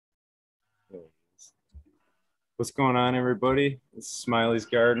What's going on, everybody? It's Smiley's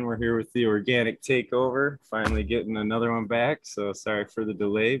Garden. We're here with the organic takeover. Finally getting another one back. So sorry for the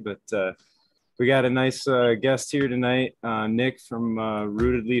delay, but we got a nice guest here tonight, Nick from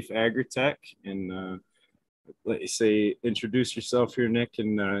Rooted Leaf Agritech. And let you say, introduce yourself here, Nick.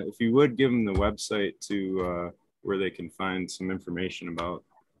 And if you would give them the website to where they can find some information about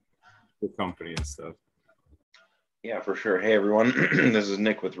the company and stuff. Yeah, for sure. Hey, everyone. This is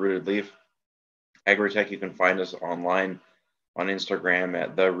Nick with Rooted Leaf Agritech. You can find us online on Instagram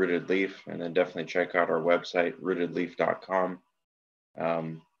at The Rooted Leaf, and then definitely check out our website, rootedleaf.com.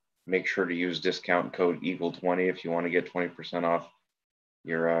 Make sure to use discount code EAGLE20 if you want to get 20% off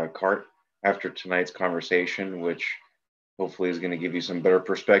your cart after tonight's conversation, which hopefully is going to give you some better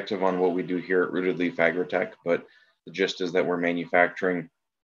perspective on what we do here at Rooted Leaf Agritech. But the gist is that we're manufacturing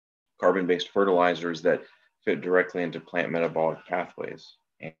carbon-based fertilizers that fit directly into plant metabolic pathways.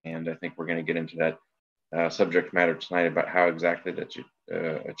 And I think we're going to get into that subject matter tonight about how exactly that's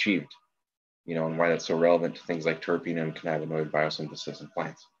achieved, and why that's so relevant to things like terpene and cannabinoid biosynthesis in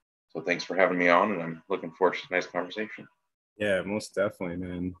plants. So thanks for having me on, and I'm looking forward to tonight's conversation. Yeah, most definitely,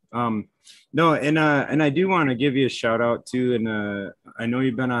 man. No, and I do want to give you a shout out too. And I know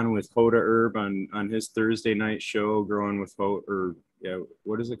you've been on with Hoda Herb on his Thursday night show, Growing with Hoda, or yeah,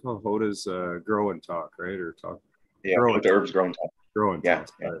 what is it called? Hoda's Grow and Talk, right? Or Talk. Yeah, with Herb's Grow and Talk. Grow and Talk.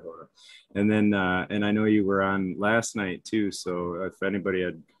 Yeah. And then and I know you were on last night too. So if anybody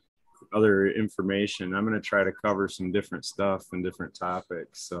had other information, I'm going to try to cover some different stuff and different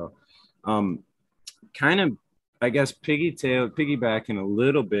topics. So, kind of, I guess, piggybacking a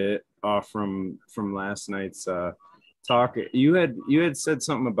little bit off from last night's talk. You had said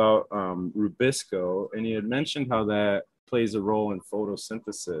something about Rubisco, and you had mentioned how that plays a role in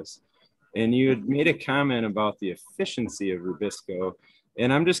photosynthesis, and you had made a comment about the efficiency of Rubisco,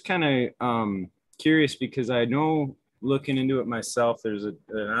 and I'm just kind of curious because I know, looking into it myself, there's an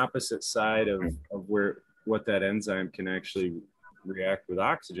opposite side of what that enzyme can actually react with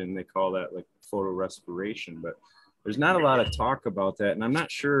oxygen. They call that like photorespiration, but there's not a lot of talk about that, and I'm not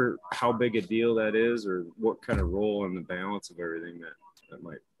sure how big a deal that is or what kind of role in the balance of everything that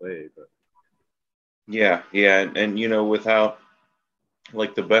might play. But yeah, and without,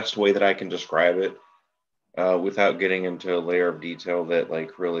 like, the best way that I can describe it, without getting into a layer of detail that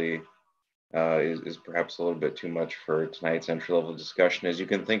like really is perhaps a little bit too much for tonight's entry level discussion, is you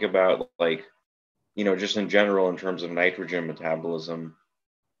can think about, like, just in general, in terms of nitrogen metabolism.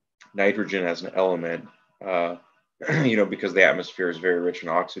 Nitrogen as an element, because the atmosphere is very rich in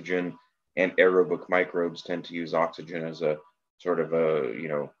oxygen, and aerobic microbes tend to use oxygen as a sort of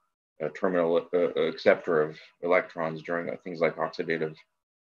a terminal acceptor of electrons during things like oxidative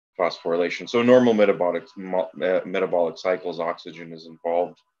phosphorylation. So normal metabolic cycles, oxygen is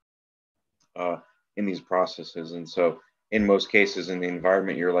involved in these processes. And so in most cases in the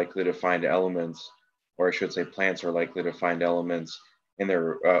environment, you're likely to find elements, or I should say plants are likely to find elements in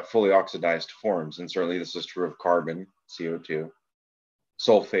their fully oxidized forms. And certainly this is true of carbon, CO2,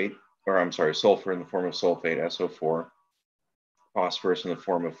 sulfur in the form of sulfate, SO4, phosphorus in the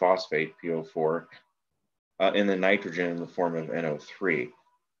form of phosphate, PO4, and then nitrogen in the form of NO3.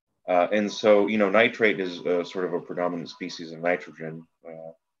 And so, nitrate is sort of a predominant species of nitrogen,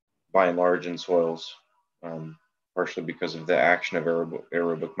 by and large, in soils, partially because of the action of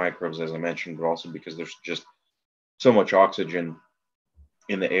aerobic microbes, as I mentioned, but also because there's just so much oxygen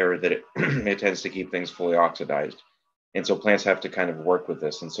in the air that it tends to keep things fully oxidized. And so plants have to kind of work with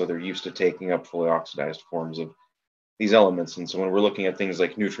this. And so they're used to taking up fully oxidized forms of these elements. And so when we're looking at things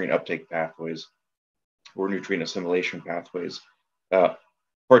like nutrient uptake pathways or nutrient assimilation pathways,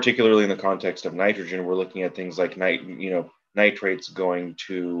 particularly in the context of nitrogen, we're looking at things like nitrates going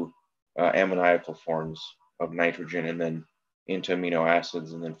to ammoniacal forms of nitrogen, and then into amino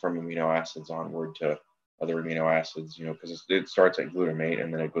acids, and then from amino acids onward to other amino acids, because it starts at glutamate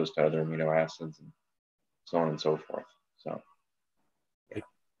and then it goes to other amino acids and so on and so forth. So,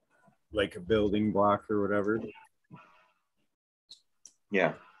 like a building block or whatever.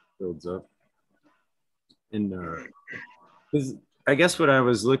 Yeah, builds up. And I guess what I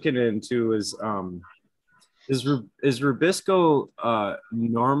was looking into is Rubisco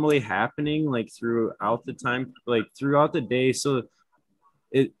normally happening like throughout the time, like throughout the day? So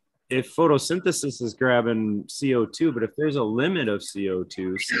if photosynthesis is grabbing CO2, but if there's a limit of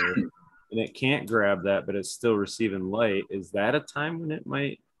CO2, and it can't grab that, but it's still receiving light, is that a time when it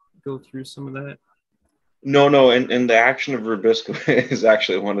might go through some of that? No, and the action of Rubisco is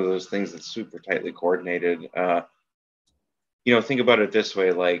actually one of those things that's super tightly coordinated. Think about it this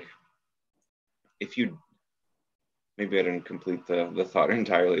way: like, if you maybe I didn't complete the thought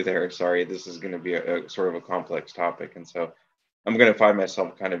entirely there. Sorry, this is going to be a sort of a complex topic. And so I'm going to find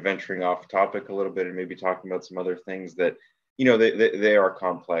myself kind of venturing off topic a little bit and maybe talking about some other things that, they are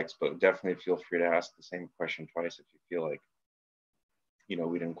complex, but definitely feel free to ask the same question twice if you feel like,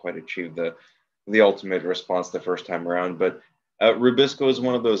 we didn't quite achieve the ultimate response the first time around. But Rubisco is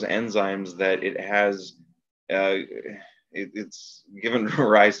one of those enzymes that it has, it's given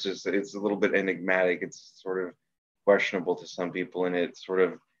rise to, it's a little bit enigmatic. It's sort of questionable to some people, and it sort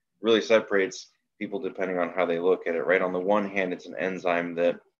of really separates people depending on how they look at it, right? On the one hand, it's an enzyme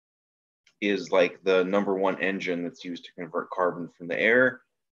that is like the number one engine that's used to convert carbon from the air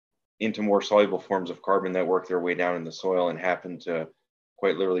into more soluble forms of carbon that work their way down in the soil and happen to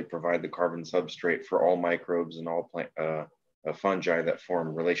quite literally provide the carbon substrate for all microbes and all fungi that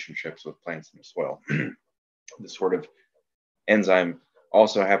form relationships with plants in the soil. This sort of enzyme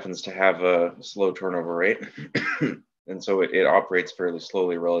also happens to have a slow turnover rate. And so it operates fairly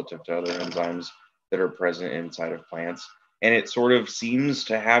slowly relative to other enzymes that are present inside of plants. And it sort of seems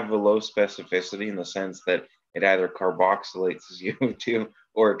to have a low specificity in the sense that it either carboxylates CO2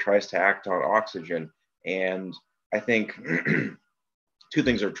 or it tries to act on oxygen. And I think two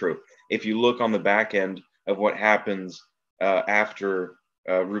things are true. If you look on the back end of what happens after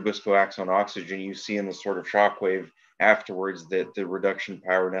Rubisco acts on oxygen, you see in the sort of shockwave afterwards that the reduction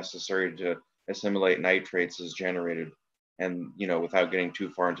power necessary to assimilate nitrates is generated. And, without getting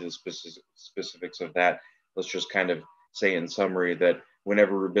too far into the specifics of that, let's just kind of say in summary that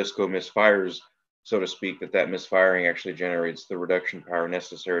whenever Rubisco misfires, so to speak, that misfiring actually generates the reduction power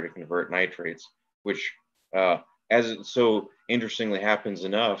necessary to convert nitrates, which, as it so interestingly happens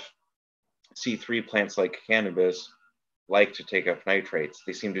enough, C3 plants like cannabis like to take up nitrates.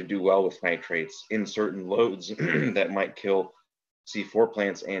 They seem to do well with nitrates in certain loads that might kill C4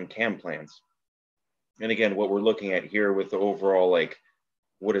 plants and CAM plants. And again, what we're looking at here with the overall, like,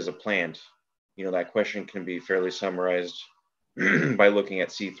 what is a plant? That question can be fairly summarized by looking at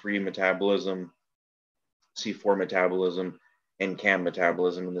C3 metabolism, C4 metabolism, and CAM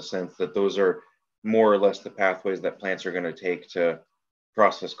metabolism, in the sense that those are more or less the pathways that plants are going to take to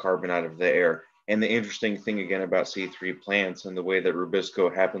process carbon out of the air. And the interesting thing again about C3 plants and the way that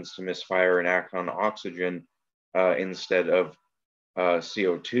Rubisco happens to misfire and act on oxygen instead of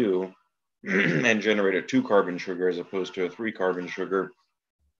CO2 and generate a 2-carbon sugar as opposed to a 3-carbon sugar,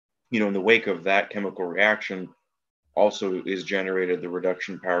 in the wake of that chemical reaction also is generated the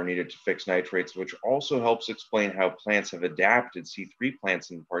reduction power needed to fix nitrates, which also helps explain how plants have adapted, C3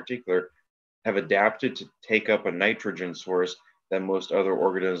 plants in particular, have adapted to take up a nitrogen source that most other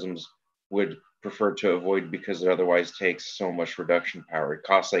organisms would prefer to avoid because it otherwise takes so much reduction power. It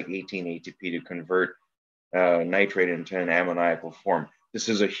costs like 18 ATP to convert nitrate into an ammoniacal form. This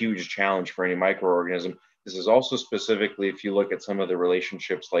is a huge challenge for any microorganism. This is also specifically, if you look at some of the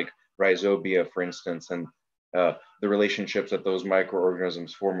relationships like rhizobia, for instance, and the relationships that those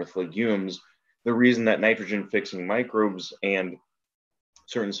microorganisms form with legumes, the reason that nitrogen-fixing microbes and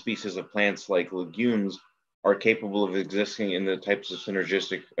certain species of plants like legumes are capable of existing in the types of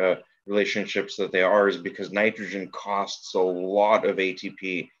synergistic relationships that they are is because nitrogen costs a lot of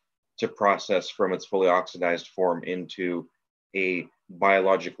ATP to process from its fully oxidized form into a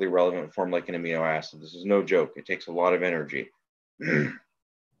biologically relevant form like an amino acid. This is no joke. It takes a lot of energy.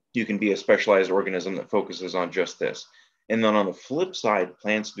 You can be a specialized organism that focuses on just this. And then on the flip side,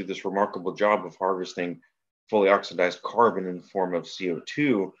 plants do this remarkable job of harvesting fully oxidized carbon in the form of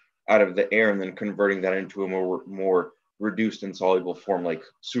CO2 out of the air and then converting that into a more reduced and soluble form like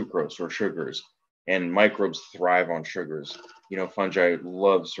sucrose or sugars. And microbes thrive on sugars. Fungi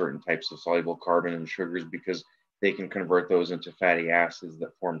love certain types of soluble carbon and sugars because they can convert those into fatty acids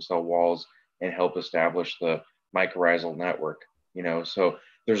that form cell walls and help establish the mycorrhizal network. So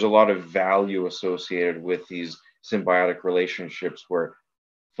there's a lot of value associated with these symbiotic relationships where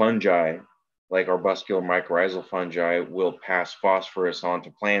fungi, like our arbuscular mycorrhizal fungi, will pass phosphorus on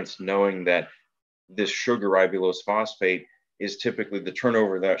to plants, knowing that this sugar, ribulose phosphate, is typically the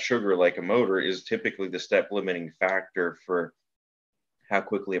turnover of that sugar, like a motor, is typically the step limiting factor for how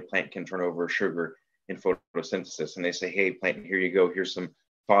quickly a plant can turn over sugar in photosynthesis. And they say, hey, plant, here you go. Here's some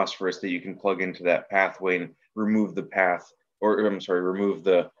phosphorus that you can plug into that pathway and remove the remove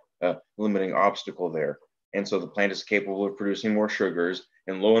the limiting obstacle there. And so the plant is capable of producing more sugars.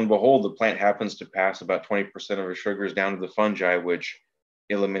 And lo and behold, the plant happens to pass about 20% of the sugars down to the fungi, which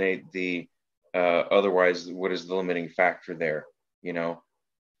eliminate the otherwise, what is the limiting factor there,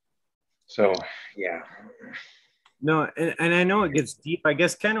 So, yeah. No, and I know it gets deep. I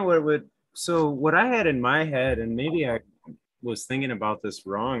guess kind of what I had in my head, and maybe I was thinking about this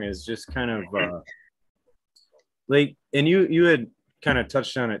wrong, is just kind of like, and you had kind of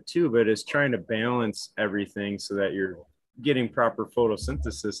touched on it too, but it's trying to balance everything so that you're getting proper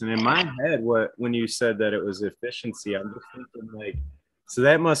photosynthesis. And in my head, when you said that it was efficiency, I'm just thinking like, so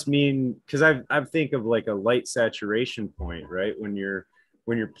that must mean, because I think of like a light saturation point, right? When your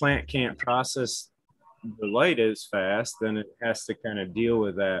plant can't process the light as fast, then it has to kind of deal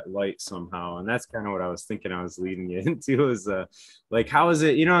with that light somehow. And that's kind of what I was thinking I was leading you into is like, how is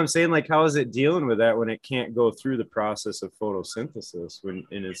it, you know what I'm saying? Like, how is it dealing with that when it can't go through the process of photosynthesis and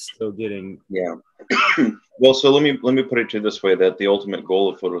it's still getting. Yeah. Well, so let me put it to you this way, that the ultimate goal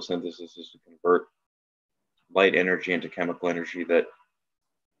of photosynthesis is to convert light energy into chemical energy that,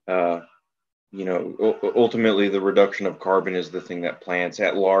 ultimately the reduction of carbon is the thing that plants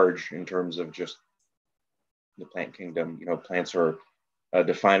at large, in terms of just the plant kingdom, plants are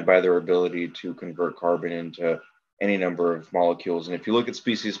defined by their ability to convert carbon into any number of molecules. And if you look at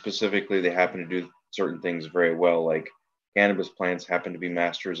species specifically, they happen to do certain things very well. Like cannabis plants happen to be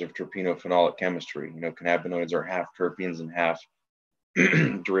masters of terpenophenolic chemistry. Cannabinoids are half terpenes and half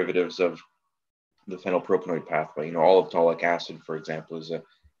derivatives of the phenylpropanoid pathway. Olive acid, for example, is a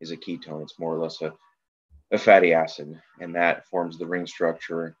ketone. It's more or less a fatty acid, and that forms the ring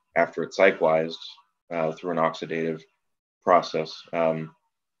structure after it's cyclized through an oxidative process. And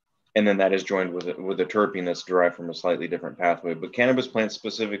then that is joined with a terpene that's derived from a slightly different pathway. But cannabis plants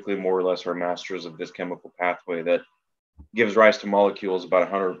specifically more or less are masters of this chemical pathway that gives rise to molecules, about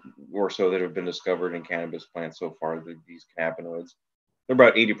 100 or so that have been discovered in cannabis plants so far, these cannabinoids. They're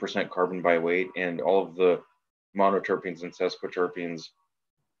about 80% carbon by weight, and all of the monoterpenes and sesquiterpenes,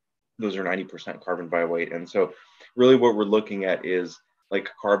 those are 90% carbon by weight. And so really what we're looking at is, like,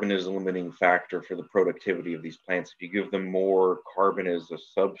 carbon is a limiting factor for the productivity of these plants. If you give them more carbon as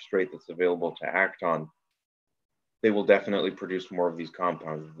a substrate that's available to act on, they will definitely produce more of these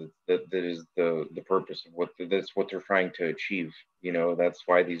compounds. That is the purpose of that's what they're trying to achieve. That's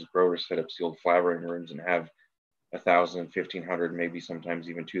why these growers set up sealed flowering rooms and have 1,000, 1,500, maybe sometimes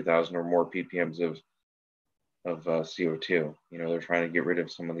even 2,000 or more ppms of CO2. They're trying to get rid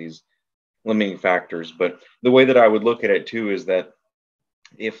of some of these limiting factors. But the way that I would look at it too is that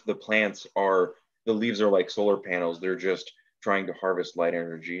if the leaves are like solar panels, they're just trying to harvest light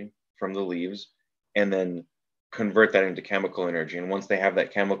energy from the leaves and then convert that into chemical energy. And once they have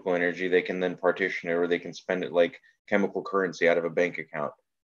that chemical energy, they can then partition it, or they can spend it like chemical currency out of a bank account.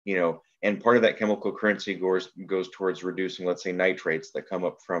 And part of that chemical currency goes towards reducing, let's say, nitrates that come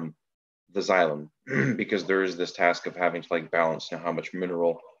up from the xylem, because there is this task of having to balance how much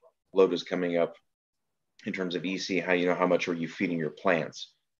mineral load is coming up in terms of EC, how much are you feeding your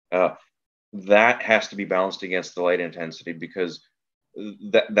plants. That has to be balanced against the light intensity, because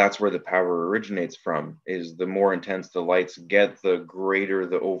that's where the power originates from. Is the more intense the lights get, the greater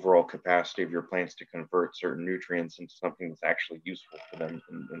the overall capacity of your plants to convert certain nutrients into something that's actually useful for them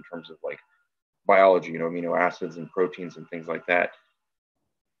in terms of biology, amino acids and proteins and things like that.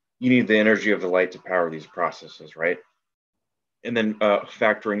 You need the energy of the light to power these processes, right? And then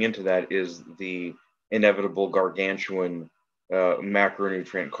factoring into that is the inevitable gargantuan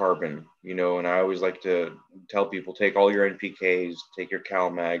macronutrient carbon, and I always like to tell people, take all your NPKs, take your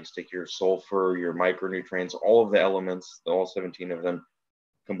CalMags, take your sulfur, your micronutrients, all of the elements, all 17 of them,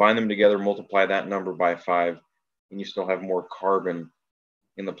 combine them together, multiply that number by 5, and you still have more carbon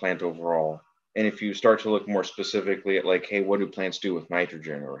in the plant overall. And if you start to look more specifically at hey, what do plants do with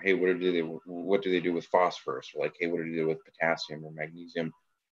nitrogen? Or hey, what do they do with phosphorus? Or hey, what do they do with potassium or magnesium?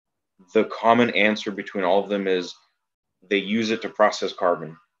 The common answer between all of them is they use it to process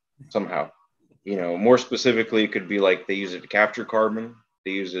carbon somehow. More specifically, it could be they use it to capture carbon.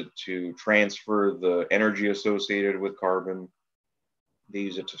 They use it to transfer the energy associated with carbon. They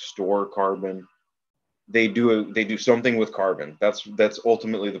use it to store carbon. They do something with carbon. That's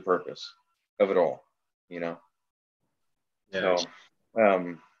ultimately the purpose of it all. Yeah. So,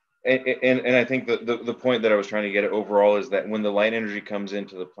 and I think the point that I was trying to get at overall is that when the light energy comes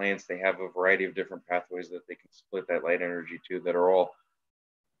into the plants, they have a variety of different pathways that they can split that light energy to, that are all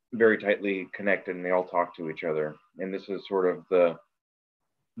very tightly connected, and they all talk to each other. And this is sort of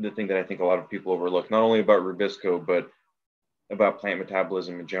the thing that I think a lot of people overlook, not only about Rubisco, but about plant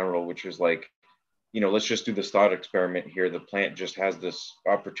metabolism in general, which is let's just do this thought experiment here. The plant just has this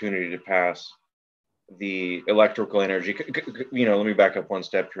opportunity to pass the electrical energy. Let me back up one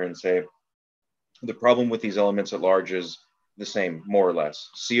step here and say the problem with these elements at large is the same, more or less.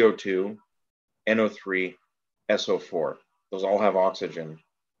 CO2, NO3, SO4. Those all have oxygen.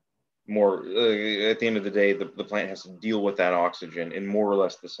 At the end of the day, the plant has to deal with that oxygen in more or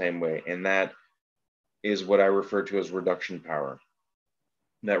less the same way. And that is what I refer to as reduction power.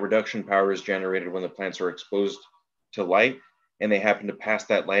 That reduction power is generated when the plants are exposed to light, and they happen to pass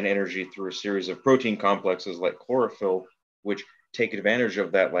that light energy through a series of protein complexes like chlorophyll, which take advantage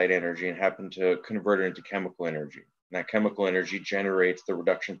of that light energy and happen to convert it into chemical energy. And that chemical energy generates the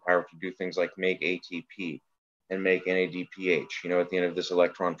reduction power to do things like make ATP and make NADPH, at the end of this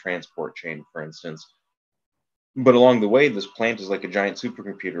electron transport chain, for instance. But along the way, this plant is like a giant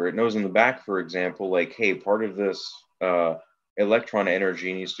supercomputer. It knows in the back, for example, like, hey, part of this electron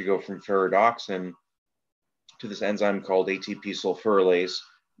energy needs to go from ferredoxin to this enzyme called ATP sulfurylase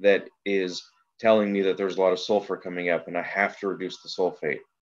that is telling me that there's a lot of sulfur coming up and I have to reduce the sulfate,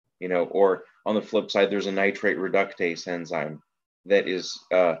 or on the flip side, there's a nitrate reductase enzyme that is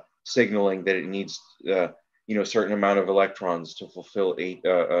signaling that it needs, a certain amount of electrons to fulfill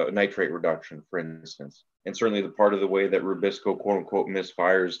a nitrate reduction, for instance. And certainly the part of the way that Rubisco, quote unquote,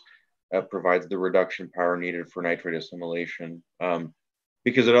 misfires provides the reduction power needed for nitrate assimilation,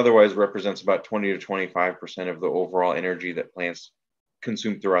 because it otherwise represents about 20 to 25% of the overall energy that plants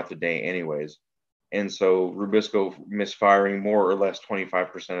consume throughout the day anyways. And so Rubisco misfiring more or less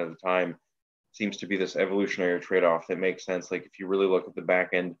 25% of the time seems to be this evolutionary trade-off that makes sense. Like if you really look at the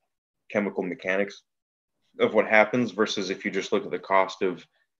back end chemical mechanics of what happens versus if you just look at the cost of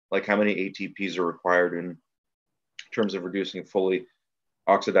like how many ATPs are required in terms of reducing fully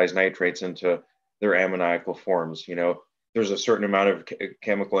oxidized nitrates into their ammoniacal forms. There's a certain amount of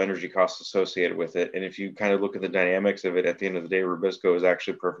chemical energy costs associated with it. And if you kind of look at the dynamics of it, at the end of the day, Rubisco is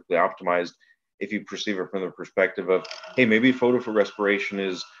actually perfectly optimized if you perceive it from the perspective of, hey, maybe photorespiration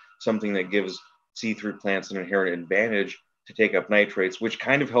is something that gives C3 plants an inherent advantage to take up nitrates, which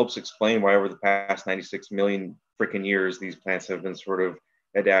kind of helps explain why over the past 96 million freaking years, these plants have been sort of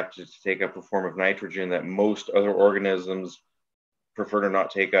adapted to take up a form of nitrogen that most other organisms prefer to not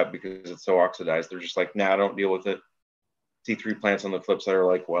take up because it's so oxidized. They're just like, nah, I don't deal with it. C3 plants on the flip side are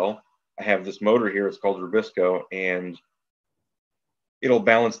like, well, I have this motor here, it's called Rubisco, and it'll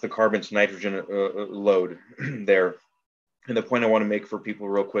balance the carbon to nitrogen load there. And the point I want to make for people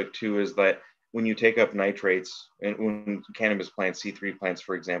real quick too is that when you take up nitrates, and when cannabis plants, C3 plants,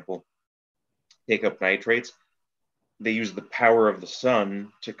 for example, take up nitrates, they use the power of the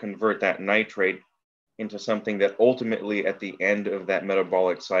sun to convert that nitrate into something that ultimately at the end of that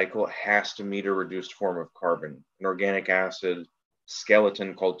metabolic cycle has to meet a reduced form of carbon, an organic acid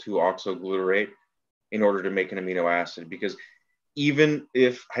skeleton called 2-oxoglutarate, in order to make an amino acid. Because even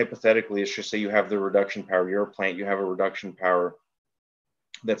if hypothetically, let's just say you have the reduction power, you're a plant, you have a reduction power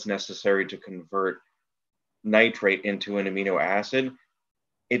that's necessary to convert nitrate into an amino acid,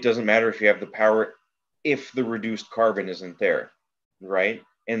 it doesn't matter if you have the power if the reduced carbon isn't there, right?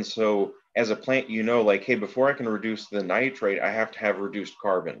 And so as a plant, like, hey, before I can reduce the nitrate, I have to have reduced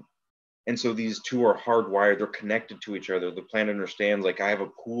carbon. And so these two are hardwired, they're connected to each other. The plant understands, like, I have a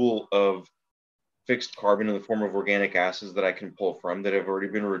pool of fixed carbon in the form of organic acids that I can pull from that have already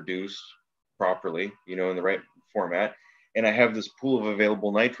been reduced properly, in the right format. And I have this pool of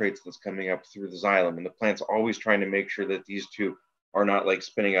available nitrates that's coming up through the xylem. And the plant's always trying to make sure that these two are not like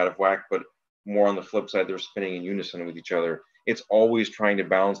spinning out of whack, but more on the flip side, they're spinning in unison with each other. It's always trying to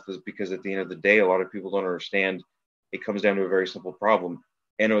balance this because at the end of the day, a lot of people don't understand. It comes down to a very simple problem.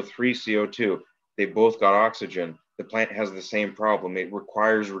 NO3, CO2, they both got oxygen. The plant has the same problem. It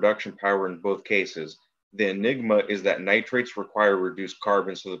requires reduction power in both cases. The enigma is that nitrates require reduced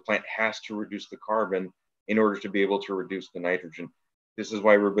carbon, so the plant has to reduce the carbon in order to be able to reduce the nitrogen. This is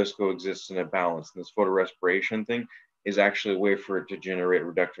why Rubisco exists in a balance. And this photorespiration thing is actually a way for it to generate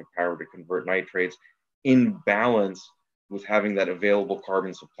reductive power to convert nitrates in balance with having that available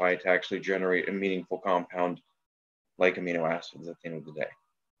carbon supply to actually generate a meaningful compound like amino acids at the end of the day.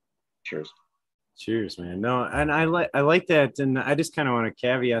 Cheers. Cheers, man. No, and I like that, and I just kind of want to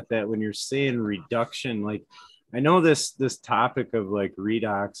caveat that when you're saying reduction, like I know this topic of like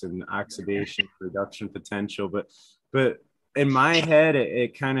redox and oxidation reduction potential, but in my head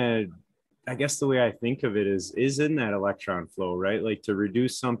it kind of, I guess the way I think of it is in that electron flow, right? Like to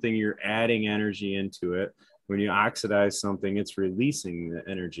reduce something, you're adding energy into it. When you oxidize something, it's releasing the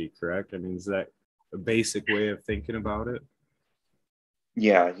energy, correct? I mean, is that a basic way of thinking about it?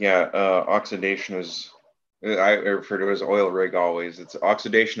 Yeah. Oxidation is, I refer to it as oil rig always. It's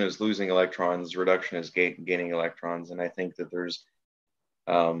oxidation is losing electrons, reduction is gaining electrons. And I think that there's,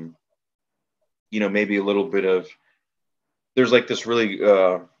 maybe a little bit of, there's like this really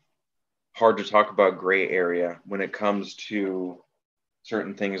hard to talk about gray area when it comes to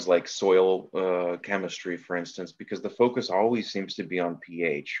certain things like soil chemistry, for instance, because the focus always seems to be on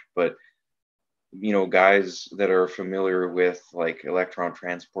pH. But guys that are familiar with like electron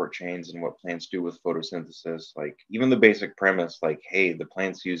transport chains and what plants do with photosynthesis, like even the basic premise, like, hey, the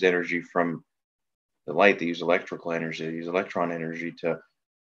plants use energy from the light. They use electrical energy, they use electron energy to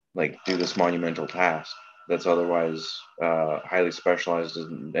like do this monumental task that's otherwise highly specialized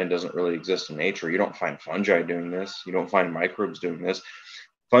and doesn't really exist in nature. You don't find fungi doing this. You don't find microbes doing this.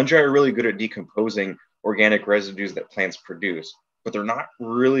 Fungi are really good at decomposing organic residues that plants produce, but they're not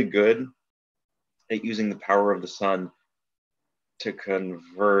really good at using the power of the sun to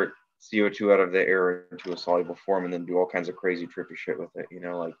convert CO2 out of the air into a soluble form and then do all kinds of crazy trippy shit with it.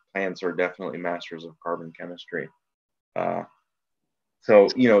 Like plants are definitely masters of carbon chemistry. Uh, so,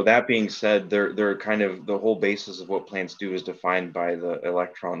 that being said, they're kind of the whole basis of what plants do is defined by the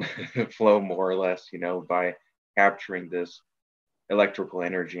electron flow, more or less, by capturing this electrical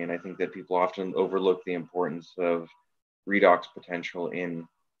energy. And I think that people often overlook the importance of redox potential in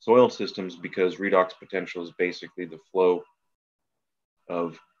soil systems, because redox potential is basically the flow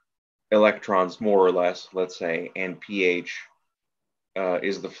of electrons, more or less, let's say, and pH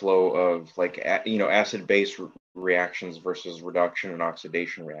is the flow of like acid-base reactions versus reduction and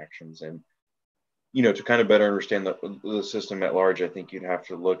oxidation reactions. And to kind of better understand the system at large, I think you'd have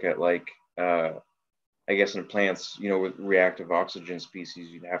to look at like I guess in plants, with reactive oxygen species,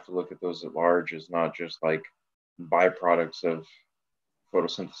 you'd have to look at those at large as not just like byproducts of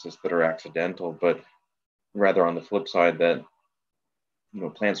photosynthesis that are accidental, but rather on the flip side that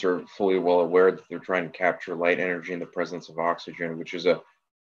plants are fully well aware that they're trying to capture light energy in the presence of oxygen, which is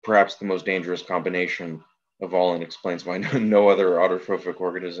perhaps the most dangerous combination of all, and explains why no other autotrophic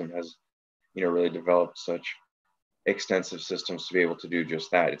organism has really developed such extensive systems to be able to do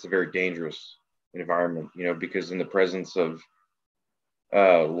just that. It's a very dangerous environment, because in the presence of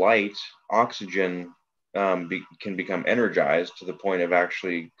light, oxygen can become energized to the point of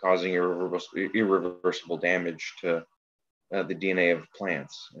actually causing irreversible damage to the DNA of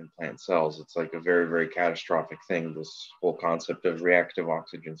plants and plant cells. It's like a very, very catastrophic thing, this whole concept of reactive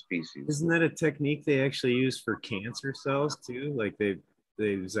oxygen species. Isn't that a technique they actually use for cancer cells too? Like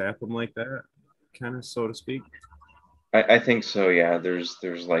they zap them like that, kind of, so to speak? I think so, yeah. There's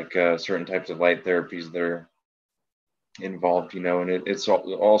like certain types of light therapies that are involved, and it's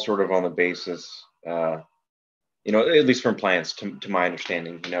all sort of on the basis, at least from plants, to my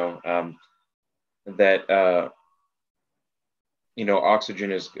understanding, that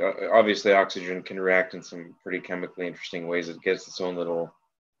oxygen is obviously, oxygen can react in some pretty chemically interesting ways. It gets its own little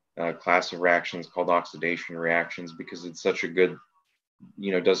class of reactions called oxidation reactions, because it's such a good,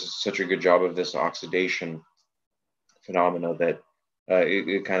 does such a good job of this oxidation phenomena that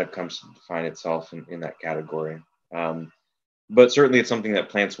it kind of comes to define itself in that category. But certainly it's something that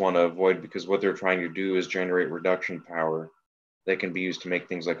plants want to avoid, because what they're trying to do is generate reduction power that can be used to make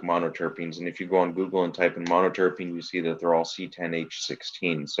things like monoterpenes. And if you go on Google and type in monoterpene, you see that they're all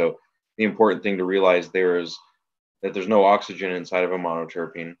C10H16. So the important thing to realize there is that there's no oxygen inside of a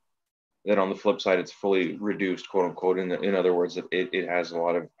monoterpene. That on the flip side, it's fully reduced, quote unquote. In other words, it has a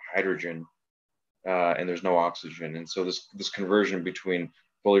lot of hydrogen and there's no oxygen. And so this conversion between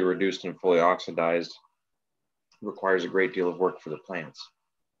fully reduced and fully oxidized requires a great deal of work for the plants.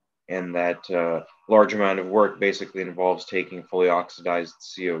 And that large amount of work basically involves taking fully oxidized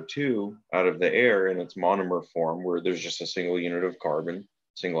CO2 out of the air in its monomer form, where there's just a single unit of carbon,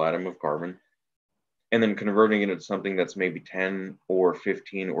 single atom of carbon, and then converting it into something that's maybe 10 or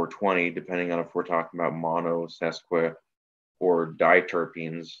 15 or 20, depending on if we're talking about mono, sesqui, or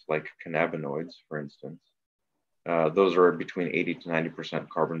diterpenes like cannabinoids, for instance. Those are between 80 to 90%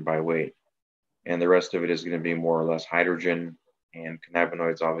 carbon by weight. And the rest of it is going to be more or less hydrogen, and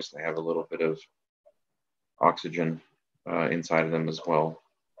cannabinoids obviously have a little bit of oxygen inside of them as well.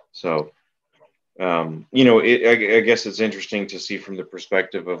 So, I guess it's interesting to see from the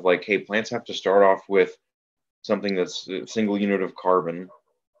perspective of like, hey, plants have to start off with something that's a single unit of carbon,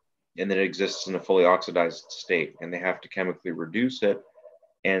 and then it exists in a fully oxidized state, and they have to chemically reduce it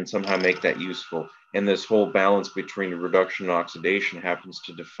and somehow make that useful. And this whole balance between reduction and oxidation happens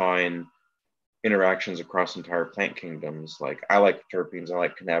to define interactions across entire plant kingdoms. Like I like terpenes, I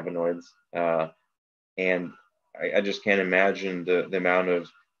like cannabinoids, and I just can't imagine the amount of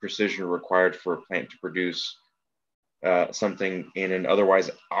precision required for a plant to produce something in an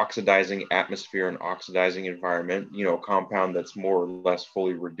otherwise oxidizing atmosphere and oxidizing environment, a compound that's more or less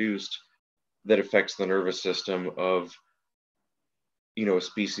fully reduced, that affects the nervous system of a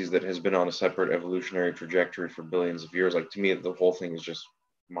species that has been on a separate evolutionary trajectory for billions of years. Like, to me, the whole thing is just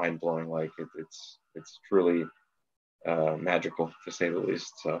mind-blowing. Like it's truly magical, to say the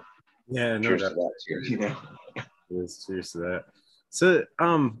least. So yeah, no cheers doubt. to that too, Cheers to that. So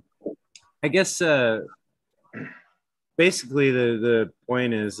I guess basically the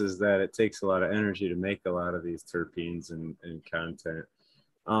point is that it takes a lot of energy to make a lot of these terpenes and content.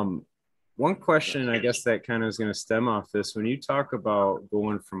 One question, I guess, that kind of is going to stem off this. When you talk about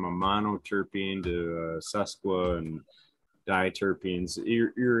going from a monoterpene to sesqua and diterpenes,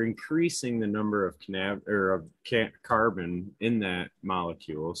 you're increasing the number of carbon in that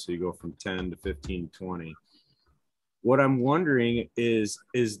molecule. So you go from 10 to 15, 20. What I'm wondering is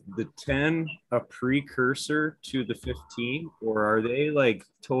the 10 a precursor to the 15, or are they like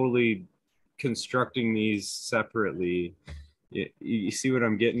totally constructing these separately? You see what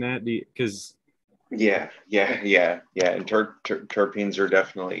I'm getting at? Because Yeah. And terpenes are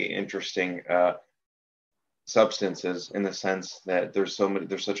definitely interesting substances in the sense that there's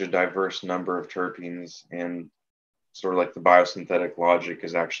such a diverse number of terpenes, and sort of like the biosynthetic logic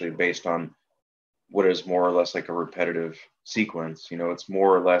is actually based on what is more or less like a repetitive sequence. It's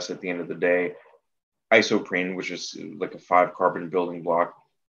more or less, at the end of the day, isoprene, which is like a 5-carbon building block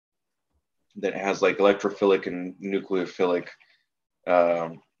that has like electrophilic and nucleophilic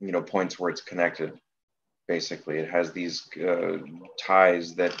points where it's connected. Basically, it has these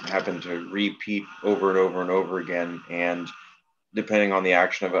ties that happen to repeat over and over and over again, and depending on the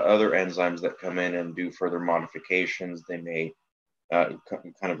action of other enzymes that come in and do further modifications, they may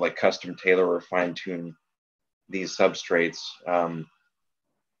kind of like custom tailor or fine tune these substrates.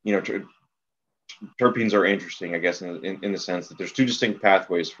 Terpenes are interesting, I guess, in the sense that there's two distinct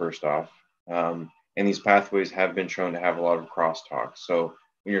pathways, first off. And these pathways have been shown to have a lot of crosstalk. So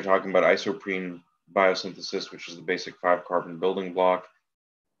when you're talking about isoprene biosynthesis, which is the basic 5-carbon building block,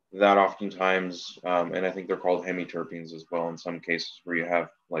 that oftentimes, and I think they're called hemiterpenes as well in some cases, where you have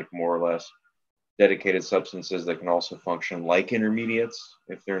like more or less dedicated substances that can also function like intermediates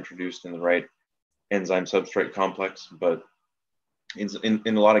if they're introduced in the right enzyme substrate complex. But in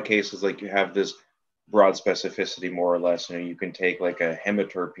a lot of cases, like, you have this broad specificity, more or less. You can take like a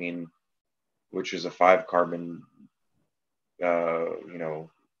hemiterpene, which is a 5-carbon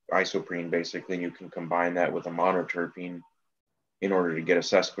isoprene basically, and you can combine that with a monoterpene in order to get a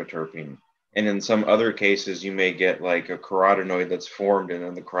sesquiterpene. And in some other cases, you may get like a carotenoid that's formed, and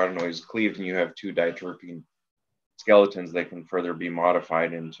then the carotenoid is cleaved, and you have 2 diterpene skeletons that can further be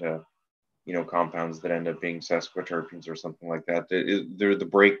modified into compounds that end up being sesquiterpenes or something like that. The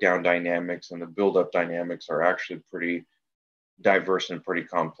breakdown dynamics and the buildup dynamics are actually pretty diverse and pretty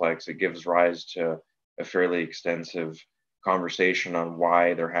complex. It gives rise to a fairly extensive conversation on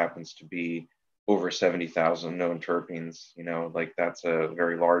why there happens to be over 70,000 known terpenes. Like, that's a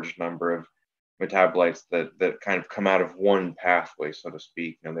very large number of metabolites that kind of come out of one pathway, so to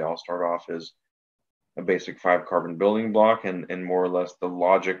speak. They all start off as a basic 5-carbon building block, and more or less the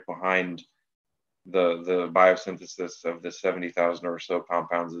logic behind the biosynthesis of the 70,000 or so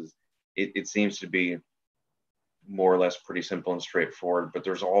compounds is it seems to be more or less pretty simple and straightforward. But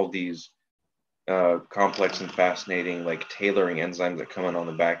there's all these complex and fascinating like tailoring enzymes that come in on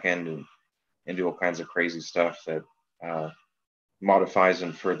the back end and do all kinds of crazy stuff that modifies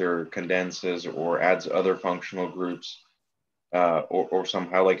and further condenses or adds other functional groups, or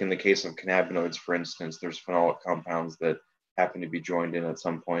somehow, like in the case of cannabinoids, for instance, there's phenolic compounds that happen to be joined in at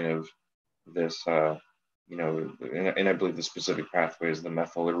some point of this, and I believe the specific pathway is the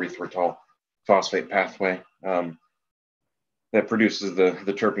methyl erythritol phosphate pathway that produces the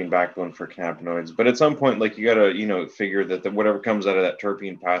terpene backbone for cannabinoids. But at some point, like, you got to, figure that whatever comes out of that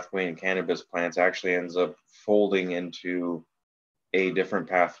terpene pathway in cannabis plants actually ends up folding into a different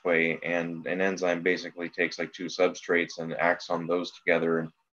pathway, and an enzyme basically takes like 2 substrates and acts on those together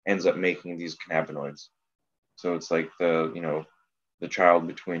and ends up making these cannabinoids. So it's like the child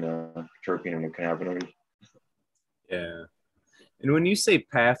between a terpene and a cannabinoid. Yeah. And when you say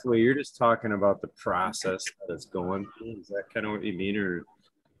pathway, you're just talking about the process that it's going through. Is that kind of what you mean? Or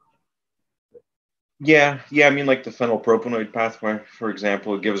Yeah. I mean, like the phenylpropanoid pathway, for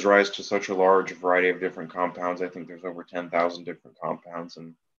example, it gives rise to such a large variety of different compounds. I think there's over 10,000 different compounds,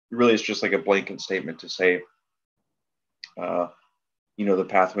 and really it's just like a blanket statement to say, the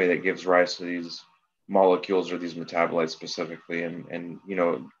pathway that gives rise to these molecules or these metabolites specifically. And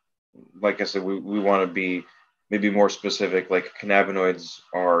like I said, we want to be maybe more specific. Like, cannabinoids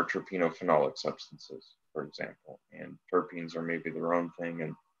are terpenophenolic substances, for example, and terpenes are maybe their own thing,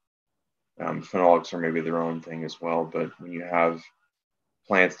 and phenolics are maybe their own thing as well. But when you have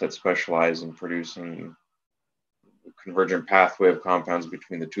plants that specialize in producing convergent pathway of compounds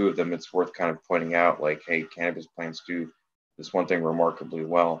between the two of them, it's worth kind of pointing out, like, hey, cannabis plants do this one thing remarkably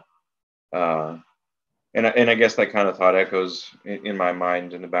well. And I guess that kind of thought echoes in my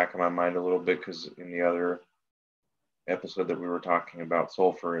mind, in the back of my mind a little bit, because in the other episode that we were talking about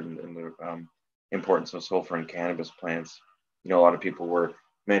sulfur and the importance of sulfur in cannabis plants, a lot of people were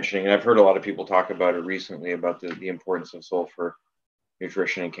mentioning, and I've heard a lot of people talk about it recently, about the importance of sulfur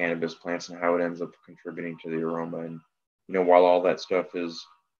nutrition in cannabis plants and how it ends up contributing to the aroma. And, while all that stuff is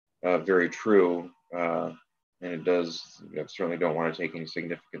very true, and it does, certainly don't want to take any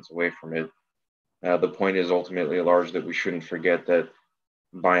significance away from it. The point is ultimately large that we shouldn't forget that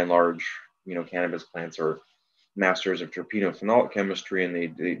by and large, cannabis plants are masters of terpenophenolic chemistry,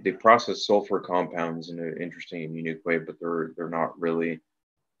 and they process sulfur compounds in an interesting and unique way, but they're not really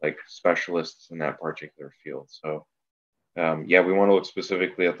like specialists in that particular field. So yeah, we want to look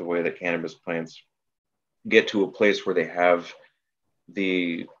specifically at the way that cannabis plants get to a place where they have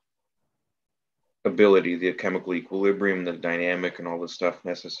the ability, the chemical equilibrium, the dynamic, and all the stuff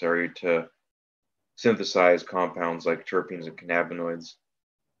necessary to synthesize compounds like terpenes and cannabinoids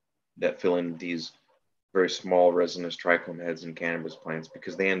that fill in these very small resinous trichome heads in cannabis plants,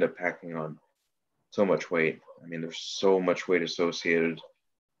 because they end up packing on so much weight. I mean, there's so much weight associated,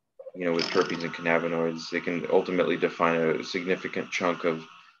 with terpenes and cannabinoids. They can ultimately define a significant chunk of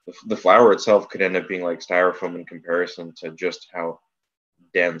the flower itself. Could end up being like styrofoam in comparison to just how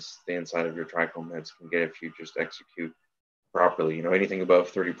dense the inside of your trichome heads can get if you just execute properly. Anything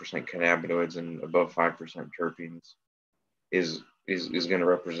above 30% cannabinoids and above 5% terpenes is going to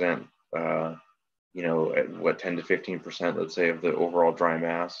represent what 10 to 15%, let's say, of the overall dry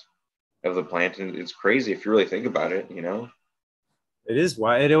mass of the plant. And it's crazy if you really think about it. It is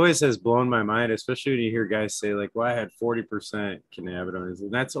why it always has blown my mind, especially when you hear guys say like, well, I had 40% cannabinoids,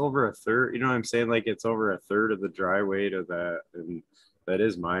 and that's over a third. You know what I'm saying? Like it's over a third of the dry weight of that. And that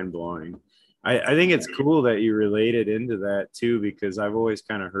is mind blowing. I think it's cool that you related into that too, because I've always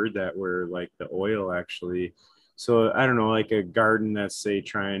kind of heard that where like the oil actually, so I don't know, like a garden that's say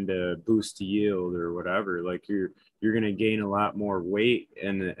trying to boost yield or whatever, like you're going to gain a lot more weight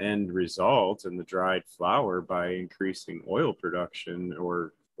in the end result in the dried flower by increasing oil production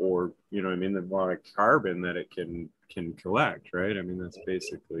or you know what I mean, the amount of carbon that it can collect, right? I mean, that's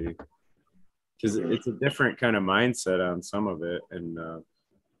basically, because it's a different kind of mindset on some of it. And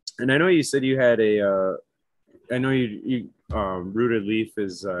I know you said you had I know you rooted leaf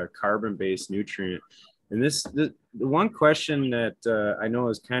is a carbon-based nutrient. And the one question that I know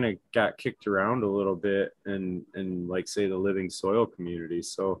has kind of got kicked around a little bit in like say the living soil community.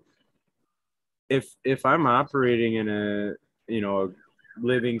 So if I'm operating in a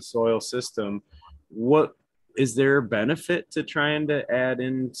living soil system, what is there a benefit to trying to add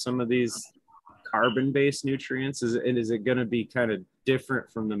in some of these carbon-based nutrients? Is it going to be kind of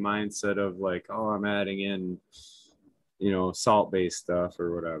different from the mindset of like, oh, I'm adding in, salt-based stuff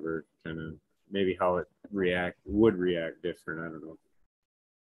or whatever, kind of maybe how it would react different. I don't know.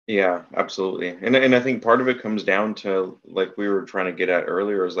 Yeah, absolutely. And I think part of it comes down to, like we were trying to get at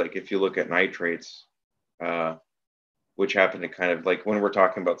earlier, is like if you look at nitrates, which happen to kind of like when we're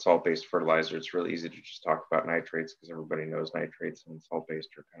talking about salt-based fertilizer, it's really easy to just talk about nitrates because everybody knows nitrates and salt-based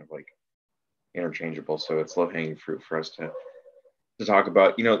are kind of like interchangeable. So it's low-hanging fruit for us to talk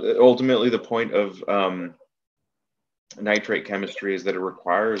about. Ultimately the point of nitrate chemistry is that it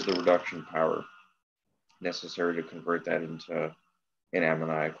requires the reduction power necessary to convert that into an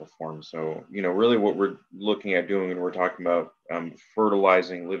ammoniacal form. So, really what we're looking at doing when we're talking about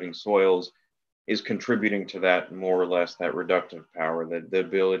fertilizing living soils is contributing to that, more or less, that reductive power, that the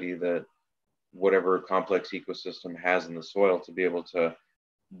ability that whatever complex ecosystem has in the soil to be able to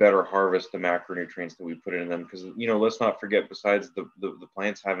better harvest the macronutrients that we put in them. Because, let's not forget, besides the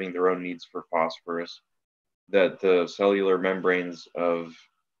plants having their own needs for phosphorus, that the cellular membranes of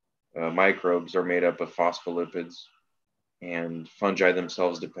microbes are made up of phospholipids, and fungi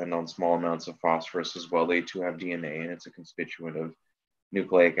themselves depend on small amounts of phosphorus as well. They too have DNA, and it's a constituent of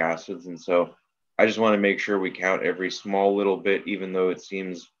nucleic acids. And so I just want to make sure we count every small little bit, even though it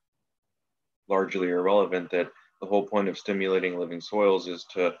seems largely irrelevant, that the whole point of stimulating living soils is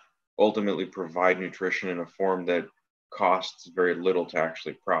to ultimately provide nutrition in a form that costs very little to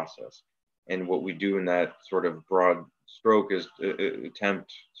actually process. And what we do in that sort of broad stroke is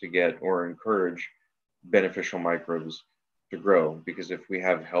attempt to get or encourage beneficial microbes to grow. Because if we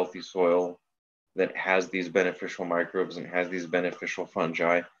have healthy soil that has these beneficial microbes and has these beneficial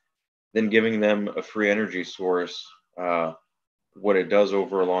fungi, then giving them a free energy source, what it does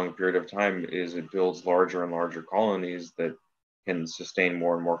over a long period of time is it builds larger and larger colonies that can sustain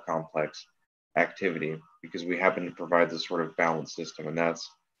more and more complex activity, because we happen to provide this sort of balanced system. And that's,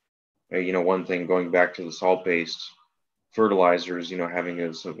 one thing, going back to the salt-based fertilizers, having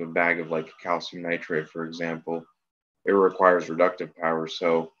a bag of like calcium nitrate, for example, it requires reductive power.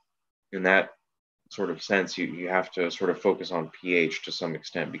 So in that sort of sense, you have to sort of focus on pH to some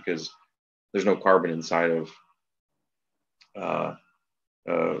extent, because there's no carbon inside of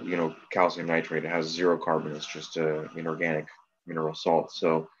calcium nitrate. It has zero carbon. It's just an inorganic mineral salts.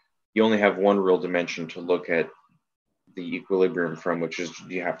 So you only have one real dimension to look at the equilibrium from, which is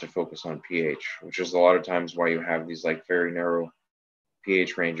you have to focus on pH, which is a lot of times why you have these like very narrow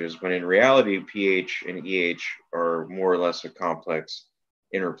pH ranges, when in reality, pH and EH are more or less a complex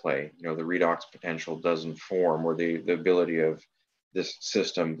interplay. You know, the redox potential doesn't form, or the ability of this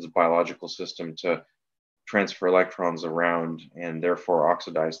system, this biological system, to transfer electrons around and therefore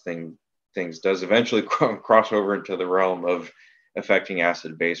oxidize things does eventually cross over into the realm of affecting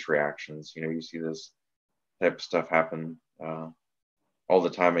acid-base reactions. You know, you see this type of stuff happen all the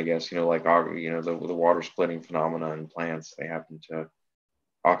time, I guess. You know, like the water splitting phenomena in plants, they happen to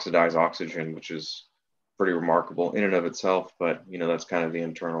oxidize oxygen, which is pretty remarkable in and of itself. But you know, that's kind of the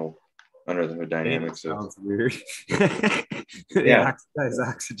internal under the hood dynamics. Sounds weird. Yeah, oxidize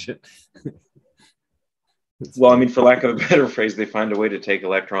oxygen. Well, I mean, for lack of a better phrase, they find a way to take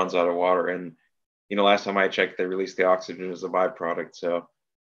electrons out of water, and you know, last time I checked, they released the oxygen as a byproduct. So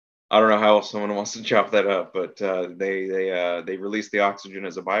I don't know how else someone wants to chop that up, but they release the oxygen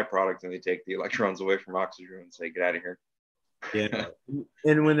as a byproduct, and they take the electrons away from oxygen and say, "Get out of here." Yeah,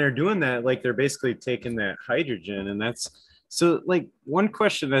 and when they're doing that, like they're basically taking that hydrogen, and that's so. Like one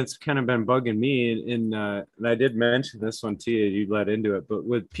question that's kind of been bugging me, and I did mention this one to you, you led into it, but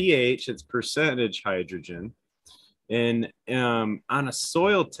with pH, it's percentage hydrogen. And on a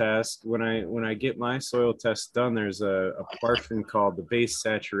soil test, when I get my soil test done, there's a portion called the base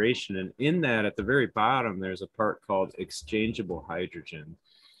saturation, and in that, at the very bottom, there's a part called exchangeable hydrogen,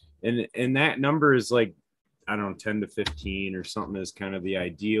 and that number is like, I don't know, 10 to 15 or something is kind of the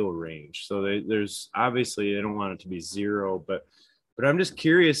ideal range. So there's obviously, I don't want it to be zero, but I'm just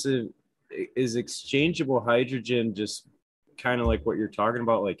curious, is exchangeable hydrogen just kind of like what you're talking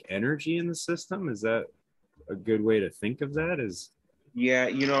about, like energy in the system? Is that a good way to think of that? Yeah,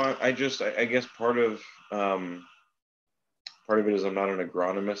 you know, I guess part of it is I'm not an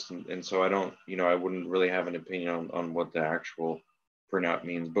agronomist, and so I don't, you know, I wouldn't really have an opinion on what the actual printout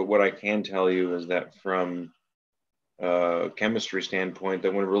means. But what I can tell you is that from chemistry standpoint,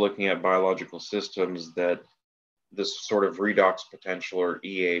 that when we're looking at biological systems, that this sort of redox potential, or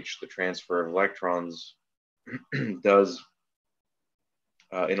EH, the transfer of electrons, does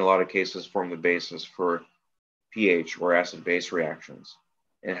in a lot of cases form the basis for pH or acid-base reactions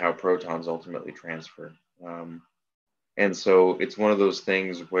and how protons ultimately transfer. And so it's one of those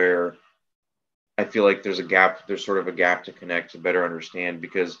things where I feel like there's sort of a gap to connect to better understand,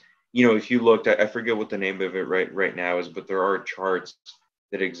 because, you know, if you looked at, I forget what the name of it right now is, but there are charts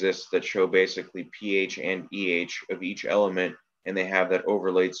that exist that show basically pH and EH of each element, and they have that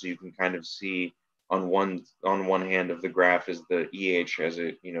overlaid so you can kind of see on one hand of the graph is the EH, as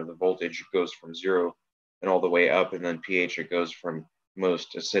it, you know, the voltage goes from 0 and all the way up, and then pH, it goes from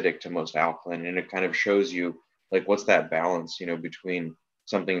most acidic to most alkaline, and it kind of shows you like what's that balance, you know, between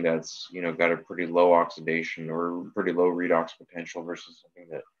something that's, you know, got a pretty low oxidation or pretty low redox potential versus something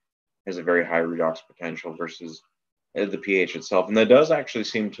that has a very high redox potential versus the pH itself. And that does actually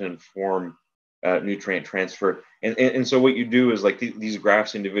seem to inform nutrient transfer. And so what you do is like these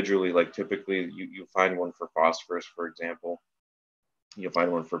graphs individually, like typically you find one for phosphorus, for example, you'll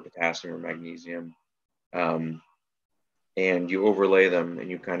find one for potassium or magnesium, and you overlay them, and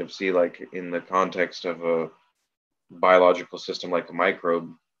you kind of see, like, in the context of a biological system like a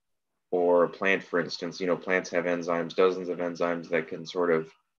microbe or a plant, for instance, you know, plants have enzymes, dozens of enzymes that can sort of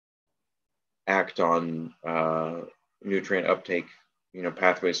act on nutrient uptake, you know,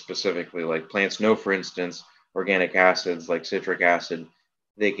 pathways specifically. Like plants know, for instance, organic acids like citric acid,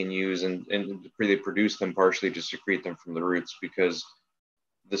 they can use and they produce them partially to secrete them from the roots, because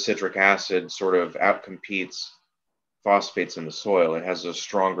the citric acid sort of outcompetes phosphates in the soil. It has a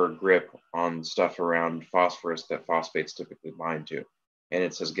stronger grip on stuff around phosphorus that phosphates typically bind to. And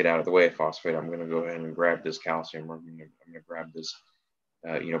it says, get out of the way, phosphate. I'm going to go ahead and grab this calcium, or I'm going to grab this,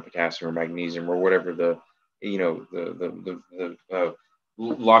 you know, potassium or magnesium, or whatever the, you know, the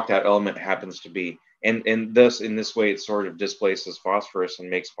locked out element happens to be. And thus, in this way, it sort of displaces phosphorus and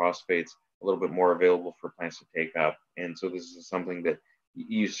makes phosphates a little bit more available for plants to take up. And so this is something that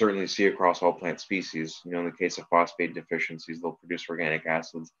you certainly see across all plant species. You know, in the case of phosphate deficiencies, they'll produce organic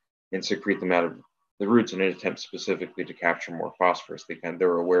acids and secrete them out of the roots in an attempt specifically to capture more phosphorus.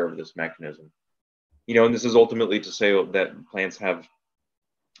 They're aware of this mechanism. You know, and this is ultimately to say that plants have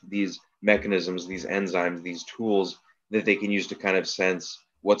these mechanisms, these enzymes, these tools that they can use to kind of sense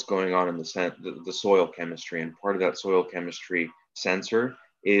what's going on in the soil chemistry. And part of that soil chemistry sensor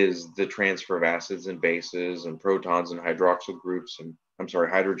is the transfer of acids and bases and protons and hydroxyl groups, and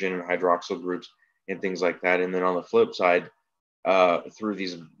hydrogen and hydroxyl groups and things like that. And then on the flip side, through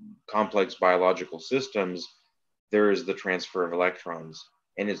these complex biological systems, there is the transfer of electrons,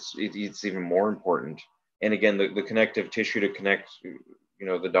 and it's even more important. And again, the connective tissue to connect,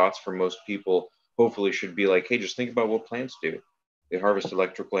 the dots for most people hopefully should be like, hey, just think about what plants do. They harvest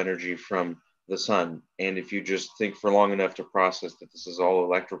electrical energy from the sun, and if you just think for long enough to process that this is all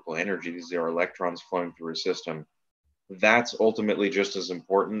electrical energy, these are electrons flowing through a system, that's ultimately just as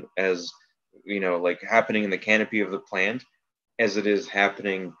important as, like happening in the canopy of the plant as it is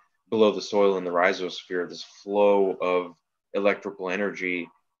happening below the soil in the rhizosphere. This flow of electrical energy,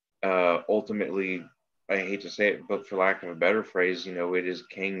 ultimately, I hate to say it, but for lack of a better phrase, it is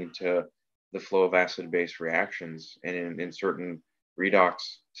king to the flow of acid-base reactions. And in certain redox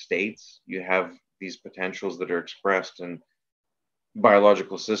states, you have these potentials that are expressed in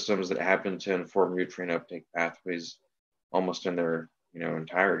biological systems that happen to inform nutrient uptake pathways almost in their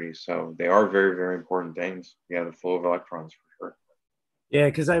entirety. So they are very, very important things. Yeah, the flow of electrons for sure. Yeah,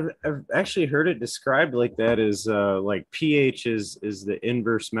 because I've actually heard it described like that, as like pH is the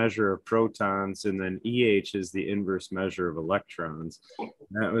inverse measure of protons, and then EH is the inverse measure of electrons. And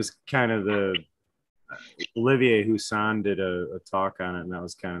that was kind of the Olivier Houssan did a talk on it, and that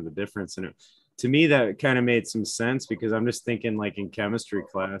was kind of the difference. And it, to me, that kind of made some sense, because I'm just thinking like in chemistry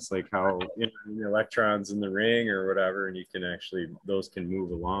class, like how the electrons in the ring or whatever, and you can actually, those can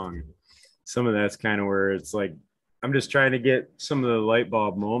move along. Some of that's kind of where it's like I'm just trying to get some of the light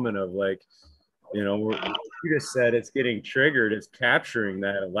bulb moment of like, you just said it's getting triggered, it's capturing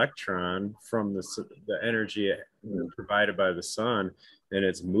that electron from the energy provided by the sun, and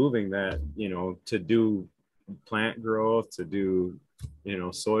it's moving that, to do plant growth, to do,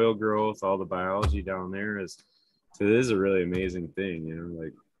 soil growth, all the biology down there is, so it is a really amazing thing,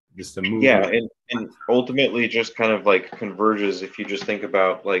 like just to move. Yeah, and ultimately just kind of like converges if you just think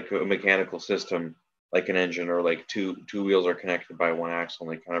about like a mechanical system, like an engine, or like two wheels are connected by one axle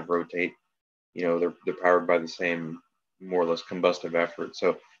and they kind of rotate. They're powered by the same more or less combustive effort.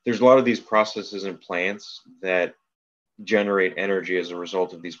 So there's a lot of these processes in plants that generate energy as a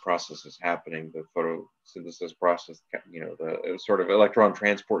result of these processes happening. The photosynthesis process, the sort of electron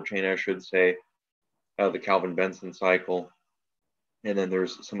transport chain, I should say, the Calvin-Benson cycle. And then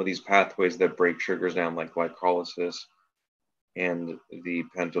there's some of these pathways that break sugars down, like glycolysis and the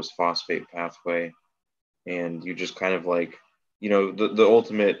pentose phosphate pathway. And you just kind of like, the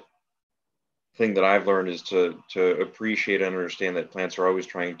ultimate thing that I've learned is to appreciate and understand that plants are always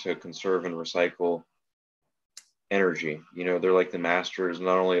trying to conserve and recycle energy. They're like the masters,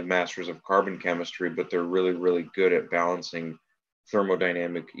 not only of masters of carbon chemistry, but they're really, really good at balancing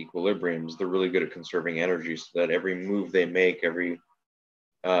thermodynamic equilibriums. They're really good at conserving energy, so that every move they make, every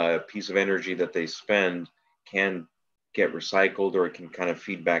piece of energy that they spend can get recycled, or it can kind of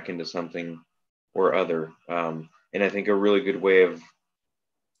feed back into something or other. And I think a really good way of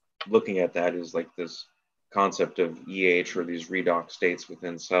looking at that is like this concept of EH, or these redox states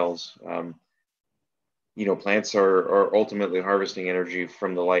within cells. Plants are ultimately harvesting energy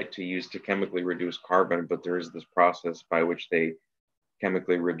from the light to use to chemically reduce carbon, but there is this process by which they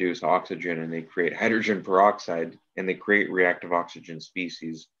chemically reduce oxygen and they create hydrogen peroxide, and they create reactive oxygen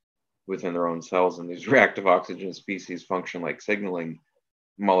species within their own cells. And these reactive oxygen species function like signaling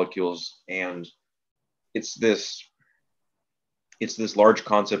molecules. And it's this large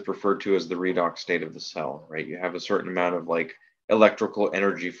concept referred to as the redox state of the cell, right? You have a certain amount of like electrical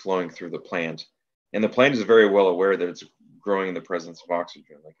energy flowing through the plant, and the plant is very well aware that it's growing in the presence of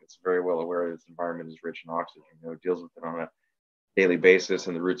oxygen. Like, it's very well aware that its environment is rich in oxygen. It deals with it on a daily basis,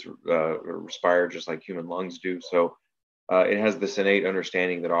 and the roots respire just like human lungs do. So it has this innate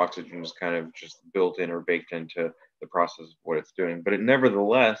understanding that oxygen is kind of just built in or baked into the process of what it's doing. But it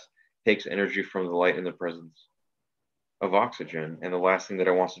nevertheless takes energy from the light in the presence of oxygen. And the last thing that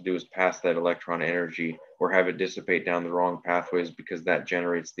it wants to do is pass that electron energy or have it dissipate down the wrong pathways, because that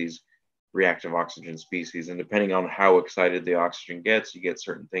generates these reactive oxygen species. And depending on how excited the oxygen gets, you get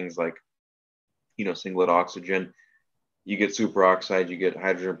certain things like, singlet oxygen, you get superoxide, you get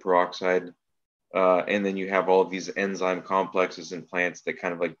hydrogen peroxide, and then you have all of these enzyme complexes in plants that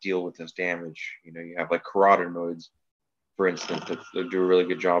kind of like deal with this damage. You have like carotenoids, for instance, that do a really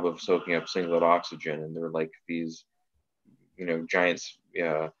good job of soaking up singlet oxygen, and they're like these, giants.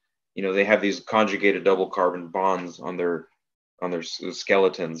 They have these conjugated double carbon bonds on their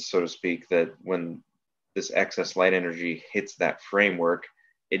skeletons, so to speak, that when this excess light energy hits that framework,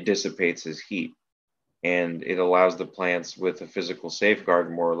 it dissipates as heat. And it allows the plants, with a physical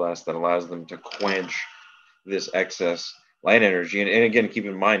safeguard, more or less, that allows them to quench this excess light energy. And again, keep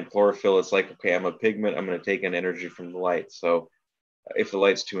in mind, chlorophyll, it's like, okay, I'm a pigment, I'm going to take in energy from the light. So if the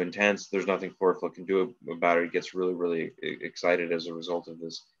light's too intense, there's nothing chlorophyll can do about it. It gets really, really excited as a result of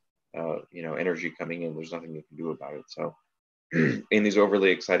this energy coming in. There's nothing you can do about it. So in these overly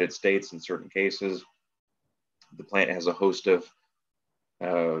excited states, in certain cases, the plant has a host of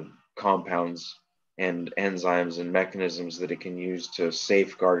compounds and enzymes and mechanisms that it can use to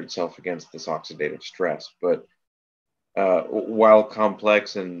safeguard itself against this oxidative stress. But while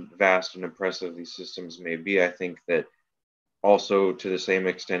complex and vast and impressive these systems may be, I think that also to the same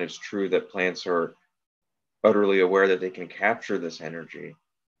extent it's true that plants are utterly aware that they can capture this energy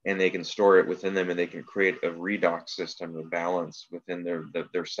and they can store it within them, and they can create a redox system of balance within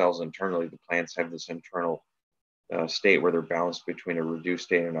their cells internally. The plants have this internal state where they're balanced between a reduced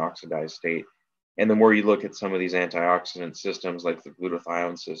state and an oxidized state. And the more you look at some of these antioxidant systems, like the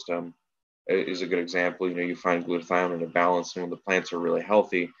glutathione system is a good example. You find glutathione in a balance, and when the plants are really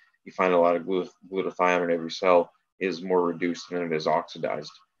healthy, you find a lot of glutathione in every cell is more reduced than it is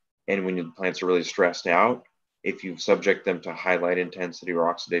oxidized. And when the plants are really stressed out, if you subject them to high light intensity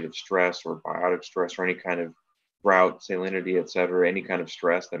or oxidative stress or biotic stress or any kind of drought, salinity, etc., any kind of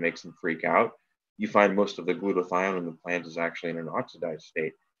stress that makes them freak out, you find most of the glutathione in the plant is actually in an oxidized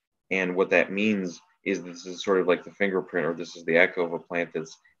state. And what that means is this is sort of like the fingerprint, or this is the echo of a plant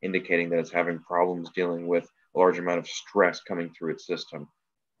that's indicating that it's having problems dealing with a large amount of stress coming through its system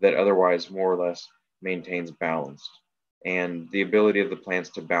that otherwise more or less maintains balanced. And the ability of the plants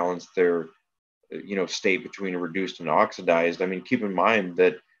to balance their state between reduced and oxidized. I mean, keep in mind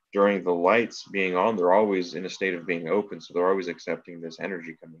that during the lights being on, they're always in a state of being open. So they're always accepting this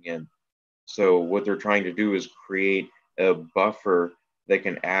energy coming in. So what they're trying to do is create a buffer that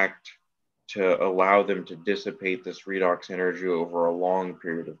can act to allow them to dissipate this redox energy over a long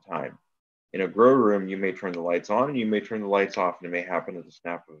period of time. In a grow room, you may turn the lights on and you may turn the lights off, and it may happen at the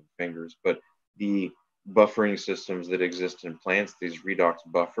snap of fingers. But the buffering systems that exist in plants, these redox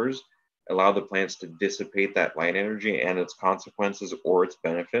buffers, allow the plants to dissipate that light energy and its consequences or its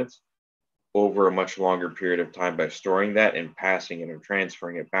benefits over a much longer period of time by storing that and passing it or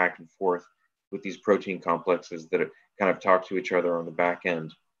transferring it back and forth with these protein complexes that kind of talk to each other on the back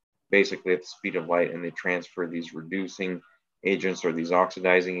end, basically at the speed of light, and they transfer these reducing agents or these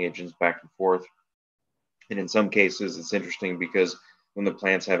oxidizing agents back and forth. And in some cases, it's interesting because when the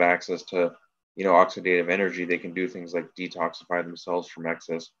plants have access to oxidative energy, they can do things like detoxify themselves from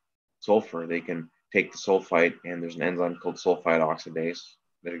excess sulfur. They can take the sulfite, and there's an enzyme called sulfite oxidase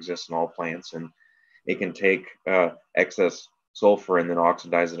that exists in all plants, and it can take excess sulfur and then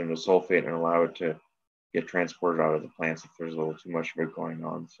oxidize it into sulfate and allow it to get transported out of the plants if there's a little too much of it going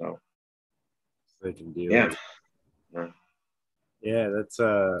on. So they can deal yeah. with it. Yeah, that's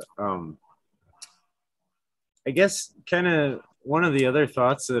I guess kind of one of the other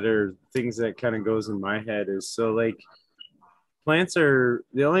thoughts that are things that kind of goes in my head is, so like plants are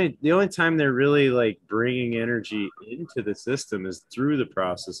the only time they're really like bringing energy into the system is through the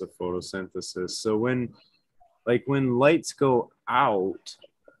process of photosynthesis. So when lights go out,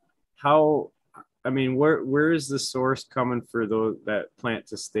 where is the source coming for that plant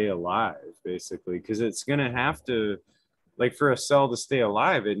to stay alive, basically? Because it's gonna have to, like, for a cell to stay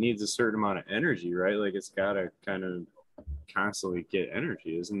alive, it needs a certain amount of energy, right? Like, it's gotta kind of constantly get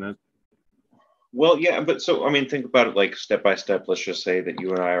energy, isn't that? Well, yeah, but so, I mean, think about it like step by step. Let's just say that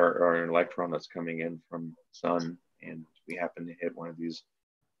you and I are an electron that's coming in from the sun, and we happen to hit one of these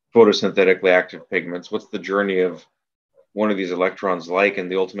photosynthetically active pigments. What's the journey of one of these electrons like? And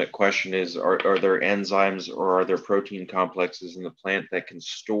the ultimate question is, are there enzymes or are there protein complexes in the plant that can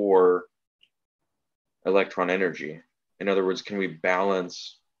store electron energy? In other words, can we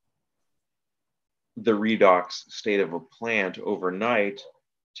balance the redox state of a plant overnight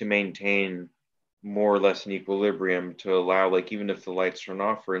to maintain more or less an equilibrium to allow, like, even if the lights turn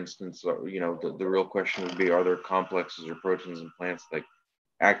off, for instance, the real question would be, are there complexes or proteins in plants that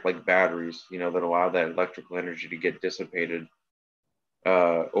act like batteries, that allow that electrical energy to get dissipated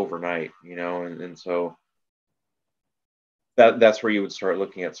overnight, and so that's where you would start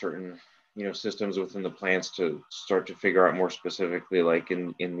looking at certain, systems within the plants to start to figure out more specifically, like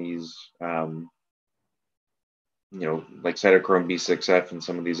in these, like cytochrome B6F and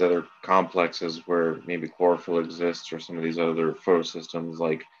some of these other complexes where maybe chlorophyll exists, or some of these other photosystems,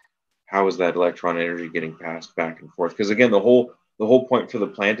 like how is that electron energy getting passed back and forth? Because again, the whole point for the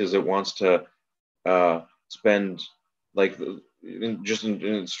plant is it wants to spend, like,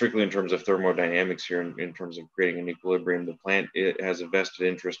 strictly in terms of thermodynamics here, in terms of creating an equilibrium, the plant, it has a vested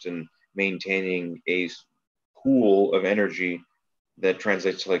interest in maintaining a pool of energy that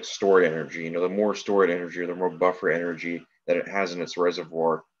translates to like stored energy. The more stored energy or the more buffer energy that it has in its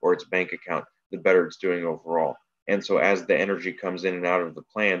reservoir or its bank account, the better it's doing overall. And so as the energy comes in and out of the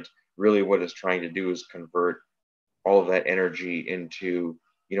plant, really what it's trying to do is convert all of that energy into,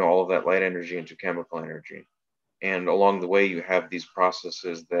 all of that light energy into chemical energy. And along the way, you have these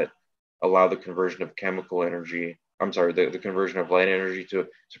processes that allow the conversion of chemical energy. I'm sorry, the conversion of light energy to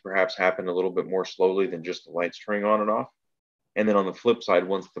perhaps happen a little bit more slowly than just the lights turning on and off. And then on the flip side,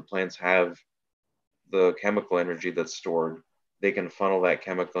 once the plants have the chemical energy that's stored, they can funnel that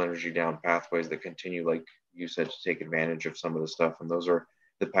chemical energy down pathways that continue, like you said, to take advantage of some of the stuff. And those are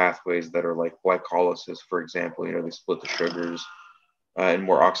the pathways that are like glycolysis, for example. They split the sugars and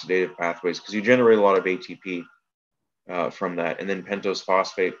more oxidative pathways because you generate a lot of ATP from that. And then pentose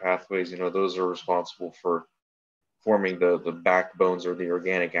phosphate pathways, those are responsible for forming the backbones or the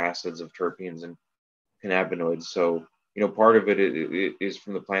organic acids of terpenes and cannabinoids. So, part of it is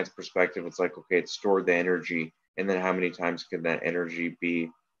from the plant's perspective, it's like, okay, it's stored the energy, and then how many times can that energy be,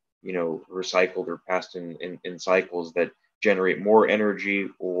 recycled or passed in cycles that generate more energy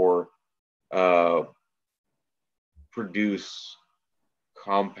or produce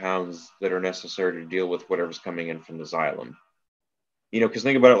compounds that are necessary to deal with whatever's coming in from the xylem. Because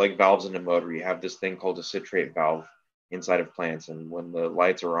think about it like valves in a motor. You have this thing called a citrate valve inside of plants, and when the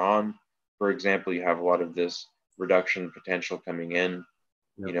lights are on, for example, you have a lot of this reduction potential coming in,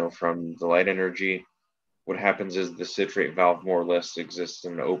 from the light energy. What happens is the citrate valve more or less exists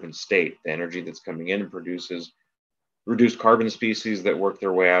in an open state. The energy that's coming in produces reduced carbon species that work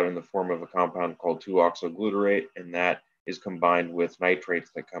their way out in the form of a compound called 2-oxoglutarate, and that is combined with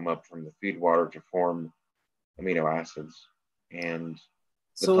nitrates that come up from the feed water to form amino acids. And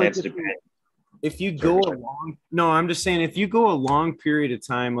the plants depend. If you go a long, no, I'm just saying, if you go a long period of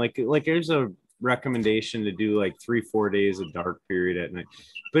time, like there's a recommendation to do like 3-4 days of dark period at night.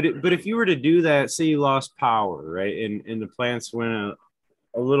 But if you were to do that, say you lost power, right, and the plants went a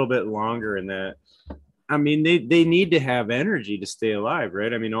little bit longer in that, I mean, they need to have energy to stay alive,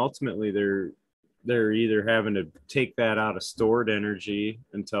 right? I mean, ultimately they're either having to take that out of stored energy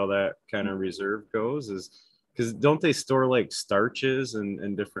until that kind of reserve goes, because don't they store like starches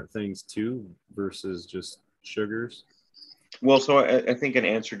and different things too versus just sugars? Well, so I think an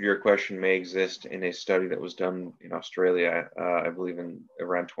answer to your question may exist in a study that was done in Australia, I believe in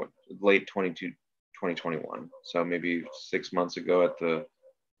around late 2021. So maybe 6 months ago at the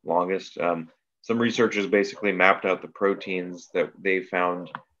longest. Some researchers basically mapped out the proteins that they found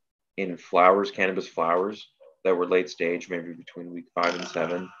in flowers, cannabis flowers that were late stage, maybe between week 5 and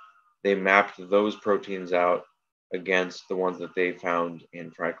 7. They mapped those proteins out against the ones that they found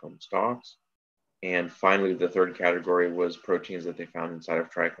in trichome stalks. And finally, the third category was proteins that they found inside of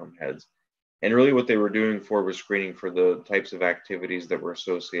trichome heads. And really what they were doing for was screening for the types of activities that were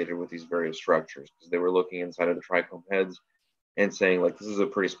associated with these various structures, because they were looking inside of the trichome heads and saying, like, this is a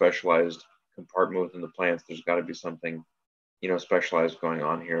pretty specialized compartment within the plants. There's got to be something, specialized going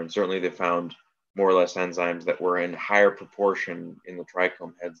on here. And certainly they found more or less enzymes that were in higher proportion in the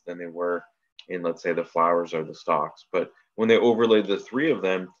trichome heads than they were in, let's say, the flowers or the stalks. But when they overlaid the three of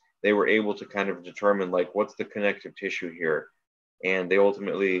them, they were able to kind of determine, like, what's the connective tissue here? And they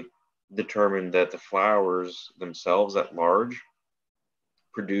ultimately determined that the flowers themselves at large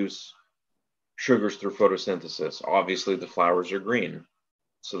produce sugars through photosynthesis. Obviously, the flowers are green,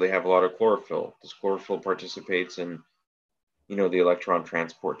 so they have a lot of chlorophyll. This chlorophyll participates in, the electron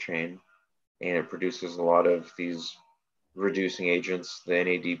transport chain, and it produces a lot of these reducing agents, the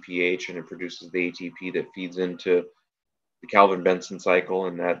NADPH, and it produces the ATP that feeds into the Calvin-Benson cycle,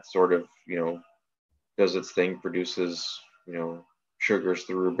 and that sort of, does its thing, produces, sugars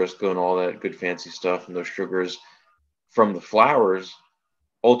through Rubisco and all that good fancy stuff. And those sugars from the flowers,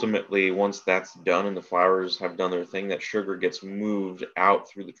 ultimately, once that's done and the flowers have done their thing, that sugar gets moved out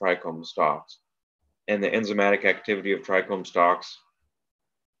through the trichome stalks. And the enzymatic activity of trichome stalks,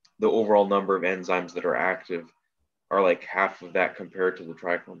 the overall number of enzymes that are active are like half of that compared to the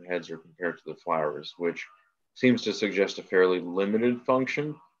trichome heads or compared to the flowers, which seems to suggest a fairly limited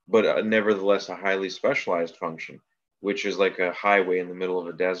function, but nevertheless a highly specialized function, which is like a highway in the middle of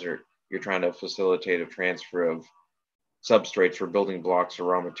a desert. You're trying to facilitate a transfer of substrates or building blocks or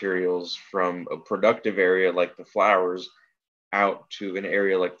raw materials from a productive area like the flowers out to an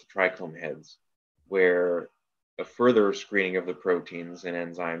area like the trichome heads, where a further screening of the proteins and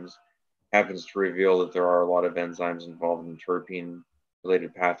enzymes happens to reveal that there are a lot of enzymes involved in terpene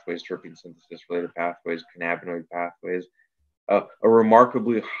related pathways, terpene synthesis related pathways, cannabinoid pathways, a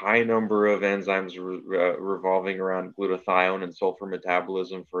remarkably high number of enzymes revolving around glutathione and sulfur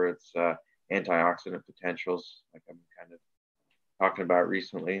metabolism for its antioxidant potentials, like I'm kind of talking about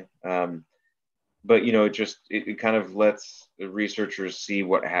recently. But it kind of lets the researchers see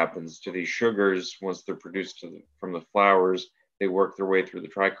what happens to these sugars once they're produced from the flowers. They work their way through the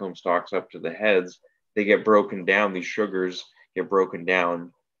trichome stalks up to the heads. They get broken down. These sugars get broken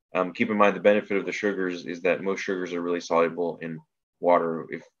down Keep in mind the benefit of the sugars is that most sugars are really soluble in water.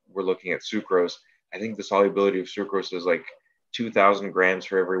 If we're looking at sucrose, I think the solubility of sucrose is like 2,000 grams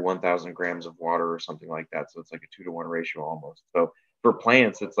for every 1,000 grams of water or something like that. So it's like a 2-to-1 ratio almost. So for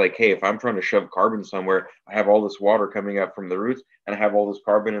plants, it's like, hey, if I'm trying to shove carbon somewhere, I have all this water coming up from the roots and I have all this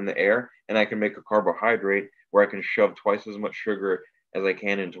carbon in the air, and I can make a carbohydrate where I can shove twice as much sugar as I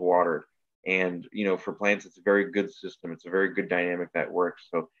can into water. And, for plants, it's a very good system. It's a very good dynamic that works.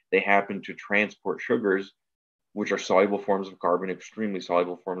 So they happen to transport sugars, which are soluble forms of carbon, extremely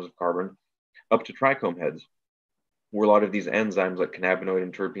soluble forms of carbon, up to trichome heads, where a lot of these enzymes, like cannabinoid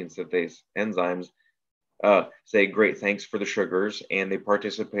and terpene synthase enzymes, say, great, thanks for the sugars, and they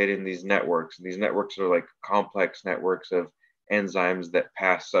participate in these networks. And these networks are like complex networks of enzymes that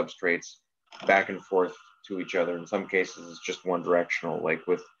pass substrates back and forth to each other. In some cases, it's just one directional, like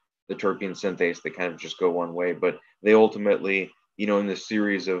with the terpene synthase, they kind of just go one way, but they ultimately, in this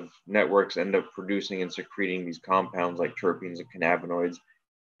series of networks, end up producing and secreting these compounds like terpenes and cannabinoids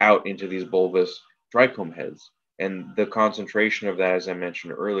out into these bulbous trichome heads. And the concentration of that, as I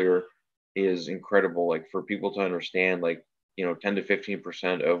mentioned earlier, is incredible. Like, for people to understand, like, 10 to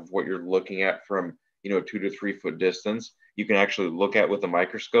 15% of what you're looking at from, 2 to 3 foot distance, you can actually look at with a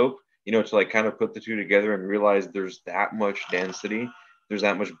microscope, to like kind of put the two together and realize there's that much density, there's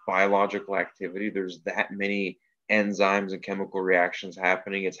that much biological activity, there's that many enzymes and chemical reactions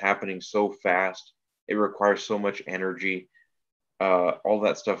happening. It's happening so fast. It requires so much energy. All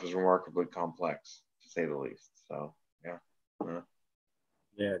that stuff is remarkably complex, to say the least. So, yeah.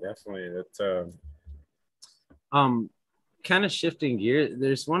 Yeah, definitely. That's kind of shifting gears.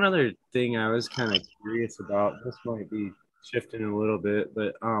 There's one other thing I was kind of curious about. This might be shifting a little bit,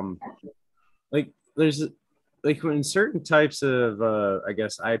 but like there's like when certain types of I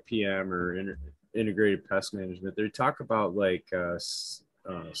guess IPM or integrated pest management, they talk about like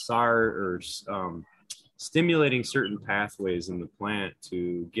SAR or stimulating certain pathways in the plant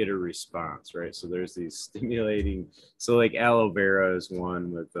to get a response, right? So there's these stimulating, so like aloe vera is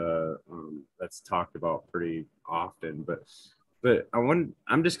one with that's talked about pretty often, but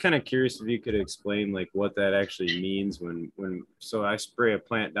I'm just kind of curious if you could explain like what that actually means when so I spray a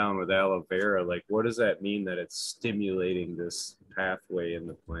plant down with aloe vera, like what does that mean that it's stimulating this pathway in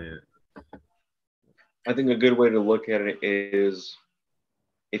the plant? I think a good way to look at it is,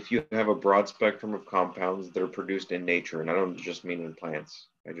 if you have a broad spectrum of compounds that are produced in nature, and I don't just mean in plants,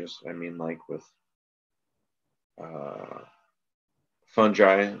 I mean like with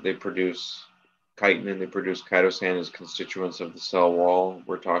fungi, they produce chitin and they produce chitosan as constituents of the cell wall.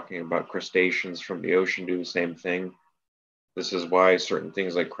 We're talking about crustaceans from the ocean do the same thing. This is why certain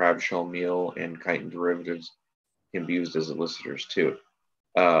things like crab shell meal and chitin derivatives can be used as elicitors too.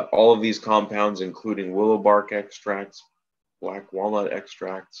 All of these compounds, including willow bark extracts, black walnut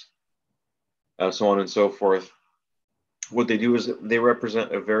extracts, so on and so forth, what they do is they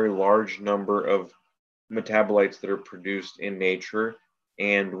represent a very large number of metabolites that are produced in nature.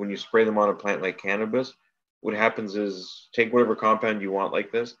 And when you spray them on a plant like cannabis, what happens is, take whatever compound you want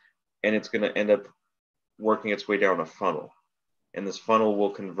like this, and it's going to end up working its way down a funnel. And this funnel will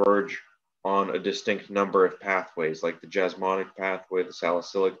converge on a distinct number of pathways, like the jasmonic pathway, the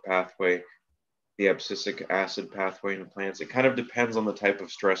salicylic pathway, the abscisic acid pathway in plants. It kind of depends on the type of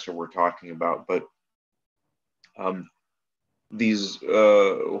stressor we're talking about, but these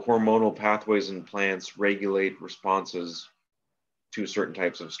hormonal pathways in plants regulate responses to certain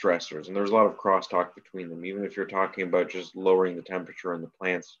types of stressors. And there's a lot of crosstalk between them, even if you're talking about just lowering the temperature in the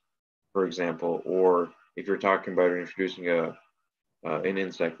plants, for example, or if you're talking about introducing an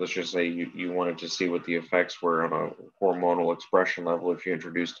insect. Let's just say you wanted to see what the effects were on a hormonal expression level if you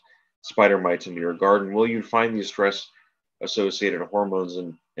introduced spider mites into your garden. Well, you'd find these stress associated hormones,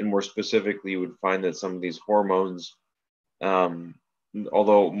 and more specifically, you would find that some of these hormones,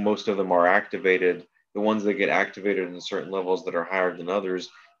 although most of them are activated, the ones that get activated in certain levels that are higher than others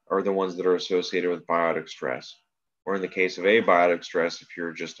are the ones that are associated with biotic stress. Or in the case of abiotic stress, if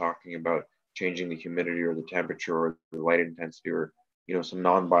you're just talking about changing the humidity or the temperature or the light intensity, or some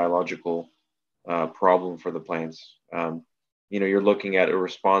non-biological problem for the plants, you're looking at a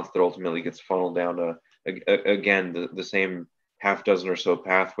response that ultimately gets funneled down to, again, the same half dozen or so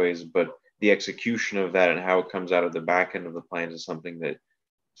pathways, but the execution of that and how it comes out of the back end of the plant is something that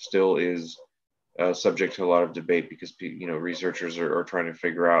still is subject to a lot of debate, because researchers are trying to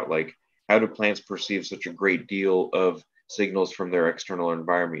figure out, like, how do plants perceive such a great deal of signals from their external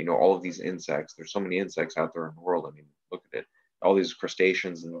environment? All of these insects, there's so many insects out there in the world. I mean, look at it, all these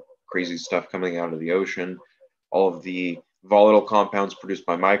crustaceans and crazy stuff coming out of the ocean, all of the volatile compounds produced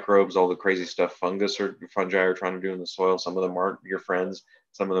by microbes, all the crazy stuff fungi are trying to do in the soil. Some of them aren't your friends,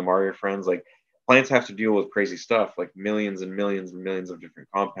 some of them are your friends. Like plants have to deal with crazy stuff, like millions and millions and millions of different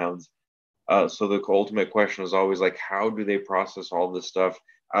compounds. So the ultimate question is always like, how do they process all this stuff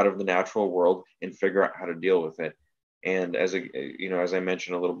out of the natural world and figure out how to deal with it? And as I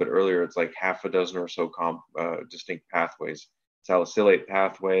mentioned a little bit earlier, it's like half a dozen or so distinct pathways: salicylate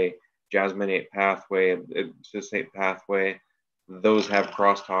pathway, jasmonate pathway, abscissate pathway. Those have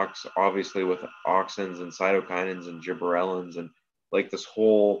crosstalks, obviously, with auxins and cytokinins and gibberellins, and like the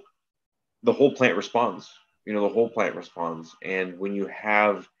whole plant responds. The whole plant responds. And when you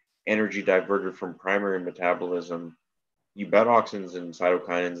have energy diverted from primary metabolism, you bet auxins and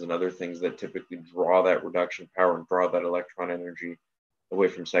cytokinins and other things that typically draw that reduction power and draw that electron energy away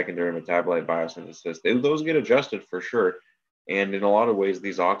from secondary metabolite biosynthesis. Those get adjusted for sure. And in a lot of ways,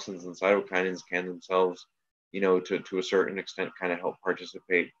 these auxins and cytokinins can themselves, to a certain extent, kind of help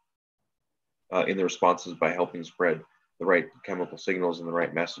participate in the responses by helping spread the right chemical signals and the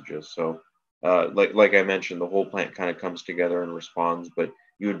right messages. So, like I mentioned, the whole plant kind of comes together and responds, but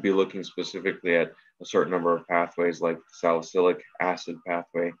you would be looking specifically at a certain number of pathways, like the salicylic acid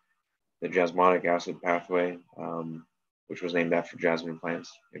pathway, the jasmonic acid pathway, which was named after jasmine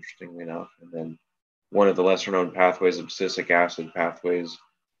plants, interestingly enough. And then one of the lesser known pathways, abscisic acid pathways,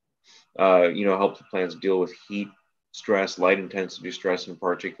 help the plants deal with heat, stress, light intensity stress in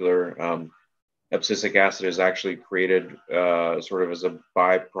particular. Abscisic acid is actually created sort of as a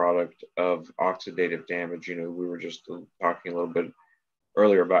byproduct of oxidative damage. We were just talking a little bit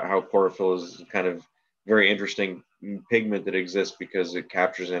earlier about how chlorophyll is kind of very interesting pigment that exists because it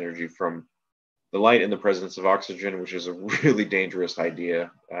captures energy from the light in the presence of oxygen, which is a really dangerous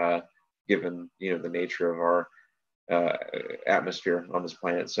idea given the nature of our atmosphere on this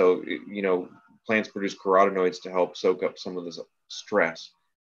planet. So plants produce carotenoids to help soak up some of this stress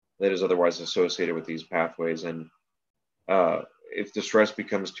that is otherwise associated with these pathways. And if the stress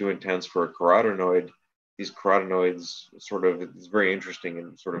becomes too intense for a carotenoid, these carotenoids it's very interesting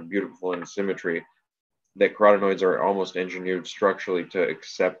and sort of beautiful in symmetry, that carotenoids are almost engineered structurally to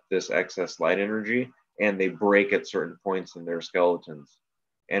accept this excess light energy, and they break at certain points in their skeletons.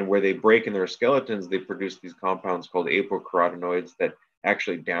 And where they break in their skeletons, they produce these compounds called apocarotenoids that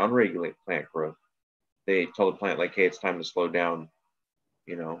actually downregulate plant growth. They tell the plant, like, hey, it's time to slow down.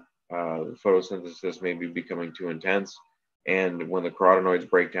 Photosynthesis may be becoming too intense. And when the carotenoids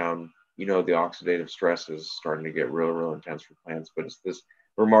break down, the oxidative stress is starting to get real intense for plants. But it's this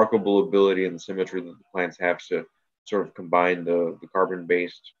remarkable ability and symmetry that the plants have to sort of combine the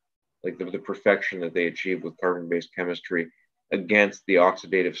carbon-based, like the perfection that they achieve with carbon-based chemistry against the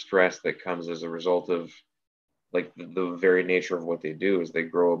oxidative stress that comes as a result of like the very nature of what they do is they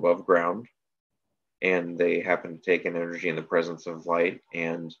grow above ground, and they happen to take in energy in the presence of light,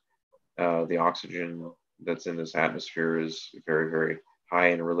 and the oxygen that's in this atmosphere is very, very high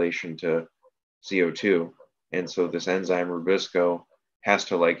in relation to CO2. And so this enzyme Rubisco has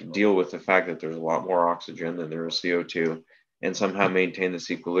to like deal with the fact that there's a lot more oxygen than there is CO2, and somehow maintain this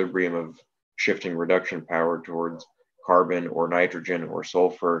equilibrium of shifting reduction power towards carbon or nitrogen or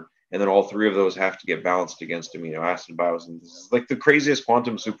sulfur. And then all three of those have to get balanced against amino acid biosynthesis. Like the craziest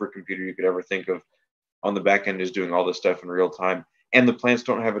quantum supercomputer you could ever think of on the back end is doing all this stuff in real time. And the plants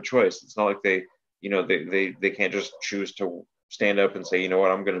don't have a choice. It's not like they can't just choose to stand up and say, you know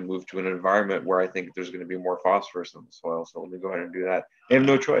what, I'm going to move to an environment where I think there's going to be more phosphorus in the soil, so let me go ahead and do that. They have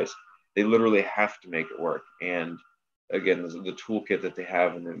no choice. They literally have to make it work. And again, the toolkit that they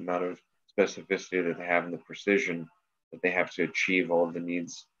have and the amount of specificity that they have and the precision that they have to achieve all of the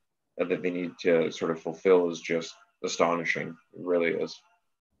needs that they need to sort of fulfill is just astonishing. It really is.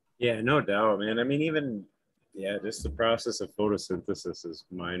 Yeah, no doubt, man. I mean, even just the process of photosynthesis is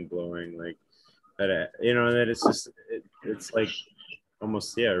mind blowing. Like that, that it's just it's like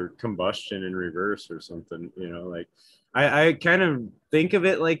almost combustion in reverse or something. Like I kind of think of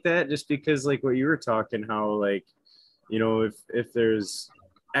it like that just because like what you were talking, how like if there's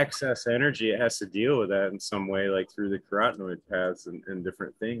excess energy, it has to deal with that in some way, like through the carotenoid paths and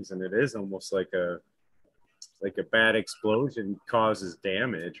different things, and it is almost like a bad explosion causes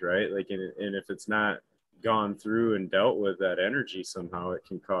damage, right? Like, and if it's not gone through and dealt with that energy somehow, it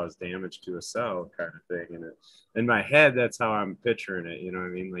can cause damage to a cell, kind of thing. And in my head, that's how I'm picturing it. You know what I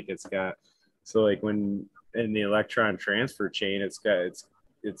mean? Like so like when in the electron transfer chain, it's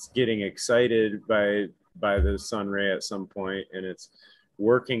getting excited by the sun ray at some point, and it's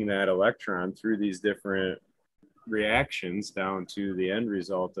working that electron through these different reactions down to the end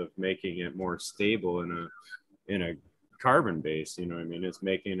result of making it more stable in a carbon base. You know what I mean? It's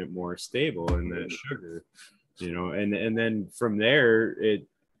making it more stable in that sugar. and then from there, it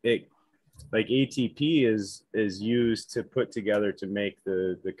like ATP is used to put together to make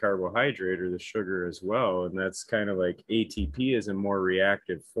the carbohydrate or the sugar as well, and that's kind of like ATP is a more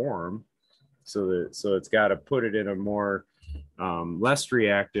reactive form, so it's got to put it in a more less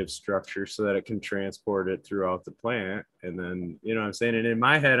reactive structure so that it can transport it throughout the plant. And then, what I'm saying, and in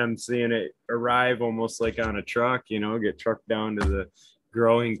my head, I'm seeing it arrive almost like on a truck, get trucked down to the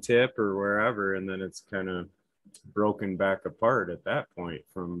growing tip or wherever, and then it's kind of broken back apart at that point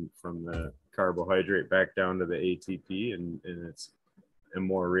from the carbohydrate back down to the ATP, and it's a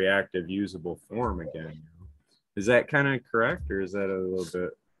more reactive usable form again. Is that kind of correct, or is that a little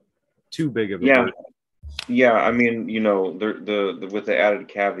bit too big of a Yeah. burden? Yeah, I mean, the with the added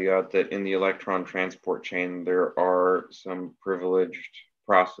caveat that in the electron transport chain, there are some privileged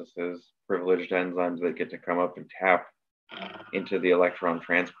processes, privileged enzymes that get to come up and tap into the electron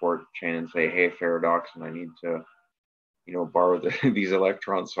transport chain and say, hey, ferredoxin, I need to, borrow these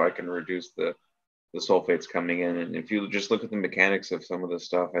electrons so I can reduce the sulfates coming in. And if you just look at the mechanics of some of this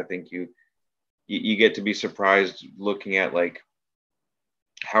stuff, I think you get to be surprised looking at like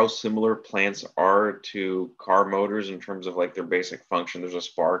how similar plants are to car motors in terms of like their basic function. There's a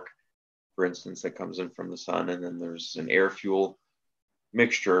spark, for instance, that comes in from the sun, and then there's an air fuel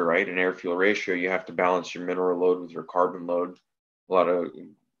mixture, right? An air fuel ratio. You have to balance your mineral load with your carbon load. A lot of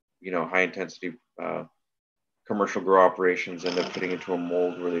high intensity commercial grow operations end up putting into a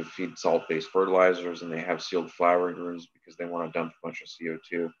mold where they feed salt-based fertilizers, and they have sealed flowering rooms because they want to dump a bunch of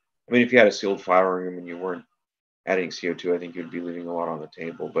CO2. I mean, if you had a sealed flowering room and you weren't adding CO2, I think you'd be leaving a lot on the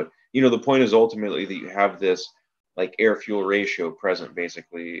table. But the point is ultimately that you have this like air fuel ratio present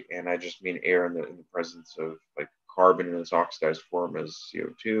basically, and I just mean air in the presence of like carbon in its oxidized form as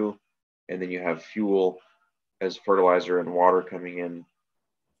CO2, and then you have fuel as fertilizer and water coming in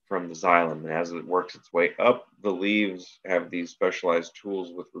from the xylem. And as it works its way up, the leaves have these specialized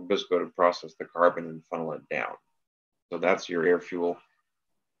tools with Rubisco to process the carbon and funnel it down. So that's your air fuel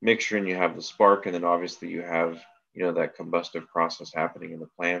mixture, and you have the spark, and then obviously you have that combustive process happening in the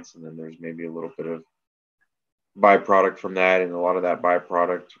plants, and then there's maybe a little bit of byproduct from that, and a lot of that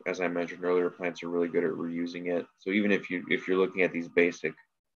byproduct, as I mentioned earlier, plants are really good at reusing it. So even if you're looking at these basic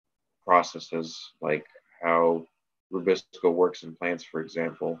processes like how Rubisco works in plants, for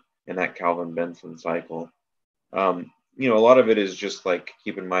example, in that Calvin-Benson cycle, a lot of it is just like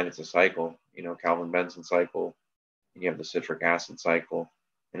keep in mind it's a cycle. Calvin-Benson cycle, you have the citric acid cycle,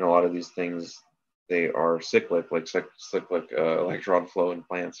 and a lot of these things, they are cyclic, like cyclic electron flow in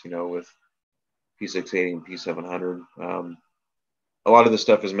plants, with P680 and P700. A lot of this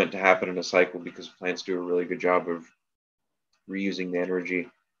stuff is meant to happen in a cycle because plants do a really good job of reusing the energy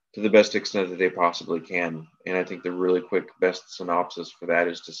to the best extent that they possibly can. And I think the really quick best synopsis for that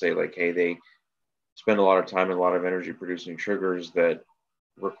is to say like, hey, they spend a lot of time and a lot of energy producing sugars that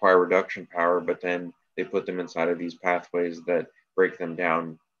require reduction power, but then they put them inside of these pathways that break them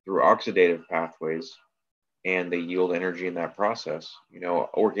down through oxidative pathways, and they yield energy in that process.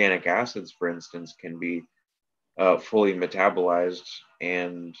 Organic acids, for instance, can be fully metabolized,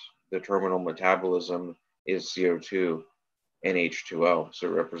 and the terminal metabolism is CO2 and H2O. So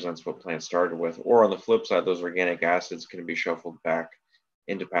it represents what plants started with. Or on the flip side, those organic acids can be shuffled back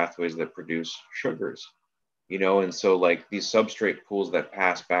into pathways that produce sugars. And so like these substrate pools that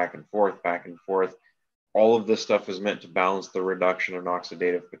pass back and forth, all of this stuff is meant to balance the reduction and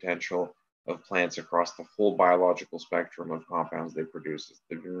oxidative potential of plants across the whole biological spectrum of compounds they produce.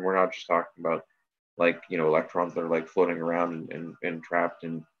 We're not just talking about like, electrons that are like floating around and trapped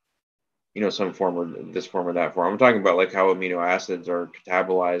in, some form or this form or that form. I'm talking about like how amino acids are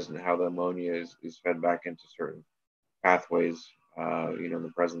catabolized and how the ammonia is fed back into certain pathways, in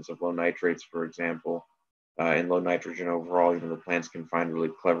the presence of low nitrates, for example, and low nitrogen overall. The plants can find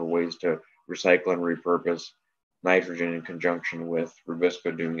really clever ways to recycle and repurpose nitrogen in conjunction with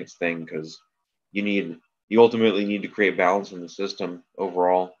Rubisco doing its thing, because you ultimately need to create balance in the system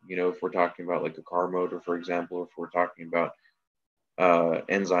overall. If we're talking about like a car motor, for example, or if we're talking about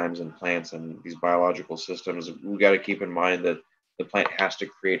enzymes in plants and these biological systems, we got to keep in mind that the plant has to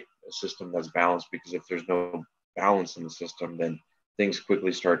create a system that's balanced, because if there's no balance in the system, then things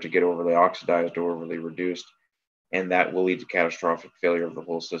quickly start to get overly oxidized or overly reduced, and that will lead to catastrophic failure of the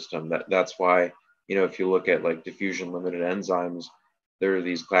whole system. That's why, if you look at like diffusion limited enzymes, there are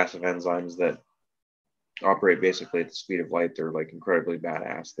these class of enzymes that operate basically at the speed of light. They're like incredibly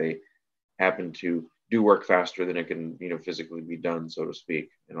badass. They happen to do work faster than it can, physically be done, so to speak.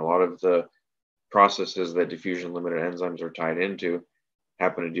 And a lot of the processes that diffusion limited enzymes are tied into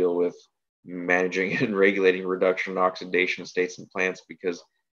happen to deal with managing and regulating reduction and oxidation states in plants, because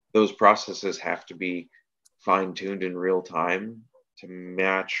those processes have to be fine-tuned in real time to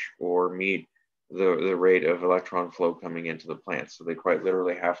match or meet the rate of electron flow coming into the plant. So they quite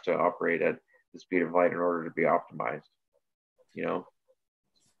literally have to operate at the speed of light in order to be optimized. You know,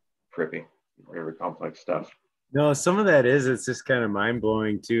 trippy, very complex stuff. No, some of that is, it's just kind of mind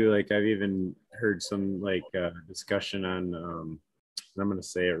blowing too. Like I've even heard some like discussion on, I'm going to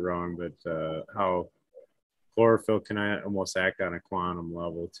say it wrong, but how chlorophyll can almost act on a quantum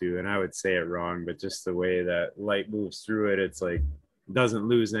level too. And I would say it wrong, but just the way that light moves through it, it's like, doesn't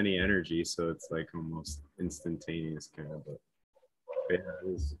lose any energy. So it's like almost instantaneous kind of, but yeah,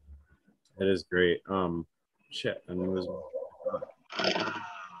 it is great. Shit. And it was,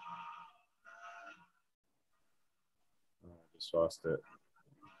 just lost it.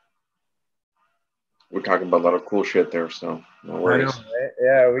 We're talking about a lot of cool shit there, so no worries. I know, right?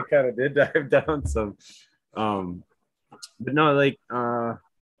 Yeah, we kind of did dive down some. But no, like I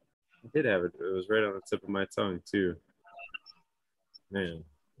did have it. It was right on the tip of my tongue too. Man,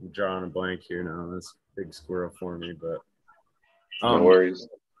 I'm drawing a blank here now. That's a big squirrel for me, but No worries.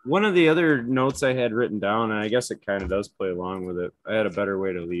 One of the other notes I had written down, and I guess it kind of does play along with it. I had a better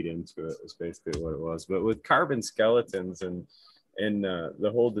way to lead into it. Is basically what it was. But with carbon skeletons and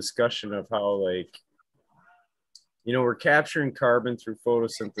the whole discussion of how, like, you know, we're capturing carbon through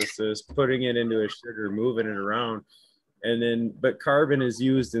photosynthesis, putting it into a sugar, moving it around, and then but carbon is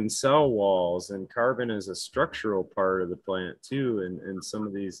used in cell walls, and carbon is a structural part of the plant too. And some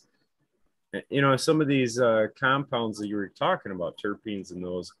of these, you know, some of these compounds that you were talking about, terpenes, and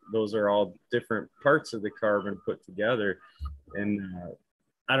those are all different parts of the carbon put together. And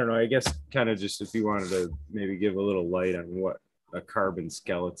I don't know, I guess kind of just if you wanted to maybe give a little light on what a carbon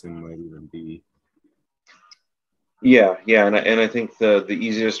skeleton might even be. Yeah, and I think the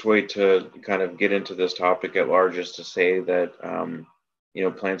easiest way to kind of get into this topic at large is to say that you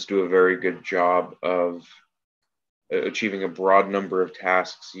know, plants do a very good job of achieving a broad number of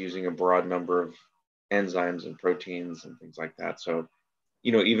tasks using a broad number of enzymes and proteins and things like that. So,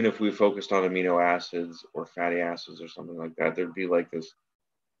 you know, even if we focused on amino acids or fatty acids or something like that, there'd be like this,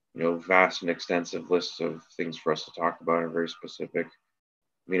 you know, vast and extensive list of things for us to talk about and very specific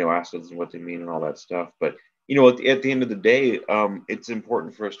amino acids and what they mean and all that stuff. But you know, at the end of the day, it's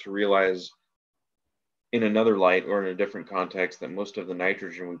important for us to realize in another light or in a different context that most of the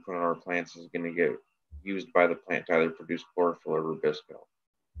nitrogen we put on our plants is going to get used by the plant to either produce chlorophyll or rubisco.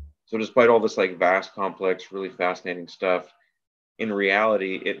 So despite all this like vast, complex, really fascinating stuff, in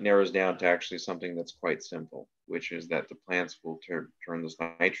reality, it narrows down to actually something that's quite simple, which is that the plants will turn this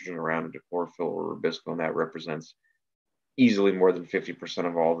nitrogen around into chlorophyll or rubisco, and that represents easily more than 50%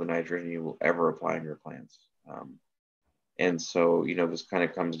 of all the nitrogen you will ever apply in your plants. And so, you know, this kind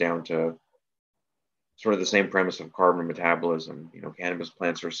of comes down to sort of the same premise of carbon metabolism. You know, cannabis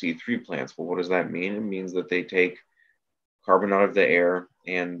plants are C3 plants. Well, what does that mean? It means that they take carbon out of the air,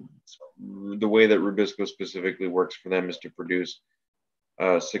 and the way that rubisco specifically works for them is to produce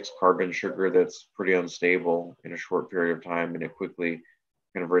a 6-carbon sugar that's pretty unstable in a short period of time, and it quickly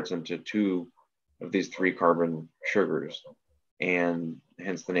converts into 2 of these 3-carbon sugars, and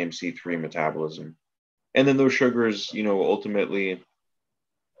hence the name C3 metabolism. And then those sugars, you know, ultimately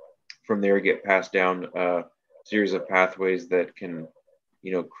from there get passed down a series of pathways that can,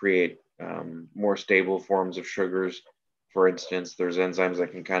 you know, create more stable forms of sugars. For instance, there's enzymes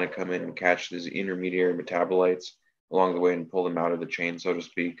that can kind of come in and catch these intermediary metabolites along the way and pull them out of the chain, so to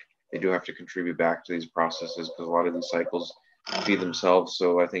speak. They do have to contribute back to these processes because a lot of these cycles feed themselves.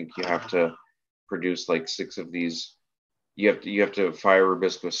 So I think you have to produce like 6 of these. You have to fire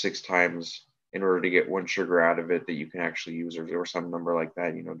rubisco 6 times in order to get 1 sugar out of it that you can actually use, or some number like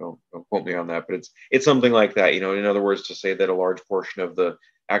that. You know, don't quote me on that, but it's something like that. You know, in other words, to say that a large portion of the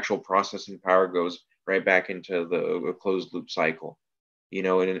actual processing power goes right back into the closed loop cycle. You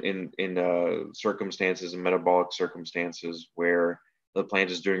know, in circumstances and metabolic circumstances where the plant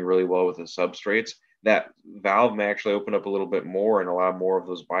is doing really well with the substrates, that valve may actually open up a little bit more and allow more of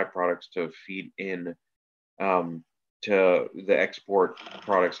those byproducts to feed in to the export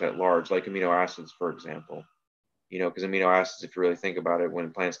products at large, like amino acids, for example. You know, because amino acids, if you really think about it,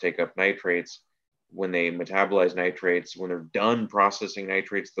 when plants take up nitrates, when they metabolize nitrates, when they're done processing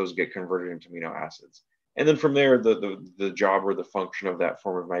nitrates, those get converted into amino acids. And then from there, the job or the function of that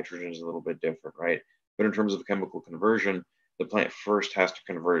form of nitrogen is a little bit different, right? But in terms of chemical conversion, the plant first has to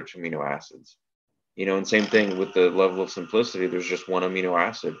convert it to amino acids. You know, and same thing with the level of simplicity, there's just one amino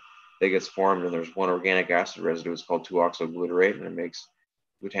acid that gets formed, and there's one organic acid residue. It's called 2-oxoglutarate, and it makes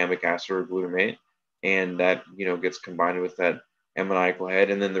glutamic acid or glutamate, and that, you know, gets combined with that ammoniacal head.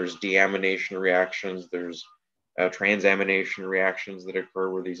 And then there's deamination reactions, there's transamination reactions that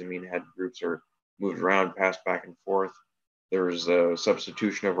occur where these amine head groups are moved around, passed back and forth. There's a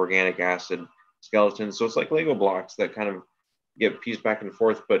substitution of organic acid skeletons. So it's like Lego blocks that kind of get pieced back and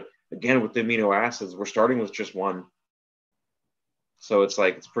forth. But again, with the amino acids, we're starting with just one. So it's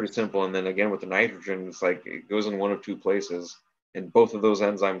like, it's pretty simple. And then again, with the nitrogen, it's like it goes in one of two places. And both of those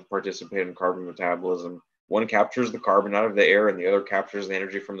enzymes participate in carbon metabolism. One captures the carbon out of the air and the other captures the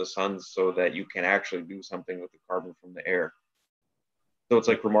energy from the sun so that you can actually do something with the carbon from the air. So it's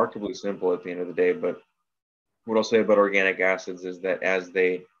like remarkably simple at the end of the day. But what I'll say about organic acids is that as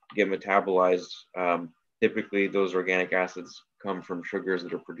they get metabolized, typically those organic acids come from sugars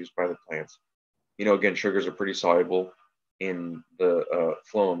that are produced by the plants. Again, sugars are pretty soluble in the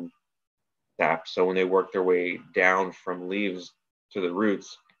phloem sap. So when they work their way down from leaves to the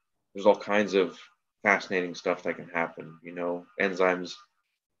roots, there's all kinds of fascinating stuff that can happen. Enzymes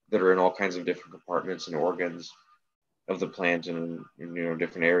that are in all kinds of different compartments and organs of the plant and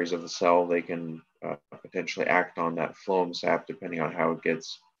different areas of the cell, they can potentially act on that phloem sap depending on how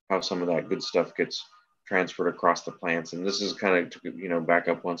some of that good stuff gets transferred across the plants. And this is kind of back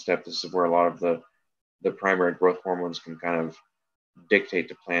up one step. This is where a lot of the primary growth hormones can kind of dictate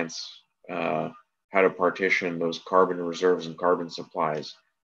to plants how to partition those carbon reserves and carbon supplies,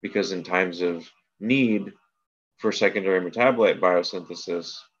 because in times of need for secondary metabolite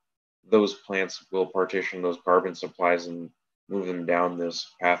biosynthesis, those plants will partition those carbon supplies and move them down this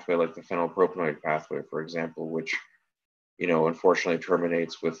pathway, like the phenylpropanoid pathway, for example, which unfortunately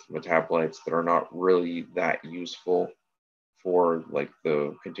terminates with metabolites that are not really that useful for like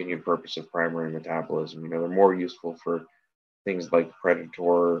the continued purpose of primary metabolism. They're more useful for things like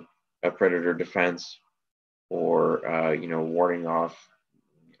predator defense, or warding off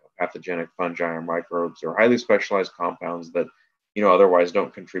pathogenic fungi or microbes or highly specialized compounds that otherwise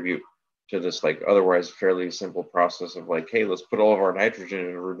don't contribute to this like otherwise fairly simple process of like, hey, let's put all of our nitrogen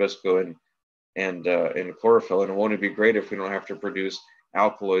in Rubisco and in chlorophyll, and won't it be great if we don't have to produce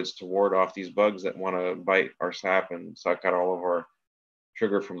alkaloids to ward off these bugs that want to bite our sap and suck out all of our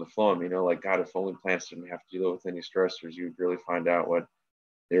sugar from the phloem? Like, God, if only plants didn't have to deal with any stressors, you'd really find out what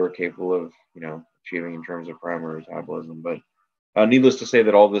they were capable of achieving in terms of primary metabolism. But needless to say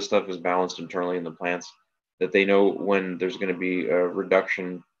that all this stuff is balanced internally in the plants, that they know when there's going to be a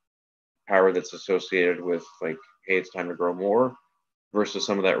reduction power that's associated with like, hey, it's time to grow more, versus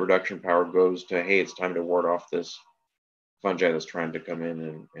some of that reduction power goes to, hey, it's time to ward off this fungi that's trying to come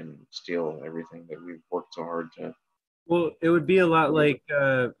in and steal everything that we've worked so hard to. Well, it would be a lot like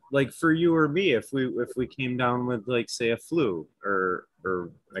for you or me if we came down with like say a flu or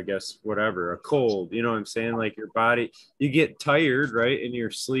I guess whatever, a cold, you know what I'm saying? Like your body, you get tired, right? And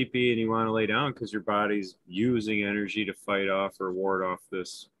you're sleepy and you want to lay down because your body's using energy to fight off or ward off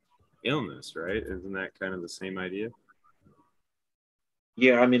this illness, right? Isn't that kind of the same idea?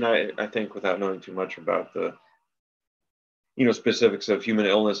 Yeah, I mean, I think without knowing too much about the specifics of human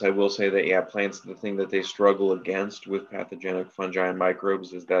illness, I will say that, yeah, plants, the thing that they struggle against with pathogenic fungi and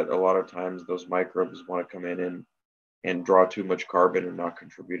microbes is that a lot of times those microbes want to come in and draw too much carbon and not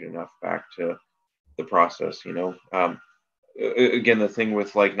contribute enough back to the process. Again, the thing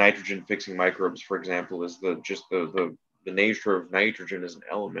with like nitrogen fixing microbes, for example, is the nature of nitrogen as an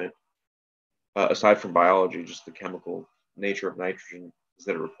element, aside from biology, just the chemical nature of nitrogen is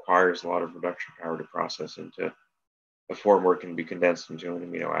that it requires a lot of reduction power to process into a form where it can be condensed into an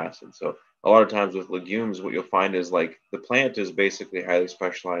amino acid. So a lot of times with legumes, what you'll find is like the plant is basically highly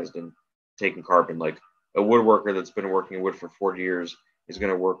specialized in taking carbon. Like a woodworker that's been working wood for 40 years is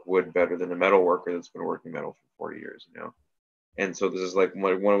going to work wood better than a metal worker that's been working metal for 40 years, And so this is like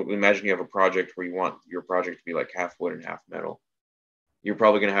imagine you have a project where you want your project to be like half wood and half metal. You're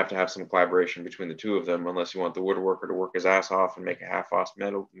probably going to have some collaboration between the two of them, unless you want the woodworker to work his ass off and make a half-assed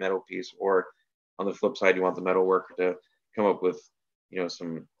metal piece, or on the flip side, you want the metal worker to come up with,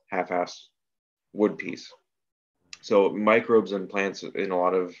 some half-assed wood piece. So microbes and plants, in a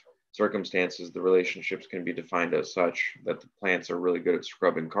lot of circumstances, the relationships can be defined as such that the plants are really good at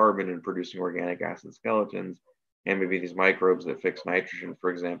scrubbing carbon and producing organic acid skeletons, and maybe these microbes that fix nitrogen, for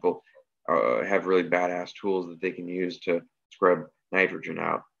example, have really badass tools that they can use to scrub nitrogen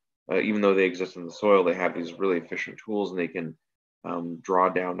out. Even though they exist in the soil, they have these really efficient tools, and they can draw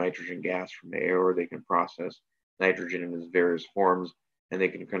down nitrogen gas from the air, or they can process nitrogen in its various forms, and they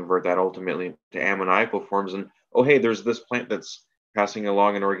can convert that ultimately to ammoniacal forms. And oh, hey, there's this plant that's passing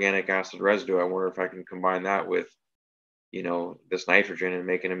along an organic acid residue. I wonder if I can combine that with, this nitrogen and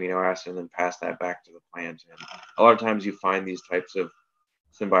make an amino acid and then pass that back to the plant. And a lot of times you find these types of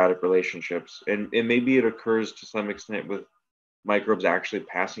symbiotic relationships, and maybe it occurs to some extent with microbes actually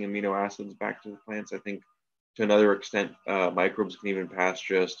passing amino acids back to the plants. I think to another extent, microbes can even pass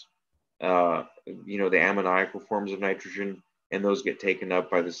just the ammoniacal forms of nitrogen, and those get taken up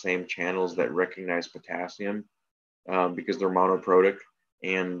by the same channels that recognize potassium, because they're monoprotic,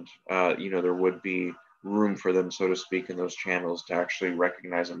 and there would be room for them, so to speak, in those channels to actually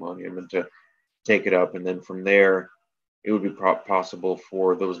recognize ammonium and to take it up. And then from there, it would be possible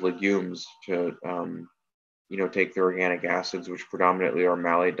for those legumes to take the organic acids, which predominantly are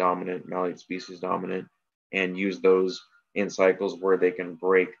malate species dominant, and use those in cycles where they can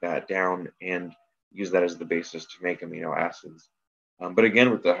break that down and use that as the basis to make amino acids. But again,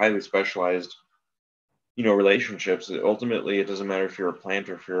 with the highly specialized relationships, ultimately it doesn't matter if you're a plant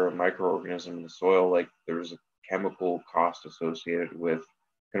or if you're a microorganism in the soil. Like, there's a chemical cost associated with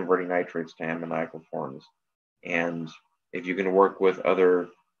converting nitrates to ammoniacal forms, and if you can work with other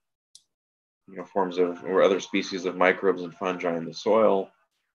forms of, or other species of microbes and fungi in the soil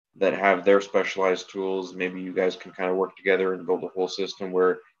that have their specialized tools, maybe you guys can kind of work together and build a whole system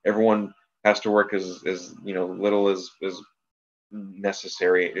where everyone has to work as little as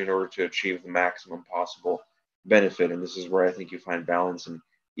necessary in order to achieve the maximum possible benefit. And this is where I think you find balance in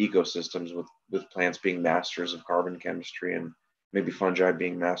ecosystems, with plants being masters of carbon chemistry, and maybe fungi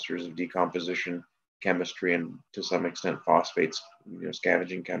being masters of decomposition chemistry, and to some extent phosphates,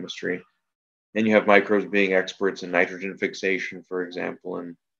 scavenging chemistry. Then you have microbes being experts in nitrogen fixation, for example,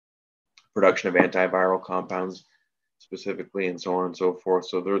 and production of antiviral compounds specifically, and so on and so forth.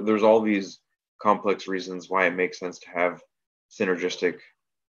 So there's all these complex reasons why it makes sense to have synergistic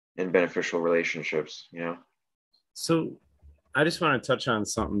and beneficial relationships. So I just want to touch on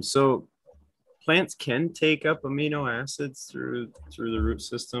something. So plants can take up amino acids through the root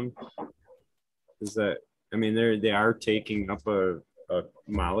system. Is that, I mean, they are taking up a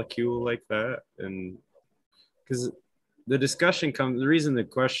molecule like that? And because the discussion comes, the reason the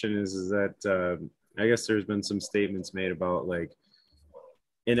question is that I guess there's been some statements made about, like,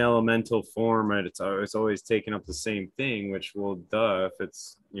 in elemental form, right, it's always taking up the same thing, which, well, duh, if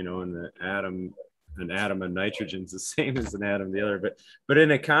it's in the atom, an atom of nitrogen is the same as an atom of the other, but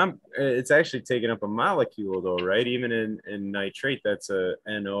in it's actually taking up a molecule, though, right? Even in nitrate, that's a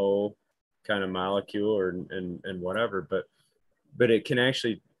NO kind of molecule, or and whatever, but it can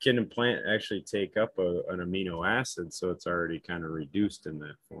a plant actually take up an amino acid, so it's already kind of reduced in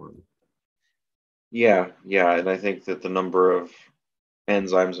that form? Yeah, and I think that the number of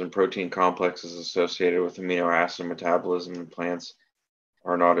enzymes and protein complexes associated with amino acid metabolism in plants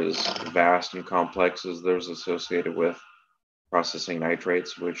are not as vast and complex as those associated with processing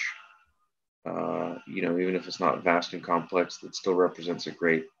nitrates, which, even if it's not vast and complex, that still represents a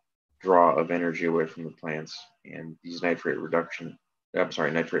great draw of energy away from the plants. And these nitrate reductase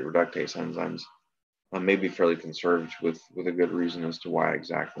enzymes may be fairly conserved, with a good reason as to why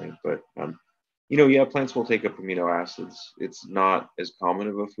exactly. But plants will take up amino acids. It's not as common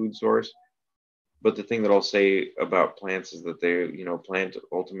of a food source. But the thing that I'll say about plants is that plant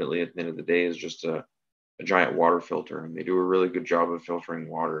ultimately at the end of the day is just a giant water filter, and they do a really good job of filtering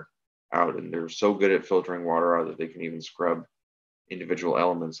water out. And they're so good at filtering water out that they can even scrub individual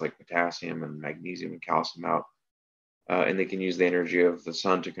elements like potassium and magnesium and calcium out. And they can use the energy of the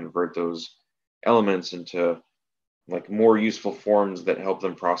sun to convert those elements into, like, more useful forms that help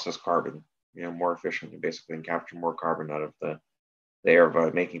them process carbon, more efficiently, basically, and capture more carbon out of the air by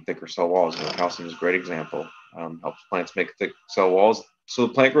making thicker cell walls. Calcium is a great example. Helps plants make thick cell walls so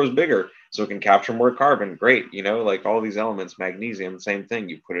the plant grows bigger, so it can capture more carbon. Great. Like all these elements, magnesium, same thing.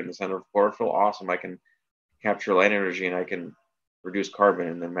 You put it in the center of chlorophyll, awesome. I can capture light energy and I can reduce carbon.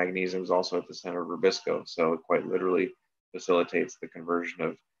 And then magnesium is also at the center of rubisco, so it quite literally facilitates the conversion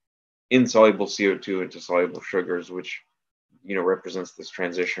of insoluble CO2 into soluble sugars, which represents this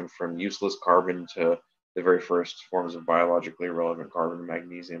transition from useless carbon to the very first forms of biologically relevant carbon.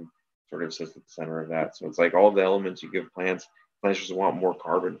 Magnesium sort of sits at the center of that. So it's like all the elements you give plants just want more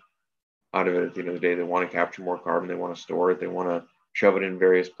carbon out of it. At the end of the day, they want to capture more carbon. They want to store it. They want to shove it in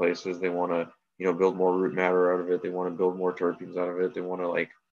various places. They want to, build more root matter out of it. They want to build more terpenes out of it. They want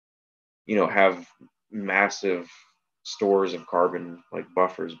to, have massive stores of carbon, like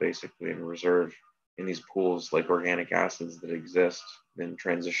buffers, basically, in reserve in these pools, like organic acids that exist in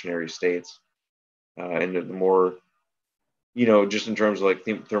transitionary states. And the more, just in terms of like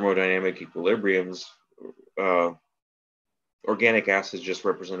thermodynamic equilibriums, organic acids just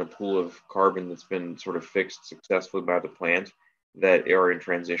represent a pool of carbon that's been sort of fixed successfully by the plant that are in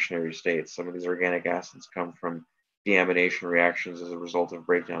transitionary states. Some of these organic acids come from deamination reactions as a result of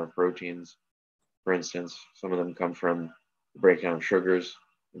breakdown of proteins, for instance. Some of them come from the breakdown of sugars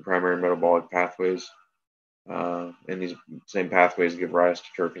in primary metabolic pathways. And these same pathways give rise to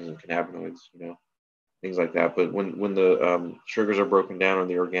terpenes and cannabinoids, things like that. But when the sugars are broken down and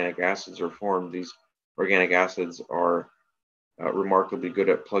the organic acids are formed, these organic acids are remarkably good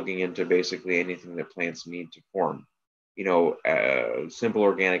at plugging into basically anything that plants need to form. Simple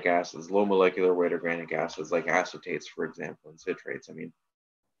organic acids, low molecular weight organic acids like acetates, for example, and citrates. I mean,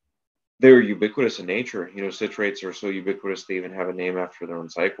 they're ubiquitous in nature. Citrates are so ubiquitous they even have a name after their own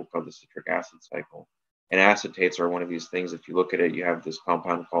cycle called the citric acid cycle. And acetates are one of these things. If you look at it, you have this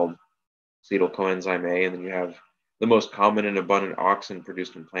compound called acetyl coenzyme A, and then you have the most common and abundant auxin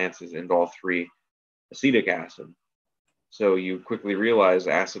produced in plants is indole 3 acetic acid. So you quickly realize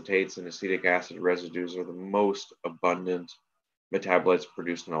acetates and acetic acid residues are the most abundant metabolites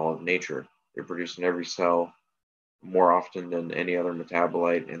produced in all of nature. They're produced in every cell more often than any other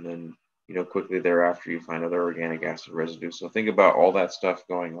metabolite, and then quickly thereafter you find other organic acid residues. So think about all that stuff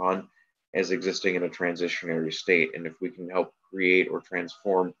going on as existing in a transitionary state, and if we can help create or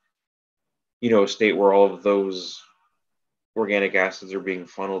transform a state where all of those organic acids are being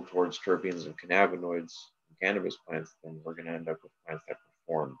funneled towards terpenes and cannabinoids in cannabis plants, then we're going to end up with plants that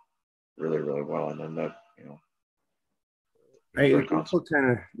perform really, really well and end up, Right.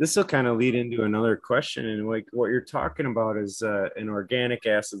 This will kind of lead into another question, and like what you're talking about is an organic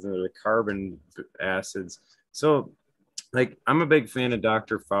acids and the carbon acids. So, like I'm a big fan of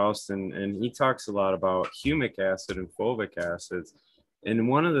Dr. Faust, and he talks a lot about humic acid and fulvic acids. And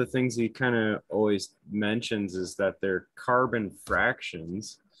one of the things he kind of always mentions is that they're carbon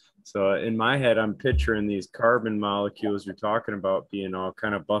fractions. So in my head, I'm picturing these carbon molecules you're talking about being all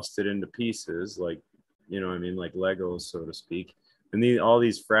kind of busted into pieces, like, I mean, like Legos, so to speak. And all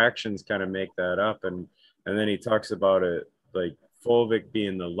these fractions kind of make that up. And then he talks about it like fulvic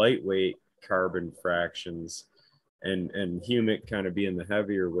being the lightweight carbon fractions and humic kind of being the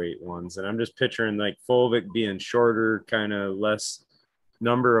heavier weight ones. And I'm just picturing like fulvic being shorter, kind of less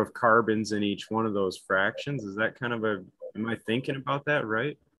number of carbons in each one of those fractions. Is that kind of am I thinking about that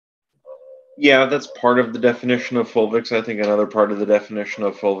right? Yeah, that's part of the definition of fulvics. I think another part of the definition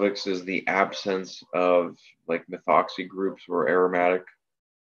of fulvics is the absence of like methoxy groups or aromatic,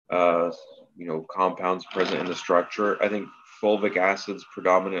 compounds present in the structure. I think fulvic acids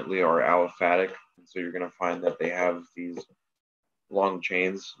predominantly are aliphatic, and so you're going to find that they have these long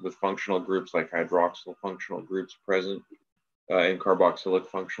chains with functional groups like hydroxyl functional groups present and carboxylic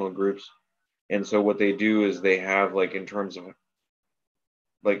functional groups. And so what they do is they have like in terms of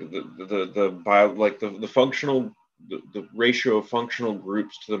like the bio like the functional the ratio of functional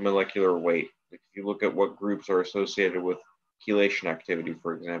groups to the molecular weight. Like if you look at what groups are associated with chelation activity,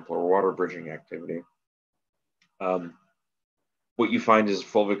 for example, or water bridging activity, what you find is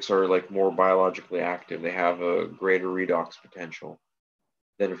fulvics are like more biologically active. They have a greater redox potential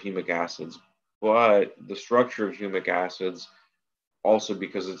than humic acids. But the structure of humic acids, also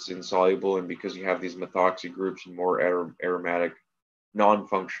because it's insoluble and because you have these methoxy groups and more aromatic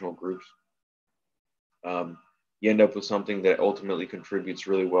non-functional groups, you end up with something that ultimately contributes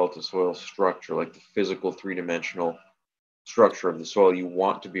really well to soil structure, like the physical three-dimensional structure of the soil. You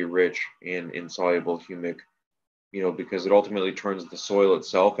want to be rich in insoluble humic, because it ultimately turns the soil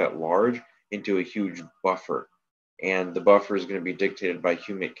itself at large into a huge buffer. And the buffer is going to be dictated by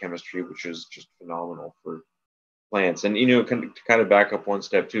humic chemistry, which is just phenomenal for plants. And, to kind of back up one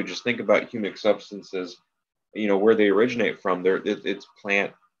step too, just think about humic substances, where they originate from. It's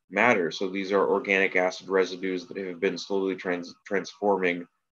plant matter. So these are organic acid residues that have been slowly transforming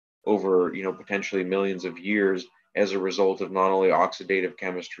over, potentially millions of years as a result of not only oxidative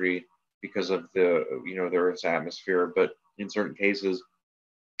chemistry because of the Earth's atmosphere, but in certain cases,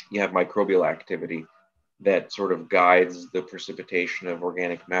 you have microbial activity that sort of guides the precipitation of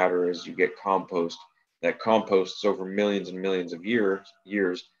organic matter as you get compost. That composts over millions and millions of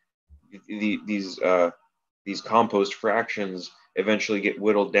years. These compost fractions eventually get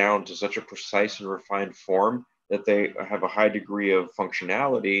whittled down to such a precise and refined form that they have a high degree of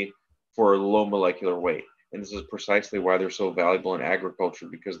functionality for a low molecular weight. And this is precisely why they're so valuable in agriculture,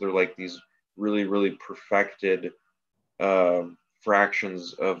 because they're like these really, really perfected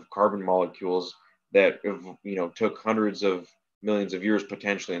fractions of carbon molecules that took hundreds of millions of years,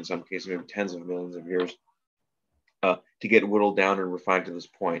 potentially in some cases, maybe tens of millions of years, to get whittled down and refined to this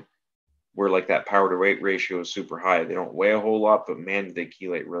point where like that power to weight ratio is super high. They don't weigh a whole lot, but man, do they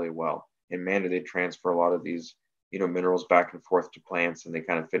chelate really well. And man, do they transfer a lot of these, minerals back and forth to plants, and they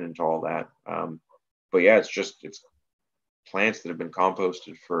kind of fit into all that. But yeah, it's plants that have been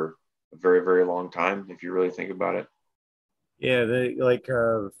composted for a very, very long time, if you really think about it. Yeah,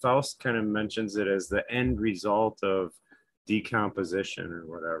 Faust kind of mentions it as the end result of decomposition or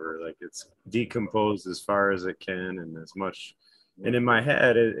whatever. Like it's decomposed as far as it can and as much And in my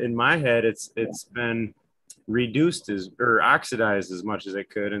head, it's been reduced or oxidized as much as it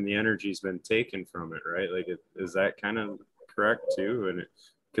could, and the energy's been taken from it, right? Like, is that kind of correct too? And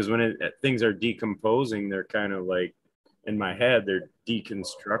because when things are decomposing, they're kind of like, in my head, they're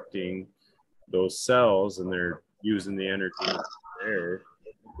deconstructing those cells, and they're using the energy there,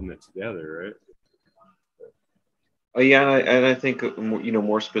 putting it together, right? Yeah, and I think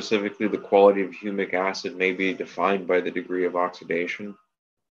more specifically, the quality of humic acid may be defined by the degree of oxidation.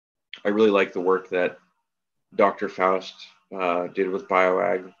 I really like the work that Dr. Faust did with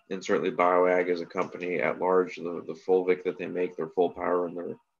BioAg, and certainly BioAg as a company at large. The Fulvic that they make, their Full Power and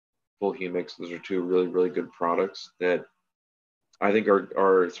their Full Humics, those are two really, really good products that I think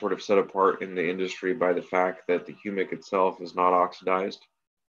are sort of set apart in the industry by the fact that the humic itself is not oxidized,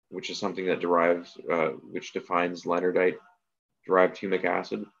 which is something that which defines Leonardite derived humic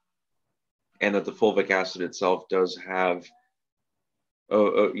acid, and that the fulvic acid itself does have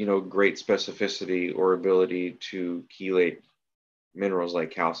great specificity or ability to chelate minerals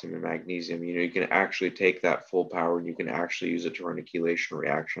like calcium and magnesium. You can actually take that full power and you can actually use it to run a chelation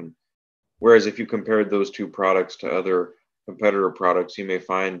reaction. Whereas if you compared those two products to other competitor products, you may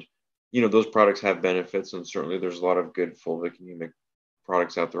find, those products have benefits, and certainly there's a lot of good fulvic and humic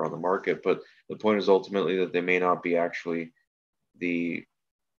products out there on the market. But the point is ultimately that they may not be actually the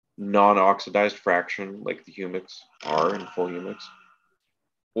non-oxidized fraction like the humics are in full humics,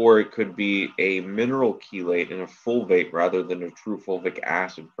 or it could be a mineral chelate in a fulvate rather than a true fulvic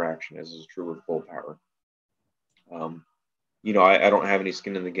acid fraction, as is true with full power. I don't have any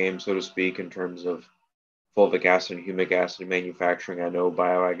skin in the game, so to speak, in terms of fulvic acid and humic acid manufacturing. I know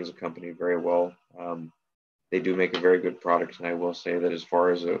BioAg is a company very well. They do make a very good product, and I will say that as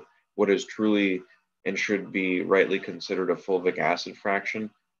far as what is truly and should be rightly considered a fulvic acid fraction,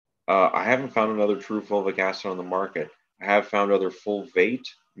 I haven't found another true fulvic acid on the market. I have found other fulvate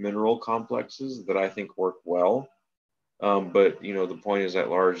mineral complexes that I think work well. But the point is at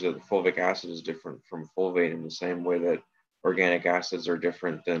large that the fulvic acid is different from fulvate in the same way that organic acids are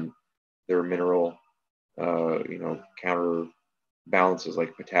different than their mineral, counterbalances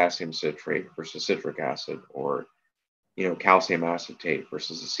like potassium citrate versus citric acid, or calcium acetate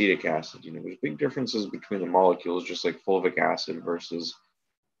versus acetic acid. There's big differences between the molecules, just like fulvic acid versus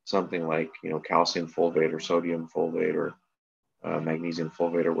something like calcium fulvate or sodium fulvate or magnesium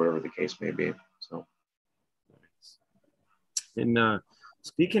fulvate or whatever the case may be. So, and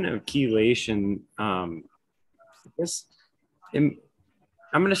speaking of chelation, I guess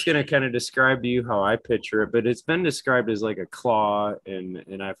I'm just going to kind of describe to you how I picture it, but it's been described as like a claw,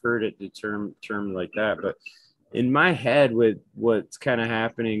 and I've heard it termed like that. But in my head, with what's kind of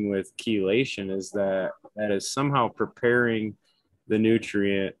happening with chelation is that is somehow preparing the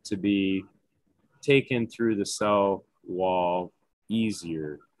nutrient to be taken through the cell wall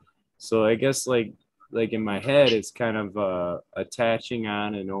easier. So I guess like in my head, it's kind of attaching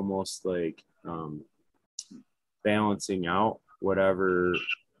on and almost like balancing out whatever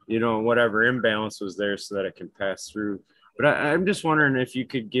imbalance was there so that it can pass through. But I'm just wondering if you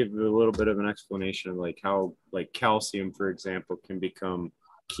could give a little bit of an explanation of like how like calcium, for example, can become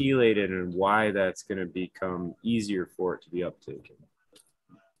chelated and why that's going to become easier for it to be uptaken.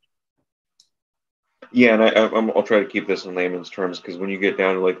 Yeah, and I'll try to keep this in layman's terms, because when you get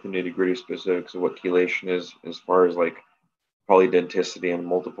down to like the nitty gritty specifics of what chelation is, as far as like polydenticity and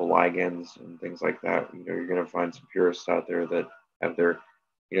multiple ligands and things like that, you're going to find some purists out there that have their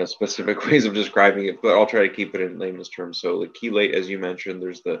specific ways of describing it, but I'll try to keep it in layman's terms. So the chelate, as you mentioned,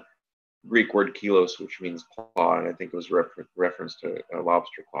 there's the Greek word chelos, which means claw, and I think it was reference to a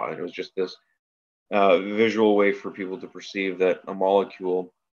lobster claw, and it was just this visual way for people to perceive that a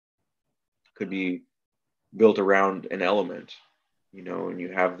molecule could be built around an element, and you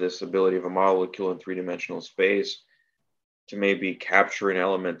have this ability of a molecule in three-dimensional space to maybe capture an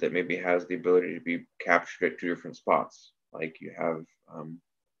element that maybe has the ability to be captured at two different spots. Like you have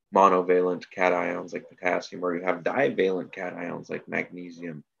monovalent cations like potassium, or you have divalent cations like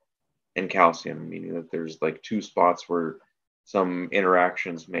magnesium and calcium, meaning that there's like two spots where some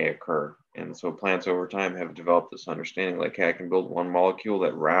interactions may occur. And so plants over time have developed this understanding like, hey, I can build one molecule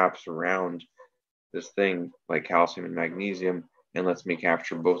that wraps around this thing like calcium and magnesium and lets me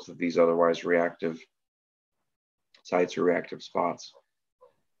capture both of these otherwise reactive sites or reactive spots.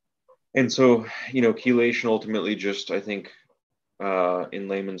 And so, chelation ultimately just, I think, in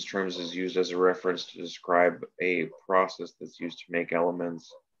layman's terms, is used as a reference to describe a process that's used to make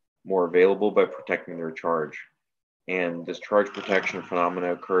elements more available by protecting their charge. And this charge protection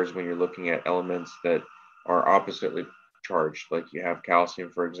phenomena occurs when you're looking at elements that are oppositely charged. Like you have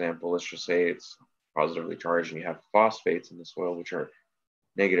calcium, for example, let's just say it's positively charged, and you have phosphates in the soil, which are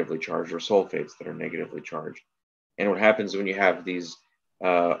negatively charged, or sulfates that are negatively charged. And what happens when you have these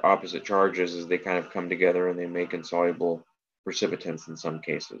opposite charges is they kind of come together and they make insoluble precipitants in some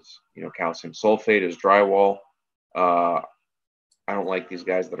cases. Calcium sulfate is drywall. I don't like these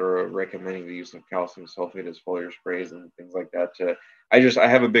guys that are recommending the use of calcium sulfate as foliar sprays and things like that. I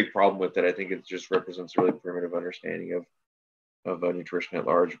have a big problem with it. I think it just represents a really primitive understanding of nutrition at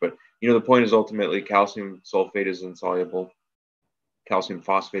large. But the point is ultimately calcium sulfate is insoluble, calcium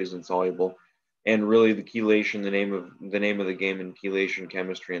phosphate is insoluble, and really the chelation, the name of the game in chelation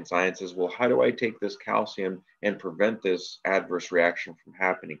chemistry and science is, well, how do I take this calcium and prevent this adverse reaction from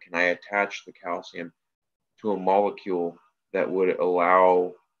happening? Can I attach the calcium to a molecule that would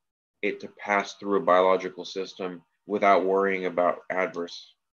allow it to pass through a biological system without worrying about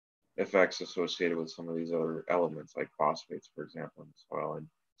adverse effects associated with some of these other elements, like phosphates, for example, in the soil? And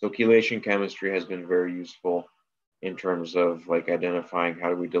so chelation chemistry has been very useful in terms of like identifying how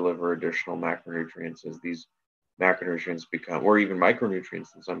do we deliver additional macronutrients as these macronutrients become, or even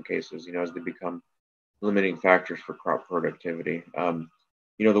micronutrients in some cases, as they become limiting factors for crop productivity.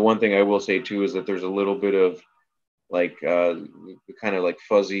 The one thing I will say too is that there's a little bit of like kind of like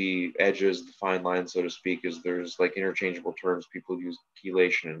fuzzy edges, the fine line, so to speak, is there's like interchangeable terms. People use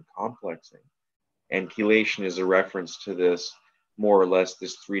chelation and complexing. And chelation is a reference to this, more or less,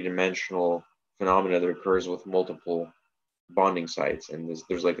 this three-dimensional phenomena that occurs with multiple bonding sites. And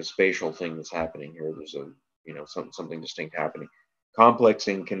there's like a spatial thing that's happening here. There's something distinct happening.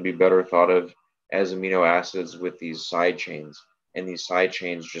 Complexing can be better thought of as amino acids with these side chains. And these side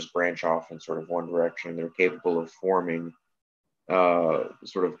chains just branch off in sort of one direction. They're capable of forming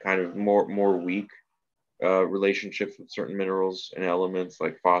sort of kind of more weak relationships with certain minerals and elements,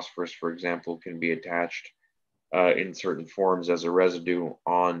 like phosphorus, for example, can be attached in certain forms as a residue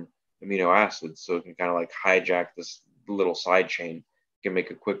on amino acids. So it can kind of like hijack this little side chain, can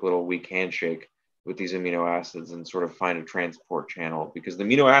make a quick little weak handshake with these amino acids and sort of find a transport channel, because the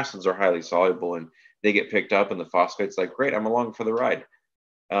amino acids are highly soluble and they get picked up, and the phosphate's like, great, I'm along for the ride.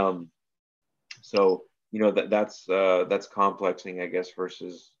 So that's complexing, I guess,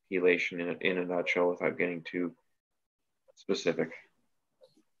 versus chelation in a nutshell, without getting too specific.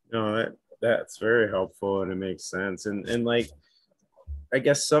 No, that's very helpful, and it makes sense. And like, I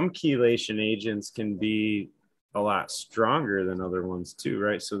guess some chelation agents can be a lot stronger than other ones too,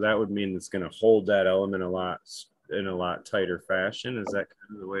 right? So that would mean it's going to hold that element in a lot tighter fashion. Is that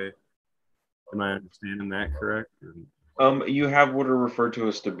kind of the way? Am I understanding that correct? You have what are referred to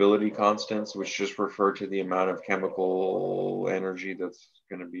as stability constants, which just refer to the amount of chemical energy that's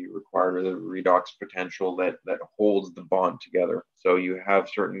going to be required, or the redox potential that holds the bond together. So you have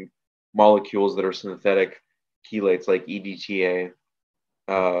certain molecules that are synthetic chelates, like EDTA,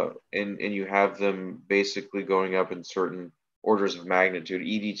 and you have them basically going up in certain orders of magnitude.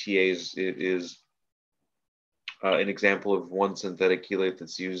 EDTA is an example of one synthetic chelate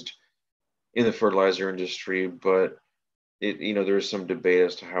that's used in the fertilizer industry, but there's some debate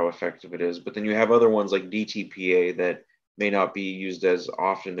as to how effective it is. But then you have other ones like DTPA that may not be used as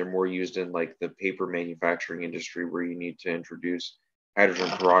often. They're more used in like the paper manufacturing industry, where you need to introduce hydrogen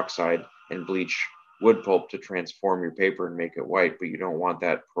peroxide and bleach wood pulp to transform your paper and make it white, but you don't want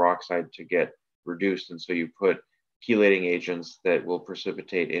that peroxide to get reduced. And so you put chelating agents that will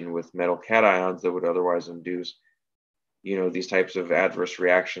precipitate in with metal cations that would otherwise induce these types of adverse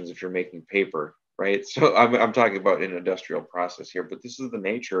reactions if you're making paper, right? So I'm talking about an industrial process here, but this is the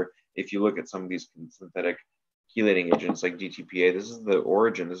nature. If you look at some of these synthetic chelating agents like DTPA, this is the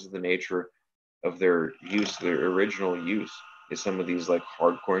origin, this is the nature of their use, their original use, is some of these like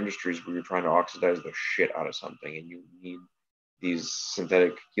hardcore industries where you're trying to oxidize the shit out of something, and you need these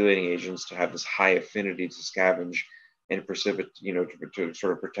synthetic chelating agents to have this high affinity to scavenge and precipitate, to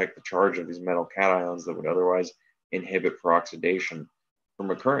sort of protect the charge of these metal cations that would otherwise inhibit peroxidation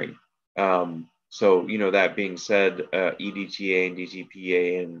from occurring. So, that being said, EDTA and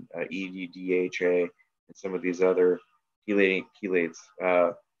DTPA and EDDHA and some of these other chelates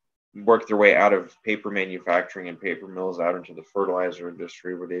work their way out of paper manufacturing and paper mills out into the fertilizer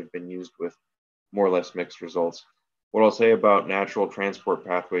industry, where they've been used with more or less mixed results. What I'll say about natural transport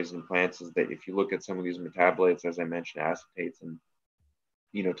pathways in plants is that if you look at some of these metabolites, as I mentioned, acetates and,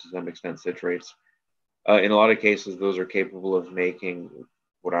 to some extent citrates, in a lot of cases, those are capable of making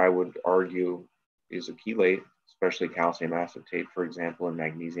what I would argue is a chelate, especially calcium acetate, for example, and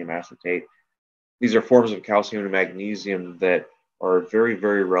magnesium acetate. These are forms of calcium and magnesium that are very,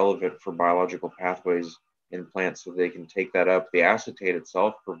 very relevant for biological pathways in plants, so they can take that up. The acetate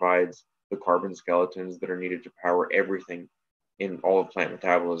itself provides the carbon skeletons that are needed to power everything in all of plant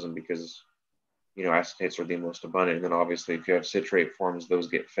metabolism, because acetates are the most abundant. And then obviously if you have citrate forms, those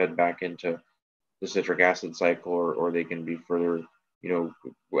get fed back into the citric acid cycle, or they can be further,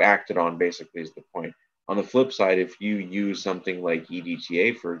 acted on, basically, is the point. On the flip side, if you use something like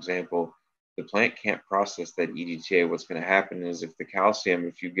EDTA, for example, the plant can't process that EDTA. What's going to happen is if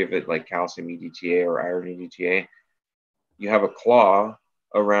you give it like calcium EDTA or iron EDTA, you have a claw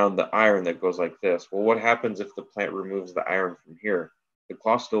around the iron that goes like this. Well, what happens if the plant removes the iron from here? The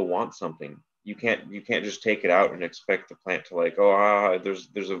claw still wants something. You can't just take it out and expect the plant to like, oh,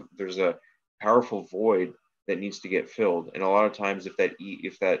 there's a powerful void that needs to get filled. And a lot of times, if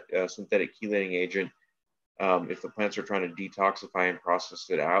that synthetic chelating agent, if the plants are trying to detoxify and process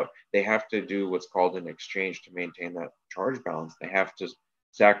it out, they have to do what's called an exchange to maintain that charge balance. They have to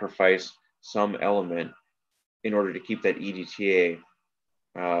sacrifice some element in order to keep that EDTA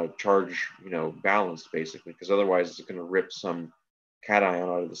charge, balanced, basically, because otherwise it's going to rip some cation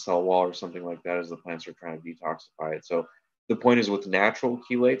out of the cell wall or something like that as the plants are trying to detoxify it. So the point is, with natural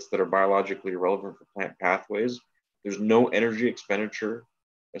chelates that are biologically relevant for plant pathways, there's no energy expenditure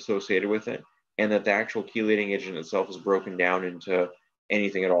associated with it, and that the actual chelating agent itself is broken down into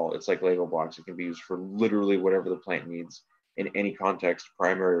anything at all. It's like Lego blocks. It can be used for literally whatever the plant needs in any context,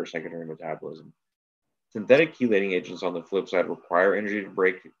 primary or secondary metabolism. Synthetic chelating agents, on the flip side, require energy to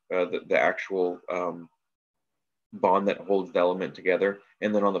break the actual bond that holds the element together.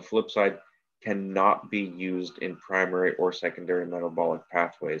 And then on the flip side, cannot be used in primary or secondary metabolic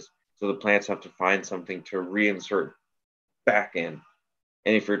pathways. So the plants have to find something to reinsert back in.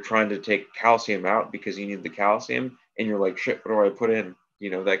 And if you're trying to take calcium out because you need the calcium and you're like, shit, what do I put in?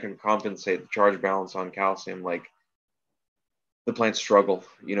 That can compensate the charge balance on calcium. Like, the plants struggle,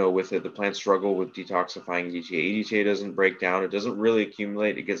 with it. The plants struggle with detoxifying EDTA. EDTA doesn't break down. It doesn't really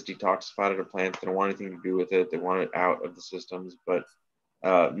accumulate. It gets detoxified at a plant. They don't want anything to do with it. They want it out of the systems. But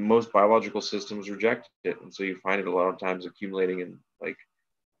most biological systems reject it. And so you find it a lot of times accumulating in, like,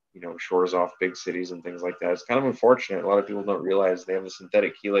 shores off big cities and things like that. It's kind of unfortunate. A lot of people don't realize they have a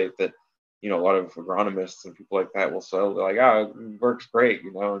synthetic chelate that, a lot of agronomists and people like that will sell. They're like, it works great,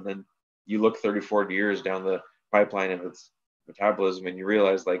 and then you look 30, 40 years down the pipeline of its metabolism and you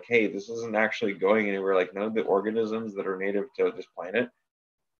realize, like, hey, this isn't actually going anywhere. Like, none of the organisms that are native to this planet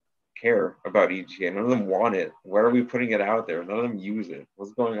care about EDTA. None of them want it. Why are we putting it out there? None of them use it.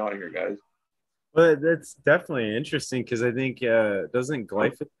 What's going on here, guys? Well, that's definitely interesting because I think doesn't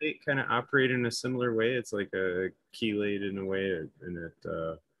glyphosate kind of operate in a similar way? It's like a chelate in a way, and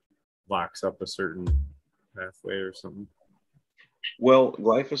it locks up a certain pathway or something. Well,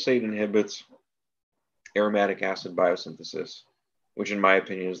 glyphosate inhibits aromatic acid biosynthesis, which in my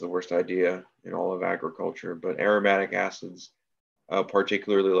opinion is the worst idea in all of agriculture. But aromatic acids,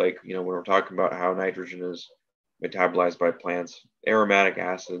 particularly, like, when we're talking about how nitrogen is metabolized by plants, aromatic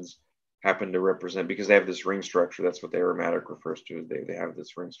acids happen to represent, because they have this ring structure. That's what the aromatic refers to. They have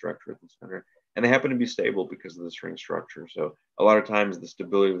this ring structure at the center, and they happen to be stable because of this ring structure. So a lot of times the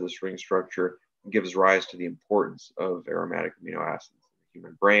stability of this ring structure gives rise to the importance of aromatic amino acids in the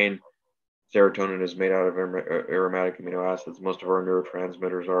human brain. Serotonin is made out of aromatic amino acids. Most of our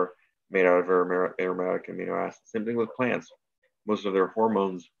neurotransmitters are made out of aromatic amino acids. Same thing with plants. Most of their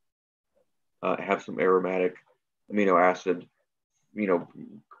hormones have some aromatic amino acid,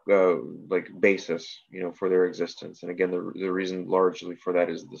 like basis, for their existence. And again, the reason largely for that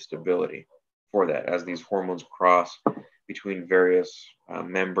is the stability for that. As these hormones cross between various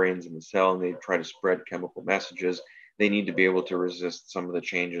membranes in the cell and they try to spread chemical messages, they need to be able to resist some of the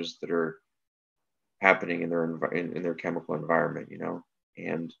changes that are happening in their chemical environment,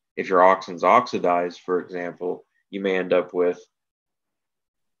 And if your auxins oxidize, for example, you may end up with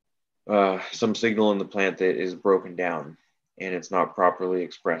some signal in the plant that is broken down and it's not properly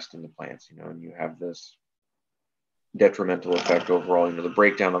expressed in the plants, and you have this detrimental effect overall. The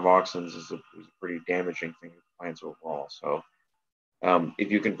breakdown of auxins is a pretty damaging thing to plants overall. So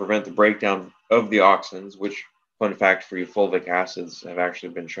if you can prevent the breakdown of the auxins, which, fun fact for you, fulvic acids have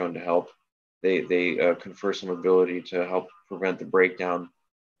actually been shown to help. They confer some ability to help prevent the breakdown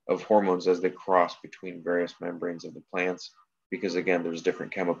of hormones as they cross between various membranes of the plants, because again, there's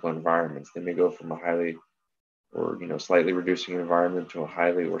different chemical environments. They may go from a highly or slightly reducing environment to a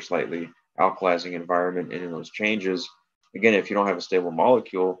highly or slightly alkalizing environment. And in those changes, again, if you don't have a stable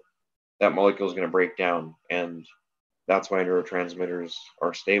molecule, that molecule is going to break down. And that's why neurotransmitters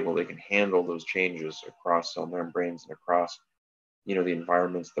are stable. They can handle those changes across cell membranes and across the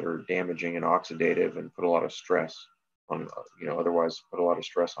environments that are damaging and oxidative and put a lot of stress on, otherwise put a lot of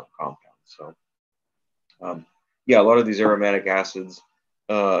stress on compounds. So, yeah, a lot of these aromatic acids,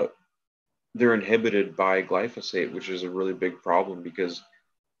 they're inhibited by glyphosate, which is a really big problem because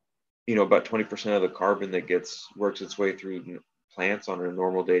about 20% of the carbon that works its way through plants on a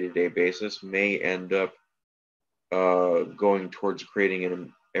normal day-to-day basis may end up going towards creating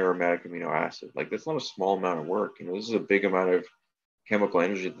an aromatic amino acid. Like, that's not a small amount of work. This is a big amount of chemical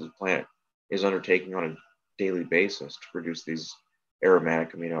energy that the plant is undertaking on a daily basis to produce these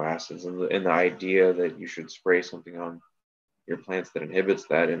aromatic amino acids. And the idea that you should spray something on your plants that inhibits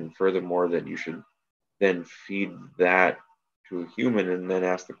that, and furthermore that you should then feed that to a human, and then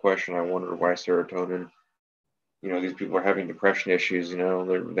ask the question, I wonder why serotonin, these people are having depression issues,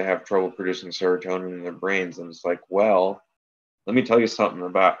 they have trouble producing serotonin in their brains. And it's like, well, let me tell you something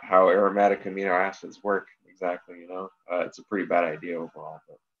about how aromatic amino acids work exactly. It's a pretty bad idea overall,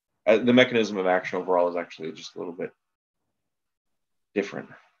 but the mechanism of action overall is actually just a little bit different.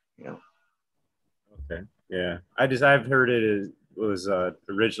 Okay. Yeah. I've heard it was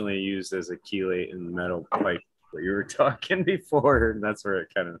originally used as a chelate in the metal pipe that you were talking before, and that's where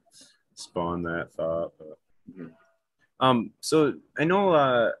it kind of spawned that thought. But, so I know,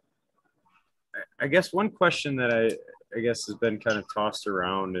 I guess one question that I guess has been kind of tossed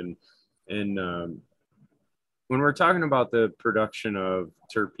around, and when we're talking about the production of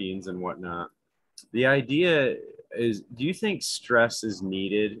terpenes and whatnot, the idea is, do you think stress is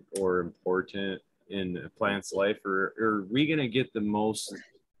needed or important in a plant's life, or are we going to get the most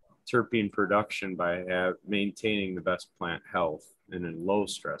terpene production by maintaining the best plant health in a low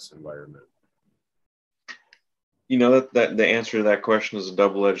stress environment? That the answer to that question is a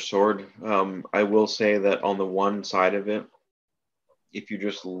double-edged sword. I will say that on the one side of it, if you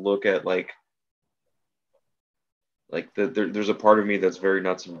just look at there's a part of me that's very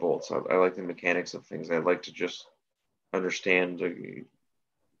nuts and bolts. I like the mechanics of things. I like to just understand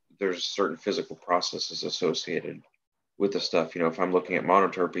there's certain physical processes associated with the stuff. If I'm looking at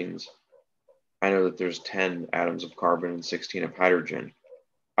monoterpenes, I know that there's 10 atoms of carbon and 16 of hydrogen.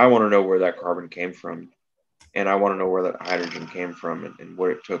 I want to know where that carbon came from, and I want to know where that hydrogen came from, and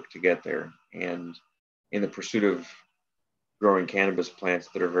what it took to get there. And in the pursuit of growing cannabis plants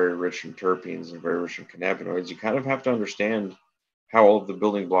that are very rich in terpenes and very rich in cannabinoids, you kind of have to understand how all of the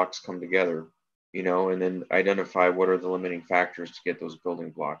building blocks come together, and then identify what are the limiting factors to get those building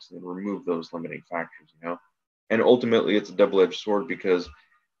blocks, and then remove those limiting factors. And ultimately, it's a double-edged sword, because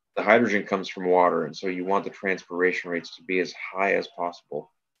the hydrogen comes from water, and so you want the transpiration rates to be as high as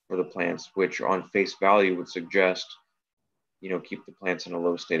possible for the plants, which on face value would suggest, keep the plants in a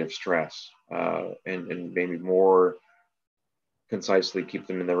low state of stress, and maybe more concisely keep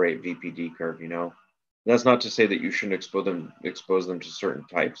them in the right VPD curve. That's not to say that you shouldn't expose them to certain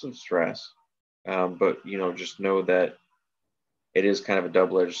types of stress, but just know that it is kind of a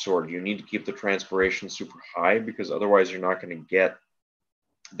double-edged sword. You need to keep the transpiration super high, because otherwise you're not going to get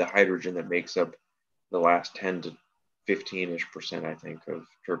the hydrogen that makes up the last 10 to 15-ish%, I think, of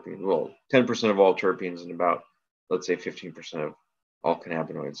terpenes. Well, 10% of all terpenes, and about, let's say, 15% of all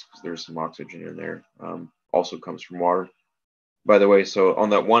cannabinoids, because there's some oxygen in there. Also comes from water, by the way. So on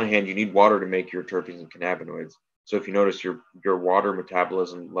that one hand, you need water to make your terpenes and cannabinoids. So if you notice your water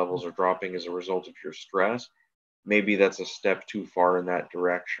metabolism levels are dropping as a result of your stress, maybe that's a step too far in that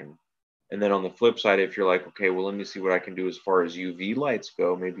direction. And then on the flip side, if you're like, okay, well, let me see what I can do as far as UV lights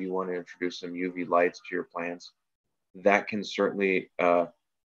go. Maybe you want to introduce some UV lights to your plants. That can certainly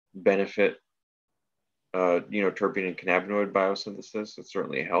benefit, terpene and cannabinoid biosynthesis. It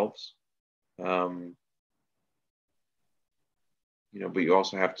certainly helps. But you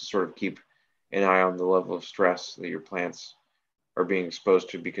also have to sort of keep an eye on the level of stress that your plants are being exposed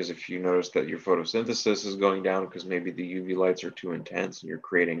to, because if you notice that your photosynthesis is going down because maybe the UV lights are too intense and you're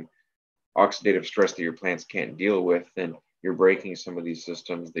creating oxidative stress that your plants can't deal with, then you're breaking some of these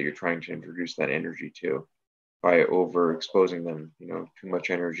systems that you're trying to introduce that energy to by overexposing them. Too much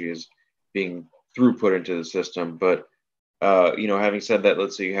energy is being throughput into the system. But, having said that,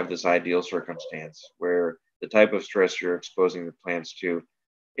 let's say you have this ideal circumstance where the type of stress you're exposing the plants to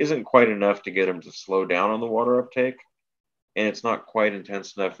isn't quite enough to get them to slow down on the water uptake. And it's not quite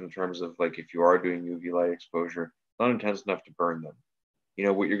intense enough in terms of, like, if you are doing UV light exposure, not intense enough to burn them.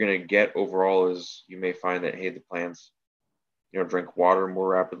 What you're going to get overall is you may find that, hey, the plants, drink water more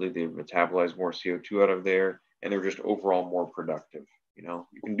rapidly, they metabolize more CO2 out of there, and they're just overall more productive. You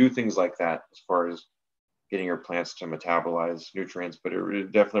can do things like that as far as getting your plants to metabolize nutrients, but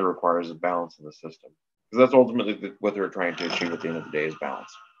it definitely requires a balance in the system, because that's ultimately what they're trying to achieve at the end of the day, is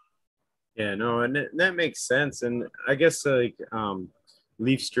balance. Yeah, no, and that makes sense. And I guess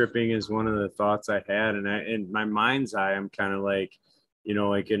leaf stripping is one of the thoughts I had, and in my mind's eye, I'm kind of like, you know,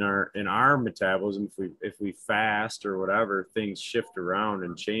 like in our metabolism, if we fast or whatever, things shift around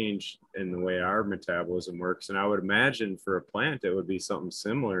and change in the way our metabolism works. And I would imagine for a plant, it would be something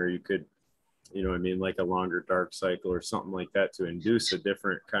similar. You could, you know what I mean, like a longer dark cycle or something like that to induce a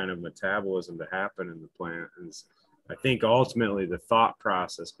different kind of metabolism to happen in the plant. And I think ultimately the thought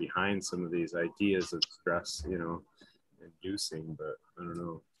process behind some of these ideas of stress, you know, inducing, but I don't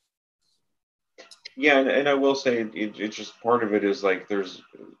know. Yeah, and I will say it's just part of it is like there's,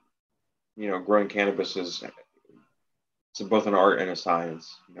 growing cannabis is it's both an art and a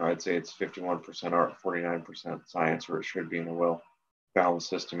science. I'd say it's 51% art, 49% science, or it should be in a well balanced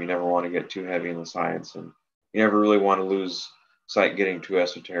system. You never want to get too heavy in the science, and you never really want to lose sight getting too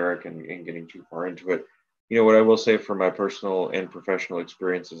esoteric and getting too far into it. What I will say from my personal and professional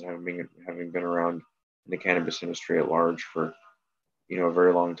experiences, having been around in the cannabis industry at large for a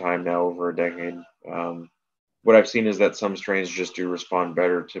very long time now, over a decade. What I've seen is that some strains just do respond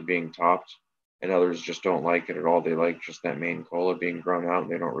better to being topped, and others just don't like it at all. They like just that main cola being grown out,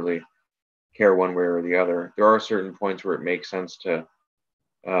 and they don't really care one way or the other. There are certain points where it makes sense to,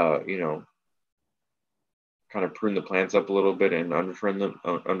 kind of prune the plants up a little bit and under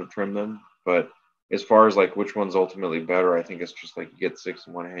trim them. But as far as like which one's ultimately better, I think it's just like you get 6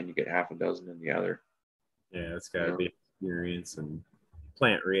 in one hand, you get half a dozen in the other. Yeah, it's got to be experience and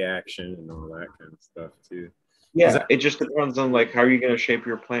plant reaction and all that kind of stuff too. Yeah, it just depends on like how are you going to shape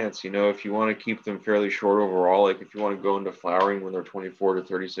your plants. If you want to keep them fairly short overall, like if you want to go into flowering when they're 24 to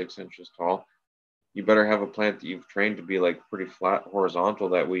 36 inches tall, you better have a plant that you've trained to be like pretty flat horizontal.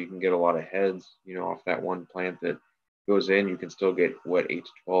 That way you can get a lot of heads, off that one plant that goes in. You can still get 8 to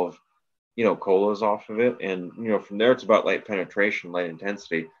 12, colas off of it. And, from there it's about light penetration, light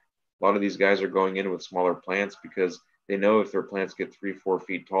intensity. A lot of these guys are going in with smaller plants because they know if their plants get 3-4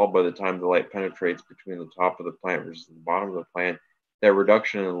 feet tall, by the time the light penetrates between the top of the plant versus the bottom of the plant, that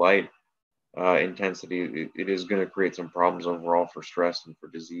reduction in light intensity, it is going to create some problems overall for stress and for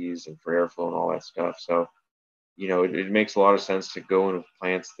disease and for airflow and all that stuff. So, it makes a lot of sense to go in with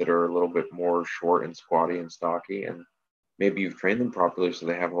plants that are a little bit more short and squatty and stocky, and maybe you've trained them properly so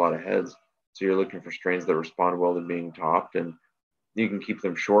they have a lot of heads. So you're looking for strains that respond well to being topped, and you can keep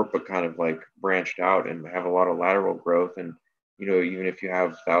them short but kind of like branched out and have a lot of lateral growth. And even if you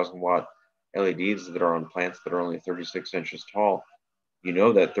have 1,000-watt LEDs that are on plants that are only 36 inches tall,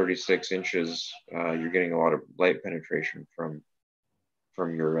 that 36 inches you're getting a lot of light penetration from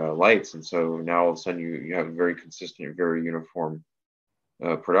your lights. And so now all of a sudden you have a very consistent, very uniform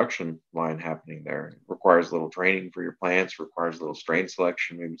production line happening there. It requires a little training for your plants, requires a little strain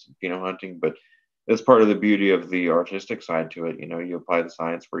selection, maybe some hunting, but that's part of the beauty of the artistic side to it. You apply the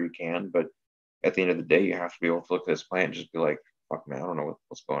science where you can, but at the end of the day, you have to be able to look at this plant and just be like, fuck, man, I don't know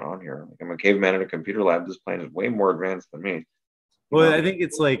what's going on here. Like, I'm a caveman in a computer lab. This plant is way more advanced than me. Well, I think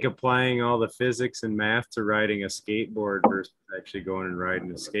it's like applying all the physics and math to riding a skateboard versus actually going and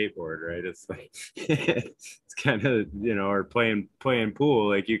riding a skateboard, right? It's like it's kind of, or playing pool.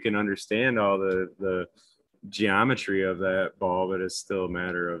 Like you can understand all the geometry of that ball, but it's still a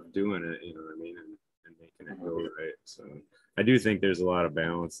matter of doing it, you know what I mean, and making it go right. So I do think there's a lot of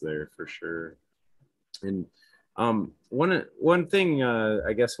balance there for sure. And one thing,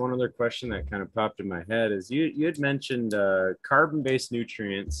 I guess one other question that kind of popped in my head is you had mentioned carbon-based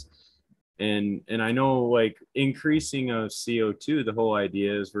nutrients, and I know like increasing of CO2, the whole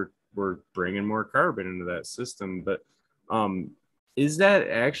idea is we're bringing more carbon into that system, but is that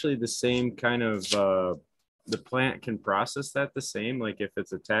actually the same kind of the plant can process that the same, like if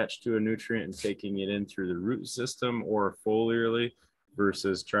it's attached to a nutrient and taking it in through the root system or foliarly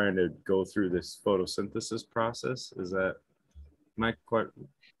versus trying to go through this photosynthesis process? Is that, am I quite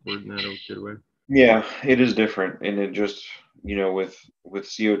wording that a good way? Yeah, it is different. And it just, with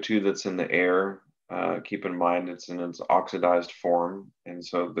CO2 that's in the air, keep in mind it's in its oxidized form. And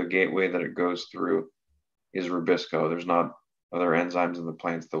so the gateway that it goes through is rubisco. There's not other enzymes in the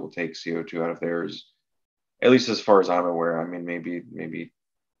plants that will take CO2 out of theirs, at least as far as I'm aware. I mean, maybe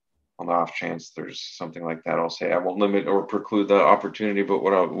on the off chance there's something like that, I'll say I won't limit or preclude the opportunity. But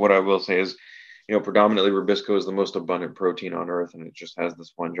what I will say is, predominantly rubisco is the most abundant protein on Earth, and it just has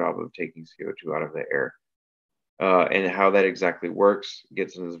this one job of taking CO2 out of the air. And how that exactly works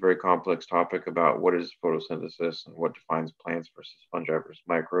gets into this very complex topic about what is photosynthesis and what defines plants versus fungi versus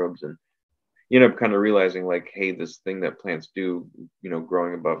microbes. And you end up kind of realizing like, hey, this thing that plants do,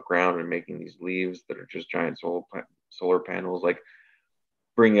 growing above ground and making these leaves that are just giant solar panels, like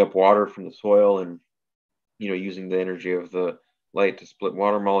bringing up water from the soil and, using the energy of the light to split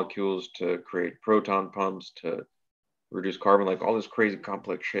water molecules, to create proton pumps, to reduce carbon, like all this crazy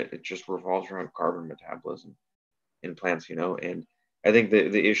complex shit. It just revolves around carbon metabolism in plants, and I think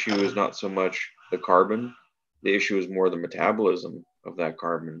the issue is not so much the carbon. The issue is more the metabolism of that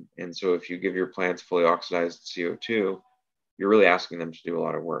carbon. And so if you give your plants fully oxidized CO2, you're really asking them to do a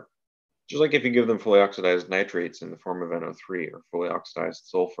lot of work. Just like if you give them fully oxidized nitrates in the form of NO3 or fully oxidized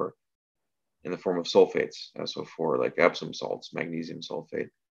sulfur in the form of sulfates, SO4, like Epsom salts, magnesium sulfate,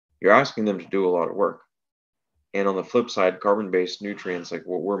 you're asking them to do a lot of work. And on the flip side, carbon-based nutrients like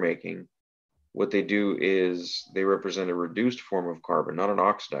what we're making, what they do is they represent a reduced form of carbon, not an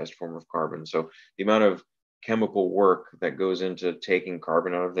oxidized form of carbon. So the amount of chemical work that goes into taking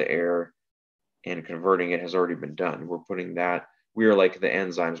carbon out of the air and converting it has already been done. We're putting that, we are like the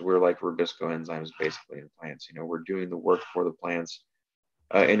enzymes, we're like Rubisco enzymes basically in plants. You know, we're doing the work for the plants.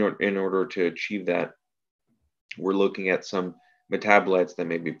 In order to achieve that, we're looking at some metabolites that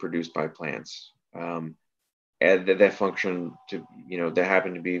may be produced by plants. And that function to, you know, that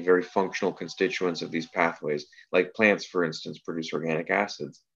happen to be very functional constituents of these pathways. Like plants, for instance, produce organic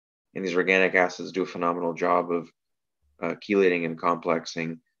acids, and these organic acids do a phenomenal job of chelating and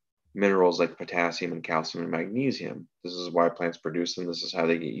complexing minerals like potassium and calcium and magnesium. This is why plants produce them. This is how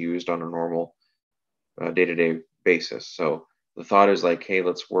they get used on a normal day-to-day basis. So the thought is like, hey,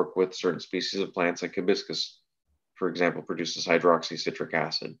 let's work with certain species of plants, like hibiscus, for example, produces hydroxycitric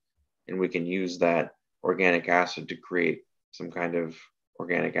acid, and we can use that organic acid to create some kind of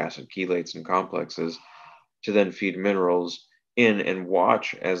organic acid chelates and complexes to then feed minerals in and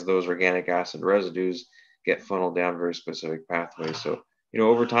watch as those organic acid residues get funneled down very specific pathways. So, you know,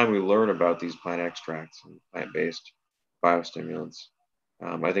 over time we learn about these plant extracts and plant-based biostimulants.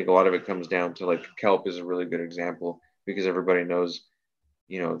 I think a lot of it comes down to, like, kelp is a really good example because everybody knows,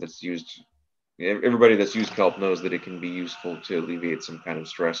 you know, everybody that's used kelp knows that it can be useful to alleviate some kind of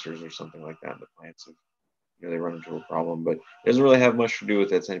stressors or something like that in the plants. If, you know, they run into a problem, but it doesn't really have much to do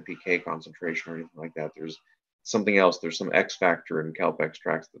with its NPK concentration or anything like that. There's something else. There's some X factor in kelp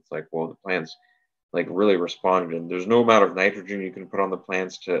extracts that's like, well, the plants like really responded, and there's no amount of nitrogen you can put on the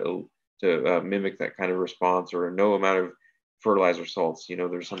plants to mimic that kind of response, or no amount of fertilizer salts. You know,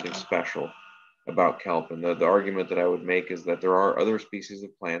 there's something special about kelp. And the argument that I would make is that there are other species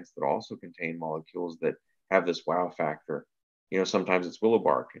of plants that also contain molecules that have this wow factor. You know, sometimes it's willow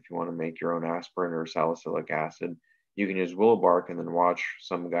bark. If you want to make your own aspirin or salicylic acid, you can use willow bark and then watch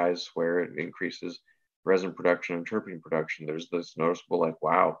some guys swear it increases resin production and terpene production. There's this noticeable, like,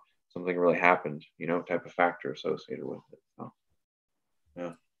 wow, something really happened, you know, type of factor associated with it. So,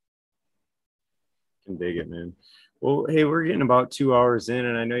 yeah. Can dig it, man. Well, hey, we're getting about 2 hours in,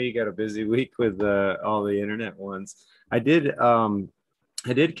 and I know you got a busy week with all the internet ones. I did kind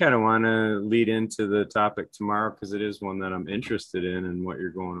of want to lead into the topic tomorrow because it is one that I'm interested in and what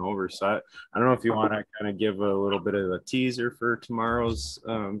you're going over. So I don't know if you want to kind of give a little bit of a teaser for tomorrow's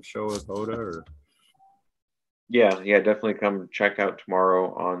show with Hoda, or. Yeah, definitely come check out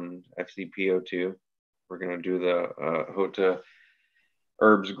tomorrow on FCPO2. We're going to do the Hota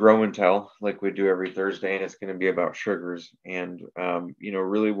Herbs Grow and Tell like we do every Thursday, and it's going to be about sugars. And, you know,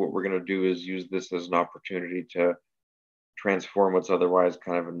 really what we're going to do is use this as an opportunity to transform what's otherwise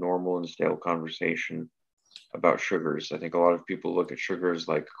kind of a normal and stale conversation about sugars. I think a lot of people look at sugars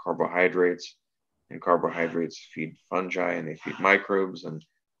like carbohydrates, and carbohydrates feed fungi and they feed microbes, and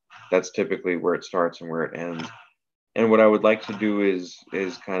that's typically where it starts and where it ends. And what I would like to do is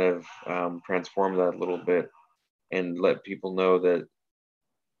kind of transform that a little bit and let people know that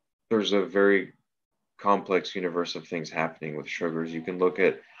there's a very complex universe of things happening with sugars. You can look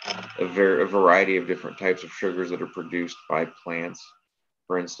at a variety of different types of sugars that are produced by plants,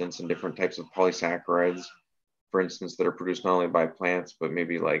 for instance, and different types of polysaccharides, for instance, that are produced not only by plants, but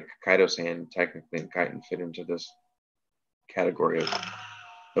maybe like chitosan technically, and chitin fit into this category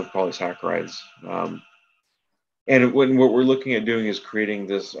of polysaccharides. And what we're looking at doing is creating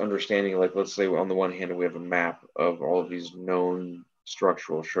this understanding, like, let's say on the one hand, we have a map of all of these known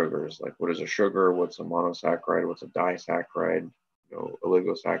structural sugars, like what is a sugar, what's a monosaccharide, what's a disaccharide, you know,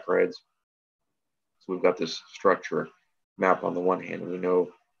 oligosaccharides. So we've got this structure map on the one hand, and we know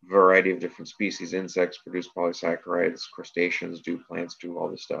a variety of different species. Insects produce polysaccharides, crustaceans do, plants do, all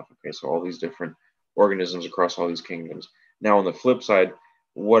this stuff. Okay, so all these different organisms across all these kingdoms. Now on the flip side,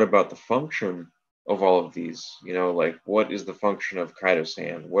 what about the function of all of these? You know, like, what is the function of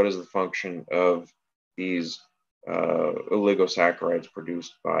chitosan? What is the function of these oligosaccharides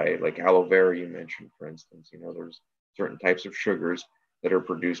produced by, like, aloe vera you mentioned, for instance? You know, there's certain types of sugars that are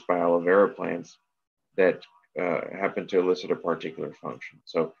produced by aloe vera plants that happen to elicit a particular function.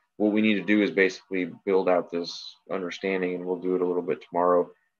 So what we need to do is basically build out this understanding, and we'll do it a little bit tomorrow,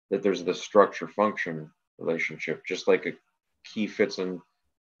 that there's the structure function relationship, just like a key fits in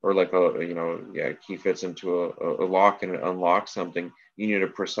or like a key fits into a lock and it unlocks something. You need a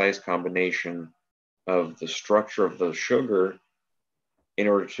precise combination of the structure of the sugar in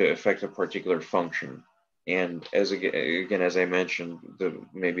order to affect a particular function. And as I mentioned,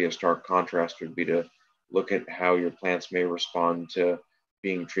 maybe a stark contrast would be to look at how your plants may respond to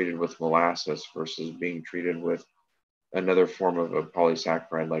being treated with molasses versus being treated with another form of a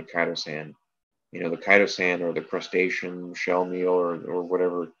polysaccharide like chitosan. The chitosan or the crustacean shell meal or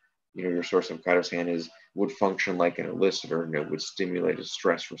whatever your source of chitosan is would function like an elicitor, and it would stimulate a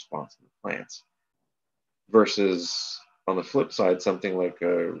stress response in the plants. Versus on the flip side, something like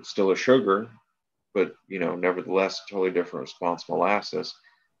still a sugar, but nevertheless totally different response, molasses,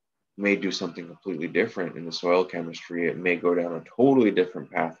 may do something completely different in the soil chemistry. It may go down a totally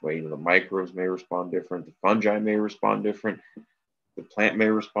different pathway. The microbes may respond different, the fungi may respond different, the plant may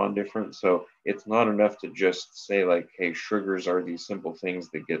respond different. So it's not enough to just say like, hey, sugars are these simple things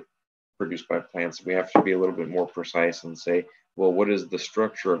that get produced by plants. We have to be a little bit more precise and say, well, what is the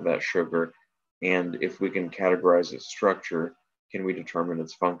structure of that sugar? And if we can categorize its structure, can we determine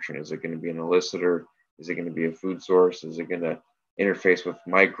its function? Is it going to be an elicitor? Is it going to be a food source? Is it going to interface with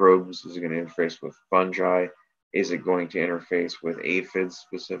microbes? Is it going to interface with fungi? Is it going to interface with aphids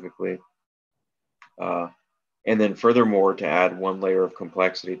specifically? And then furthermore, to add one layer of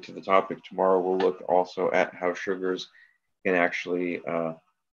complexity to the topic, tomorrow we'll look also at how sugars can actually,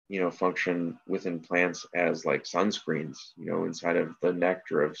 function within plants as like sunscreens, inside of the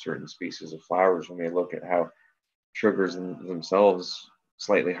nectar of certain species of flowers. We may look at how sugars themselves,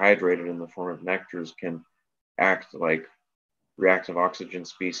 slightly hydrated in the form of nectars, can act like reactive oxygen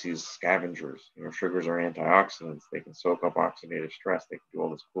species scavengers. Sugars are antioxidants. They can soak up oxidative stress. They can do all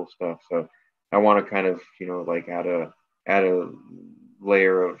this cool stuff. So I want to kind of, like add a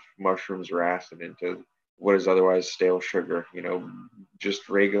layer of mushrooms or acid into what is otherwise stale sugar. Just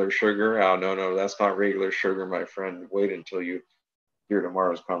regular sugar. Oh no, that's not regular sugar, my friend. Wait until you hear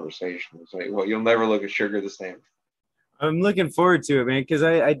tomorrow's conversation. It's like, well, you'll never look at sugar the same. I'm looking forward to it, man, because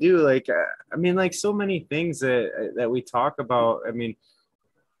I do like, I mean, like so many things that we talk about. I mean,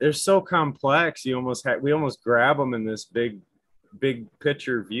 they're so complex. We almost grab them in this big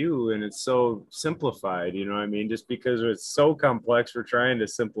picture view, and it's so simplified. You know what I mean? Just because it's so complex, we're trying to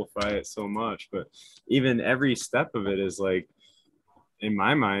simplify it so much. But even every step of it is like, in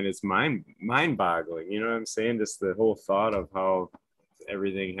my mind, it's mind boggling. You know what I'm saying? Just the whole thought of how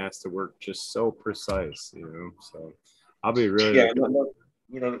everything has to work just so precise. So. I'll be really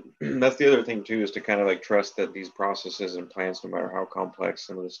that's the other thing too, is to kind of like trust that these processes and plants, no matter how complex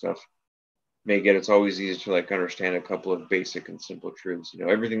some of the stuff may get, it's always easy to like understand a couple of basic and simple truths.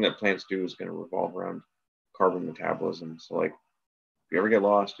 Everything that plants do is going to revolve around carbon metabolism. So like, if you ever get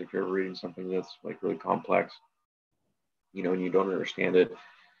lost, if you're ever reading something that's like really complex, and you don't understand it,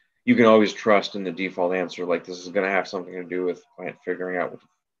 you can always trust in the default answer. Like, this is going to have something to do with plant figuring out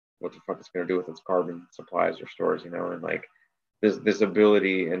what the fuck it's going to do with its carbon supplies or stores, and like this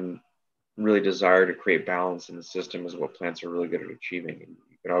ability and really desire to create balance in the system is what plants are really good at achieving. And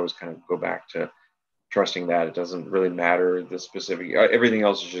you can always kind of go back to trusting that it doesn't really matter the specific, everything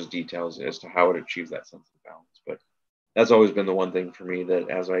else is just details as to how it achieves that sense of balance. But that's always been the one thing for me,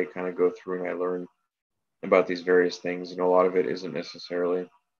 that as I kind of go through and I learn about these various things, a lot of it isn't necessarily,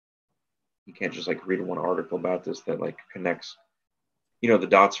 you can't just like read one article about this that like connects the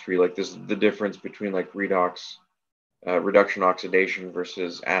dots for you. Like this, the difference between like redox, reduction oxidation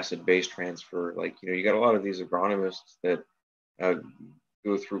versus acid base transfer. Like, you got a lot of these agronomists that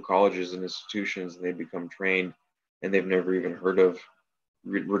go through colleges and institutions and they become trained and they've never even heard of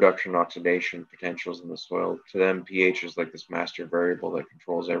reduction oxidation potentials in the soil. To them, pH is like this master variable that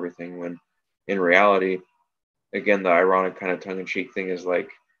controls everything, when in reality, again, the ironic kind of tongue-in-cheek thing is like,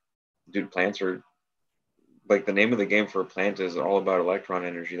 dude, plants are like, the name of the game for a plant is all about electron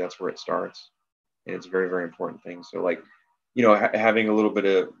energy. That's where it starts. And it's a very, very important thing. So like, having a little bit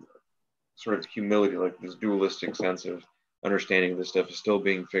of sort of humility, like this dualistic sense of understanding this stuff is still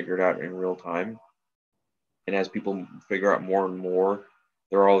being figured out in real time. And as people figure out more and more,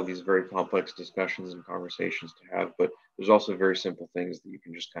 there are all of these very complex discussions and conversations to have, but there's also very simple things that you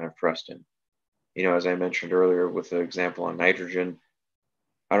can just kind of trust in. As I mentioned earlier with the example on nitrogen,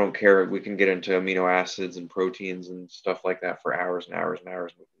 I don't care. We can get into amino acids and proteins and stuff like that for hours and hours and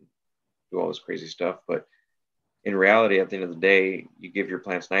hours. We can do all this crazy stuff. But in reality, at the end of the day, you give your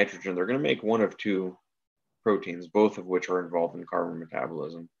plants nitrogen, they're going to make one of two proteins, both of which are involved in carbon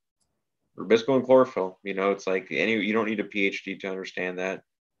metabolism. Rubisco and chlorophyll, it's like you don't need a PhD to understand that.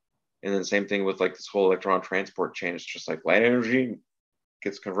 And then same thing with like this whole electron transport chain. It's just like light energy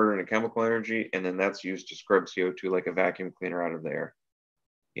gets converted into chemical energy, and then that's used to scrub CO2 like a vacuum cleaner out of the air.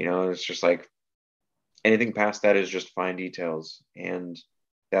 It's just like anything past that is just fine details. And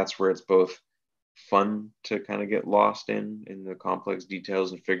that's where it's both fun to kind of get lost in the complex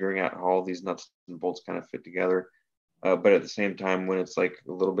details and figuring out how all these nuts and bolts kind of fit together. But at the same time, when it's like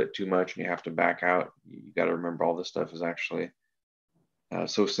a little bit too much and you have to back out, you got to remember all this stuff is actually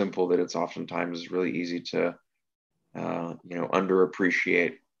so simple that it's oftentimes really easy to,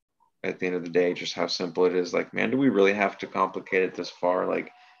 underappreciate at the end of the day, just how simple it is. Like, man, do we really have to complicate it this far?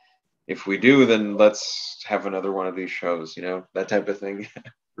 Like, if we do, then let's have another one of these shows, that type of thing.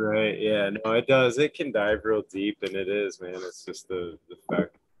 Right. Yeah. No, it does. It can dive real deep, and it is, man. It's just the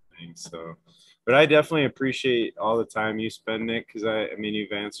fact of things. So, but I definitely appreciate all the time you spend, Nick, because I mean,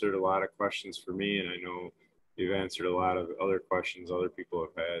 you've answered a lot of questions for me, and I know you've answered a lot of other questions other people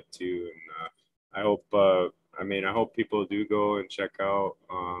have had too. And I hope, I hope people do go and check out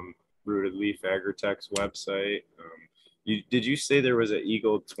Rooted Leaf Agritech's website. Did you say there was an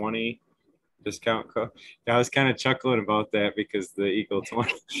Eagle 20 discount code? I was kind of chuckling about that because the Eagle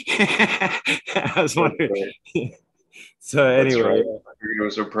 20. I was That's wondering. right. So That's anyway, right. I figured it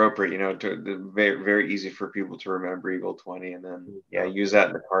was appropriate, very, very easy for people to remember Eagle 20, and then yeah, use that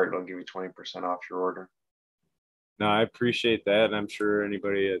in the cart. It'll give you 20% off your order. no, I appreciate that. And I'm sure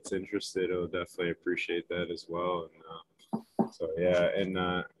anybody that's interested will definitely appreciate that as well. And so yeah, and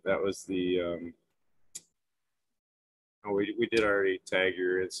that was the oh, we did already tag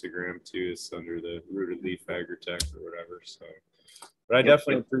your Instagram too. It's under the Rooted Leaf Agritech or whatever. So, but I Yep,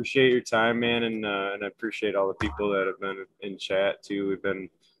 definitely yep. appreciate your time, man, and I appreciate all the people that have been in chat too. We've been,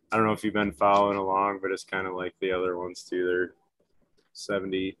 I don't know if you've been following along, but it's kind of like the other ones too. They're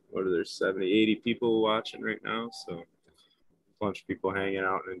 70, what are there, 70, 80 people watching right now. So a bunch of people hanging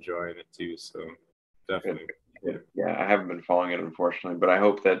out and enjoying it too. So Good. definitely. Yeah. Good. Yeah, I haven't been following it, unfortunately, but I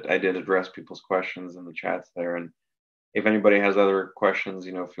hope that I did address people's questions in the chats there. And if anybody has other questions,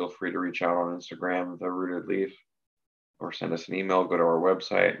 feel free to reach out on Instagram, The Rooted Leaf, or send us an email. Go to our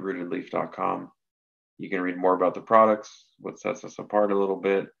website, rootedleaf.com. You can read more about the products, what sets us apart a little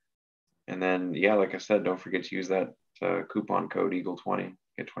bit. And then, yeah, like I said, don't forget to use that coupon code Eagle20,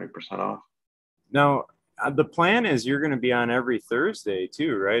 get 20% off. Now, the plan is you're going to be on every Thursday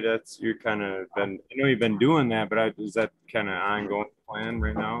too, right? That's you're kind of been. I know you've been doing that, but is that kind of ongoing plan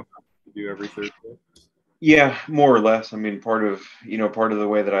right now to do every Thursday? Yeah, more or less. I mean, part of the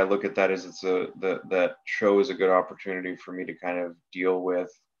way that I look at that is that show is a good opportunity for me to kind of deal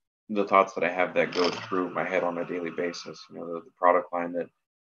with the thoughts that I have that go through my head on a daily basis. The product line that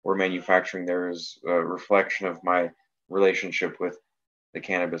we're manufacturing there is a reflection of my relationship with the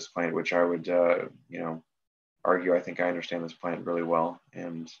cannabis plant, which I would, argue I think I understand this plant really well,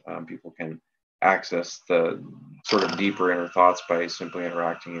 and people can access the sort of deeper inner thoughts by simply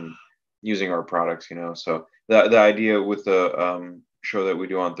interacting and using our products. So the idea with the show that we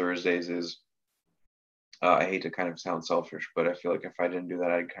do on Thursdays is I hate to kind of sound selfish, but I feel like if I didn't do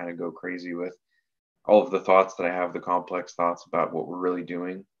that, I'd kind of go crazy with all of the thoughts that I have, the complex thoughts about what we're really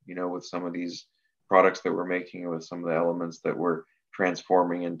doing, with some of these products that we're making, with some of the elements that we're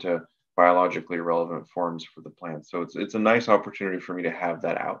transforming into biologically relevant forms for the plant. So it's a nice opportunity for me to have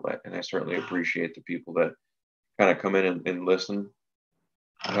that outlet. And I certainly appreciate the people that kind of come in and listen.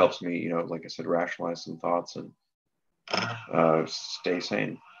 It helps me, like I said, rationalize some thoughts and stay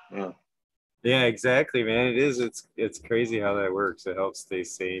sane. Yeah. Yeah, exactly, man. It is. It's crazy how that works. It helps stay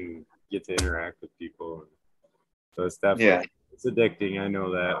sane, get to interact with people. So it's Yeah. definitely it's addicting. I know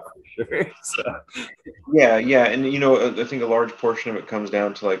that for sure. So Yeah, yeah, and I think a large portion of it comes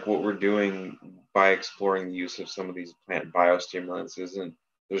down to like what we're doing by exploring the use of some of these plant biostimulants. Isn't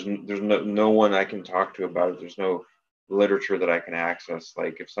there's no one I can talk to about it. There's no literature that I can access.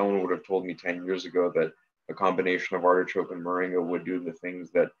 Like if someone would have told me 10 years ago that a combination of artichoke and moringa would do the things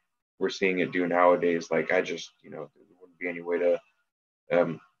that we're seeing it do nowadays, like I just there wouldn't be any way to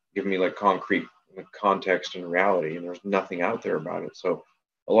um, give me like concrete context and reality, and there's nothing out there about it. So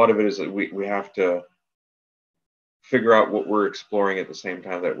a lot of it is that we have to figure out what we're exploring at the same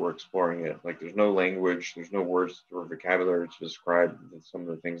time that we're exploring it. Like there's no language, there's no words or vocabulary to describe some of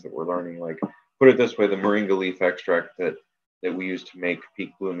the things that we're learning. Like put it this way, the moringa leaf extract that we use to make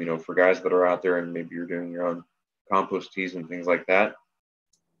Peak Bloom, for guys that are out there and maybe you're doing your own compost teas and things like that,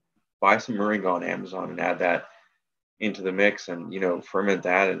 buy some moringa on Amazon and add that into the mix and ferment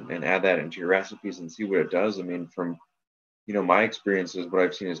that and add that into your recipes and see what it does. I mean, from my experiences, what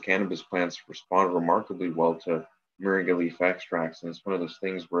I've seen is cannabis plants respond remarkably well to moringa leaf extracts, and it's one of those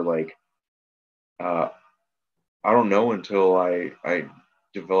things where like uh, I don't know until I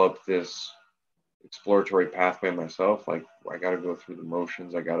develop this exploratory pathway myself. Like I got to go through the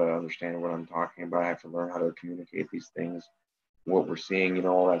motions. I got to understand what I'm talking about. I have to learn how to communicate these things. what we're seeing,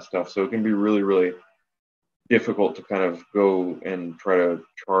 all that stuff. So it can be really, really difficult to kind of go and try to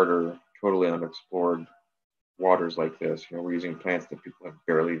charter totally unexplored waters like this. We're using plants that people have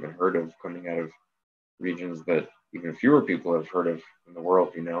barely even heard of coming out of regions that even fewer people have heard of in the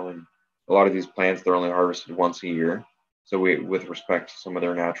world, and a lot of these plants, they're only harvested once a year. So with respect to some of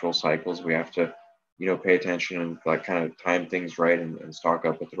their natural cycles, we have to, pay attention and like kind of time things right and stock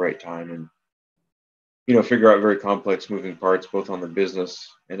up at the right time and, figure out very complex moving parts, both on the business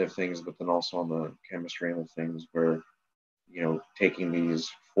end of things, but then also on the chemistry end of things where, taking these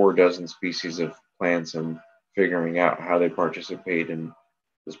 4 dozen species of plants and figuring out how they participate in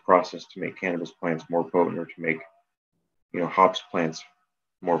this process to make cannabis plants more potent or to make, hops plants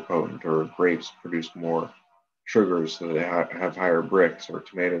more potent or grapes produce more sugars so they have higher Brix or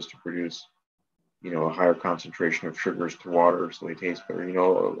tomatoes to produce, a higher concentration of sugars to water so they taste better.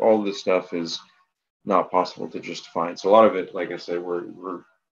 All this stuff is not possible to just find. So a lot of it, like I said, we're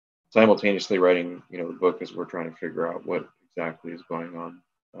simultaneously writing, the book as we're trying to figure out what exactly is going on.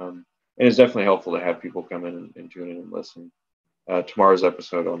 And it's definitely helpful to have people come in and tune in and listen. Tomorrow's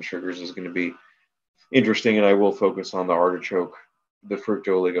episode on sugars is going to be interesting, and I will focus on the artichoke, the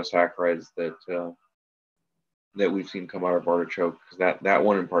fructooligosaccharides that we've seen come out of artichoke, because that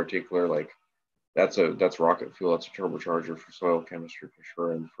one in particular, like that's rocket fuel. That's a turbocharger for soil chemistry for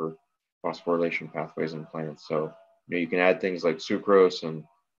sure, and for phosphorylation pathways in plants. So you can add things like sucrose and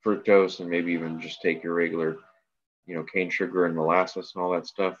fructose, and maybe even just take your regular, cane sugar and molasses and all that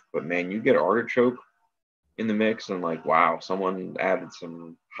stuff. But man, you get artichoke in the mix, and like, wow, someone added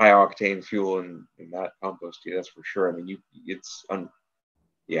some high octane fuel in that compost. Yeah, that's for sure. I mean,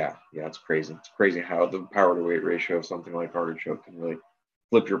 yeah, it's crazy. It's crazy how the power to weight ratio of something like artichoke can really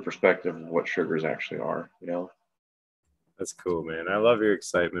flip your perspective of what sugars actually are. That's cool, man. I love your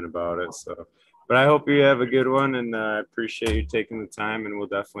excitement about it. So, but I hope you have a good one, and I appreciate you taking the time. And we'll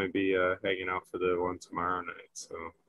definitely be hanging out for the one tomorrow night. So.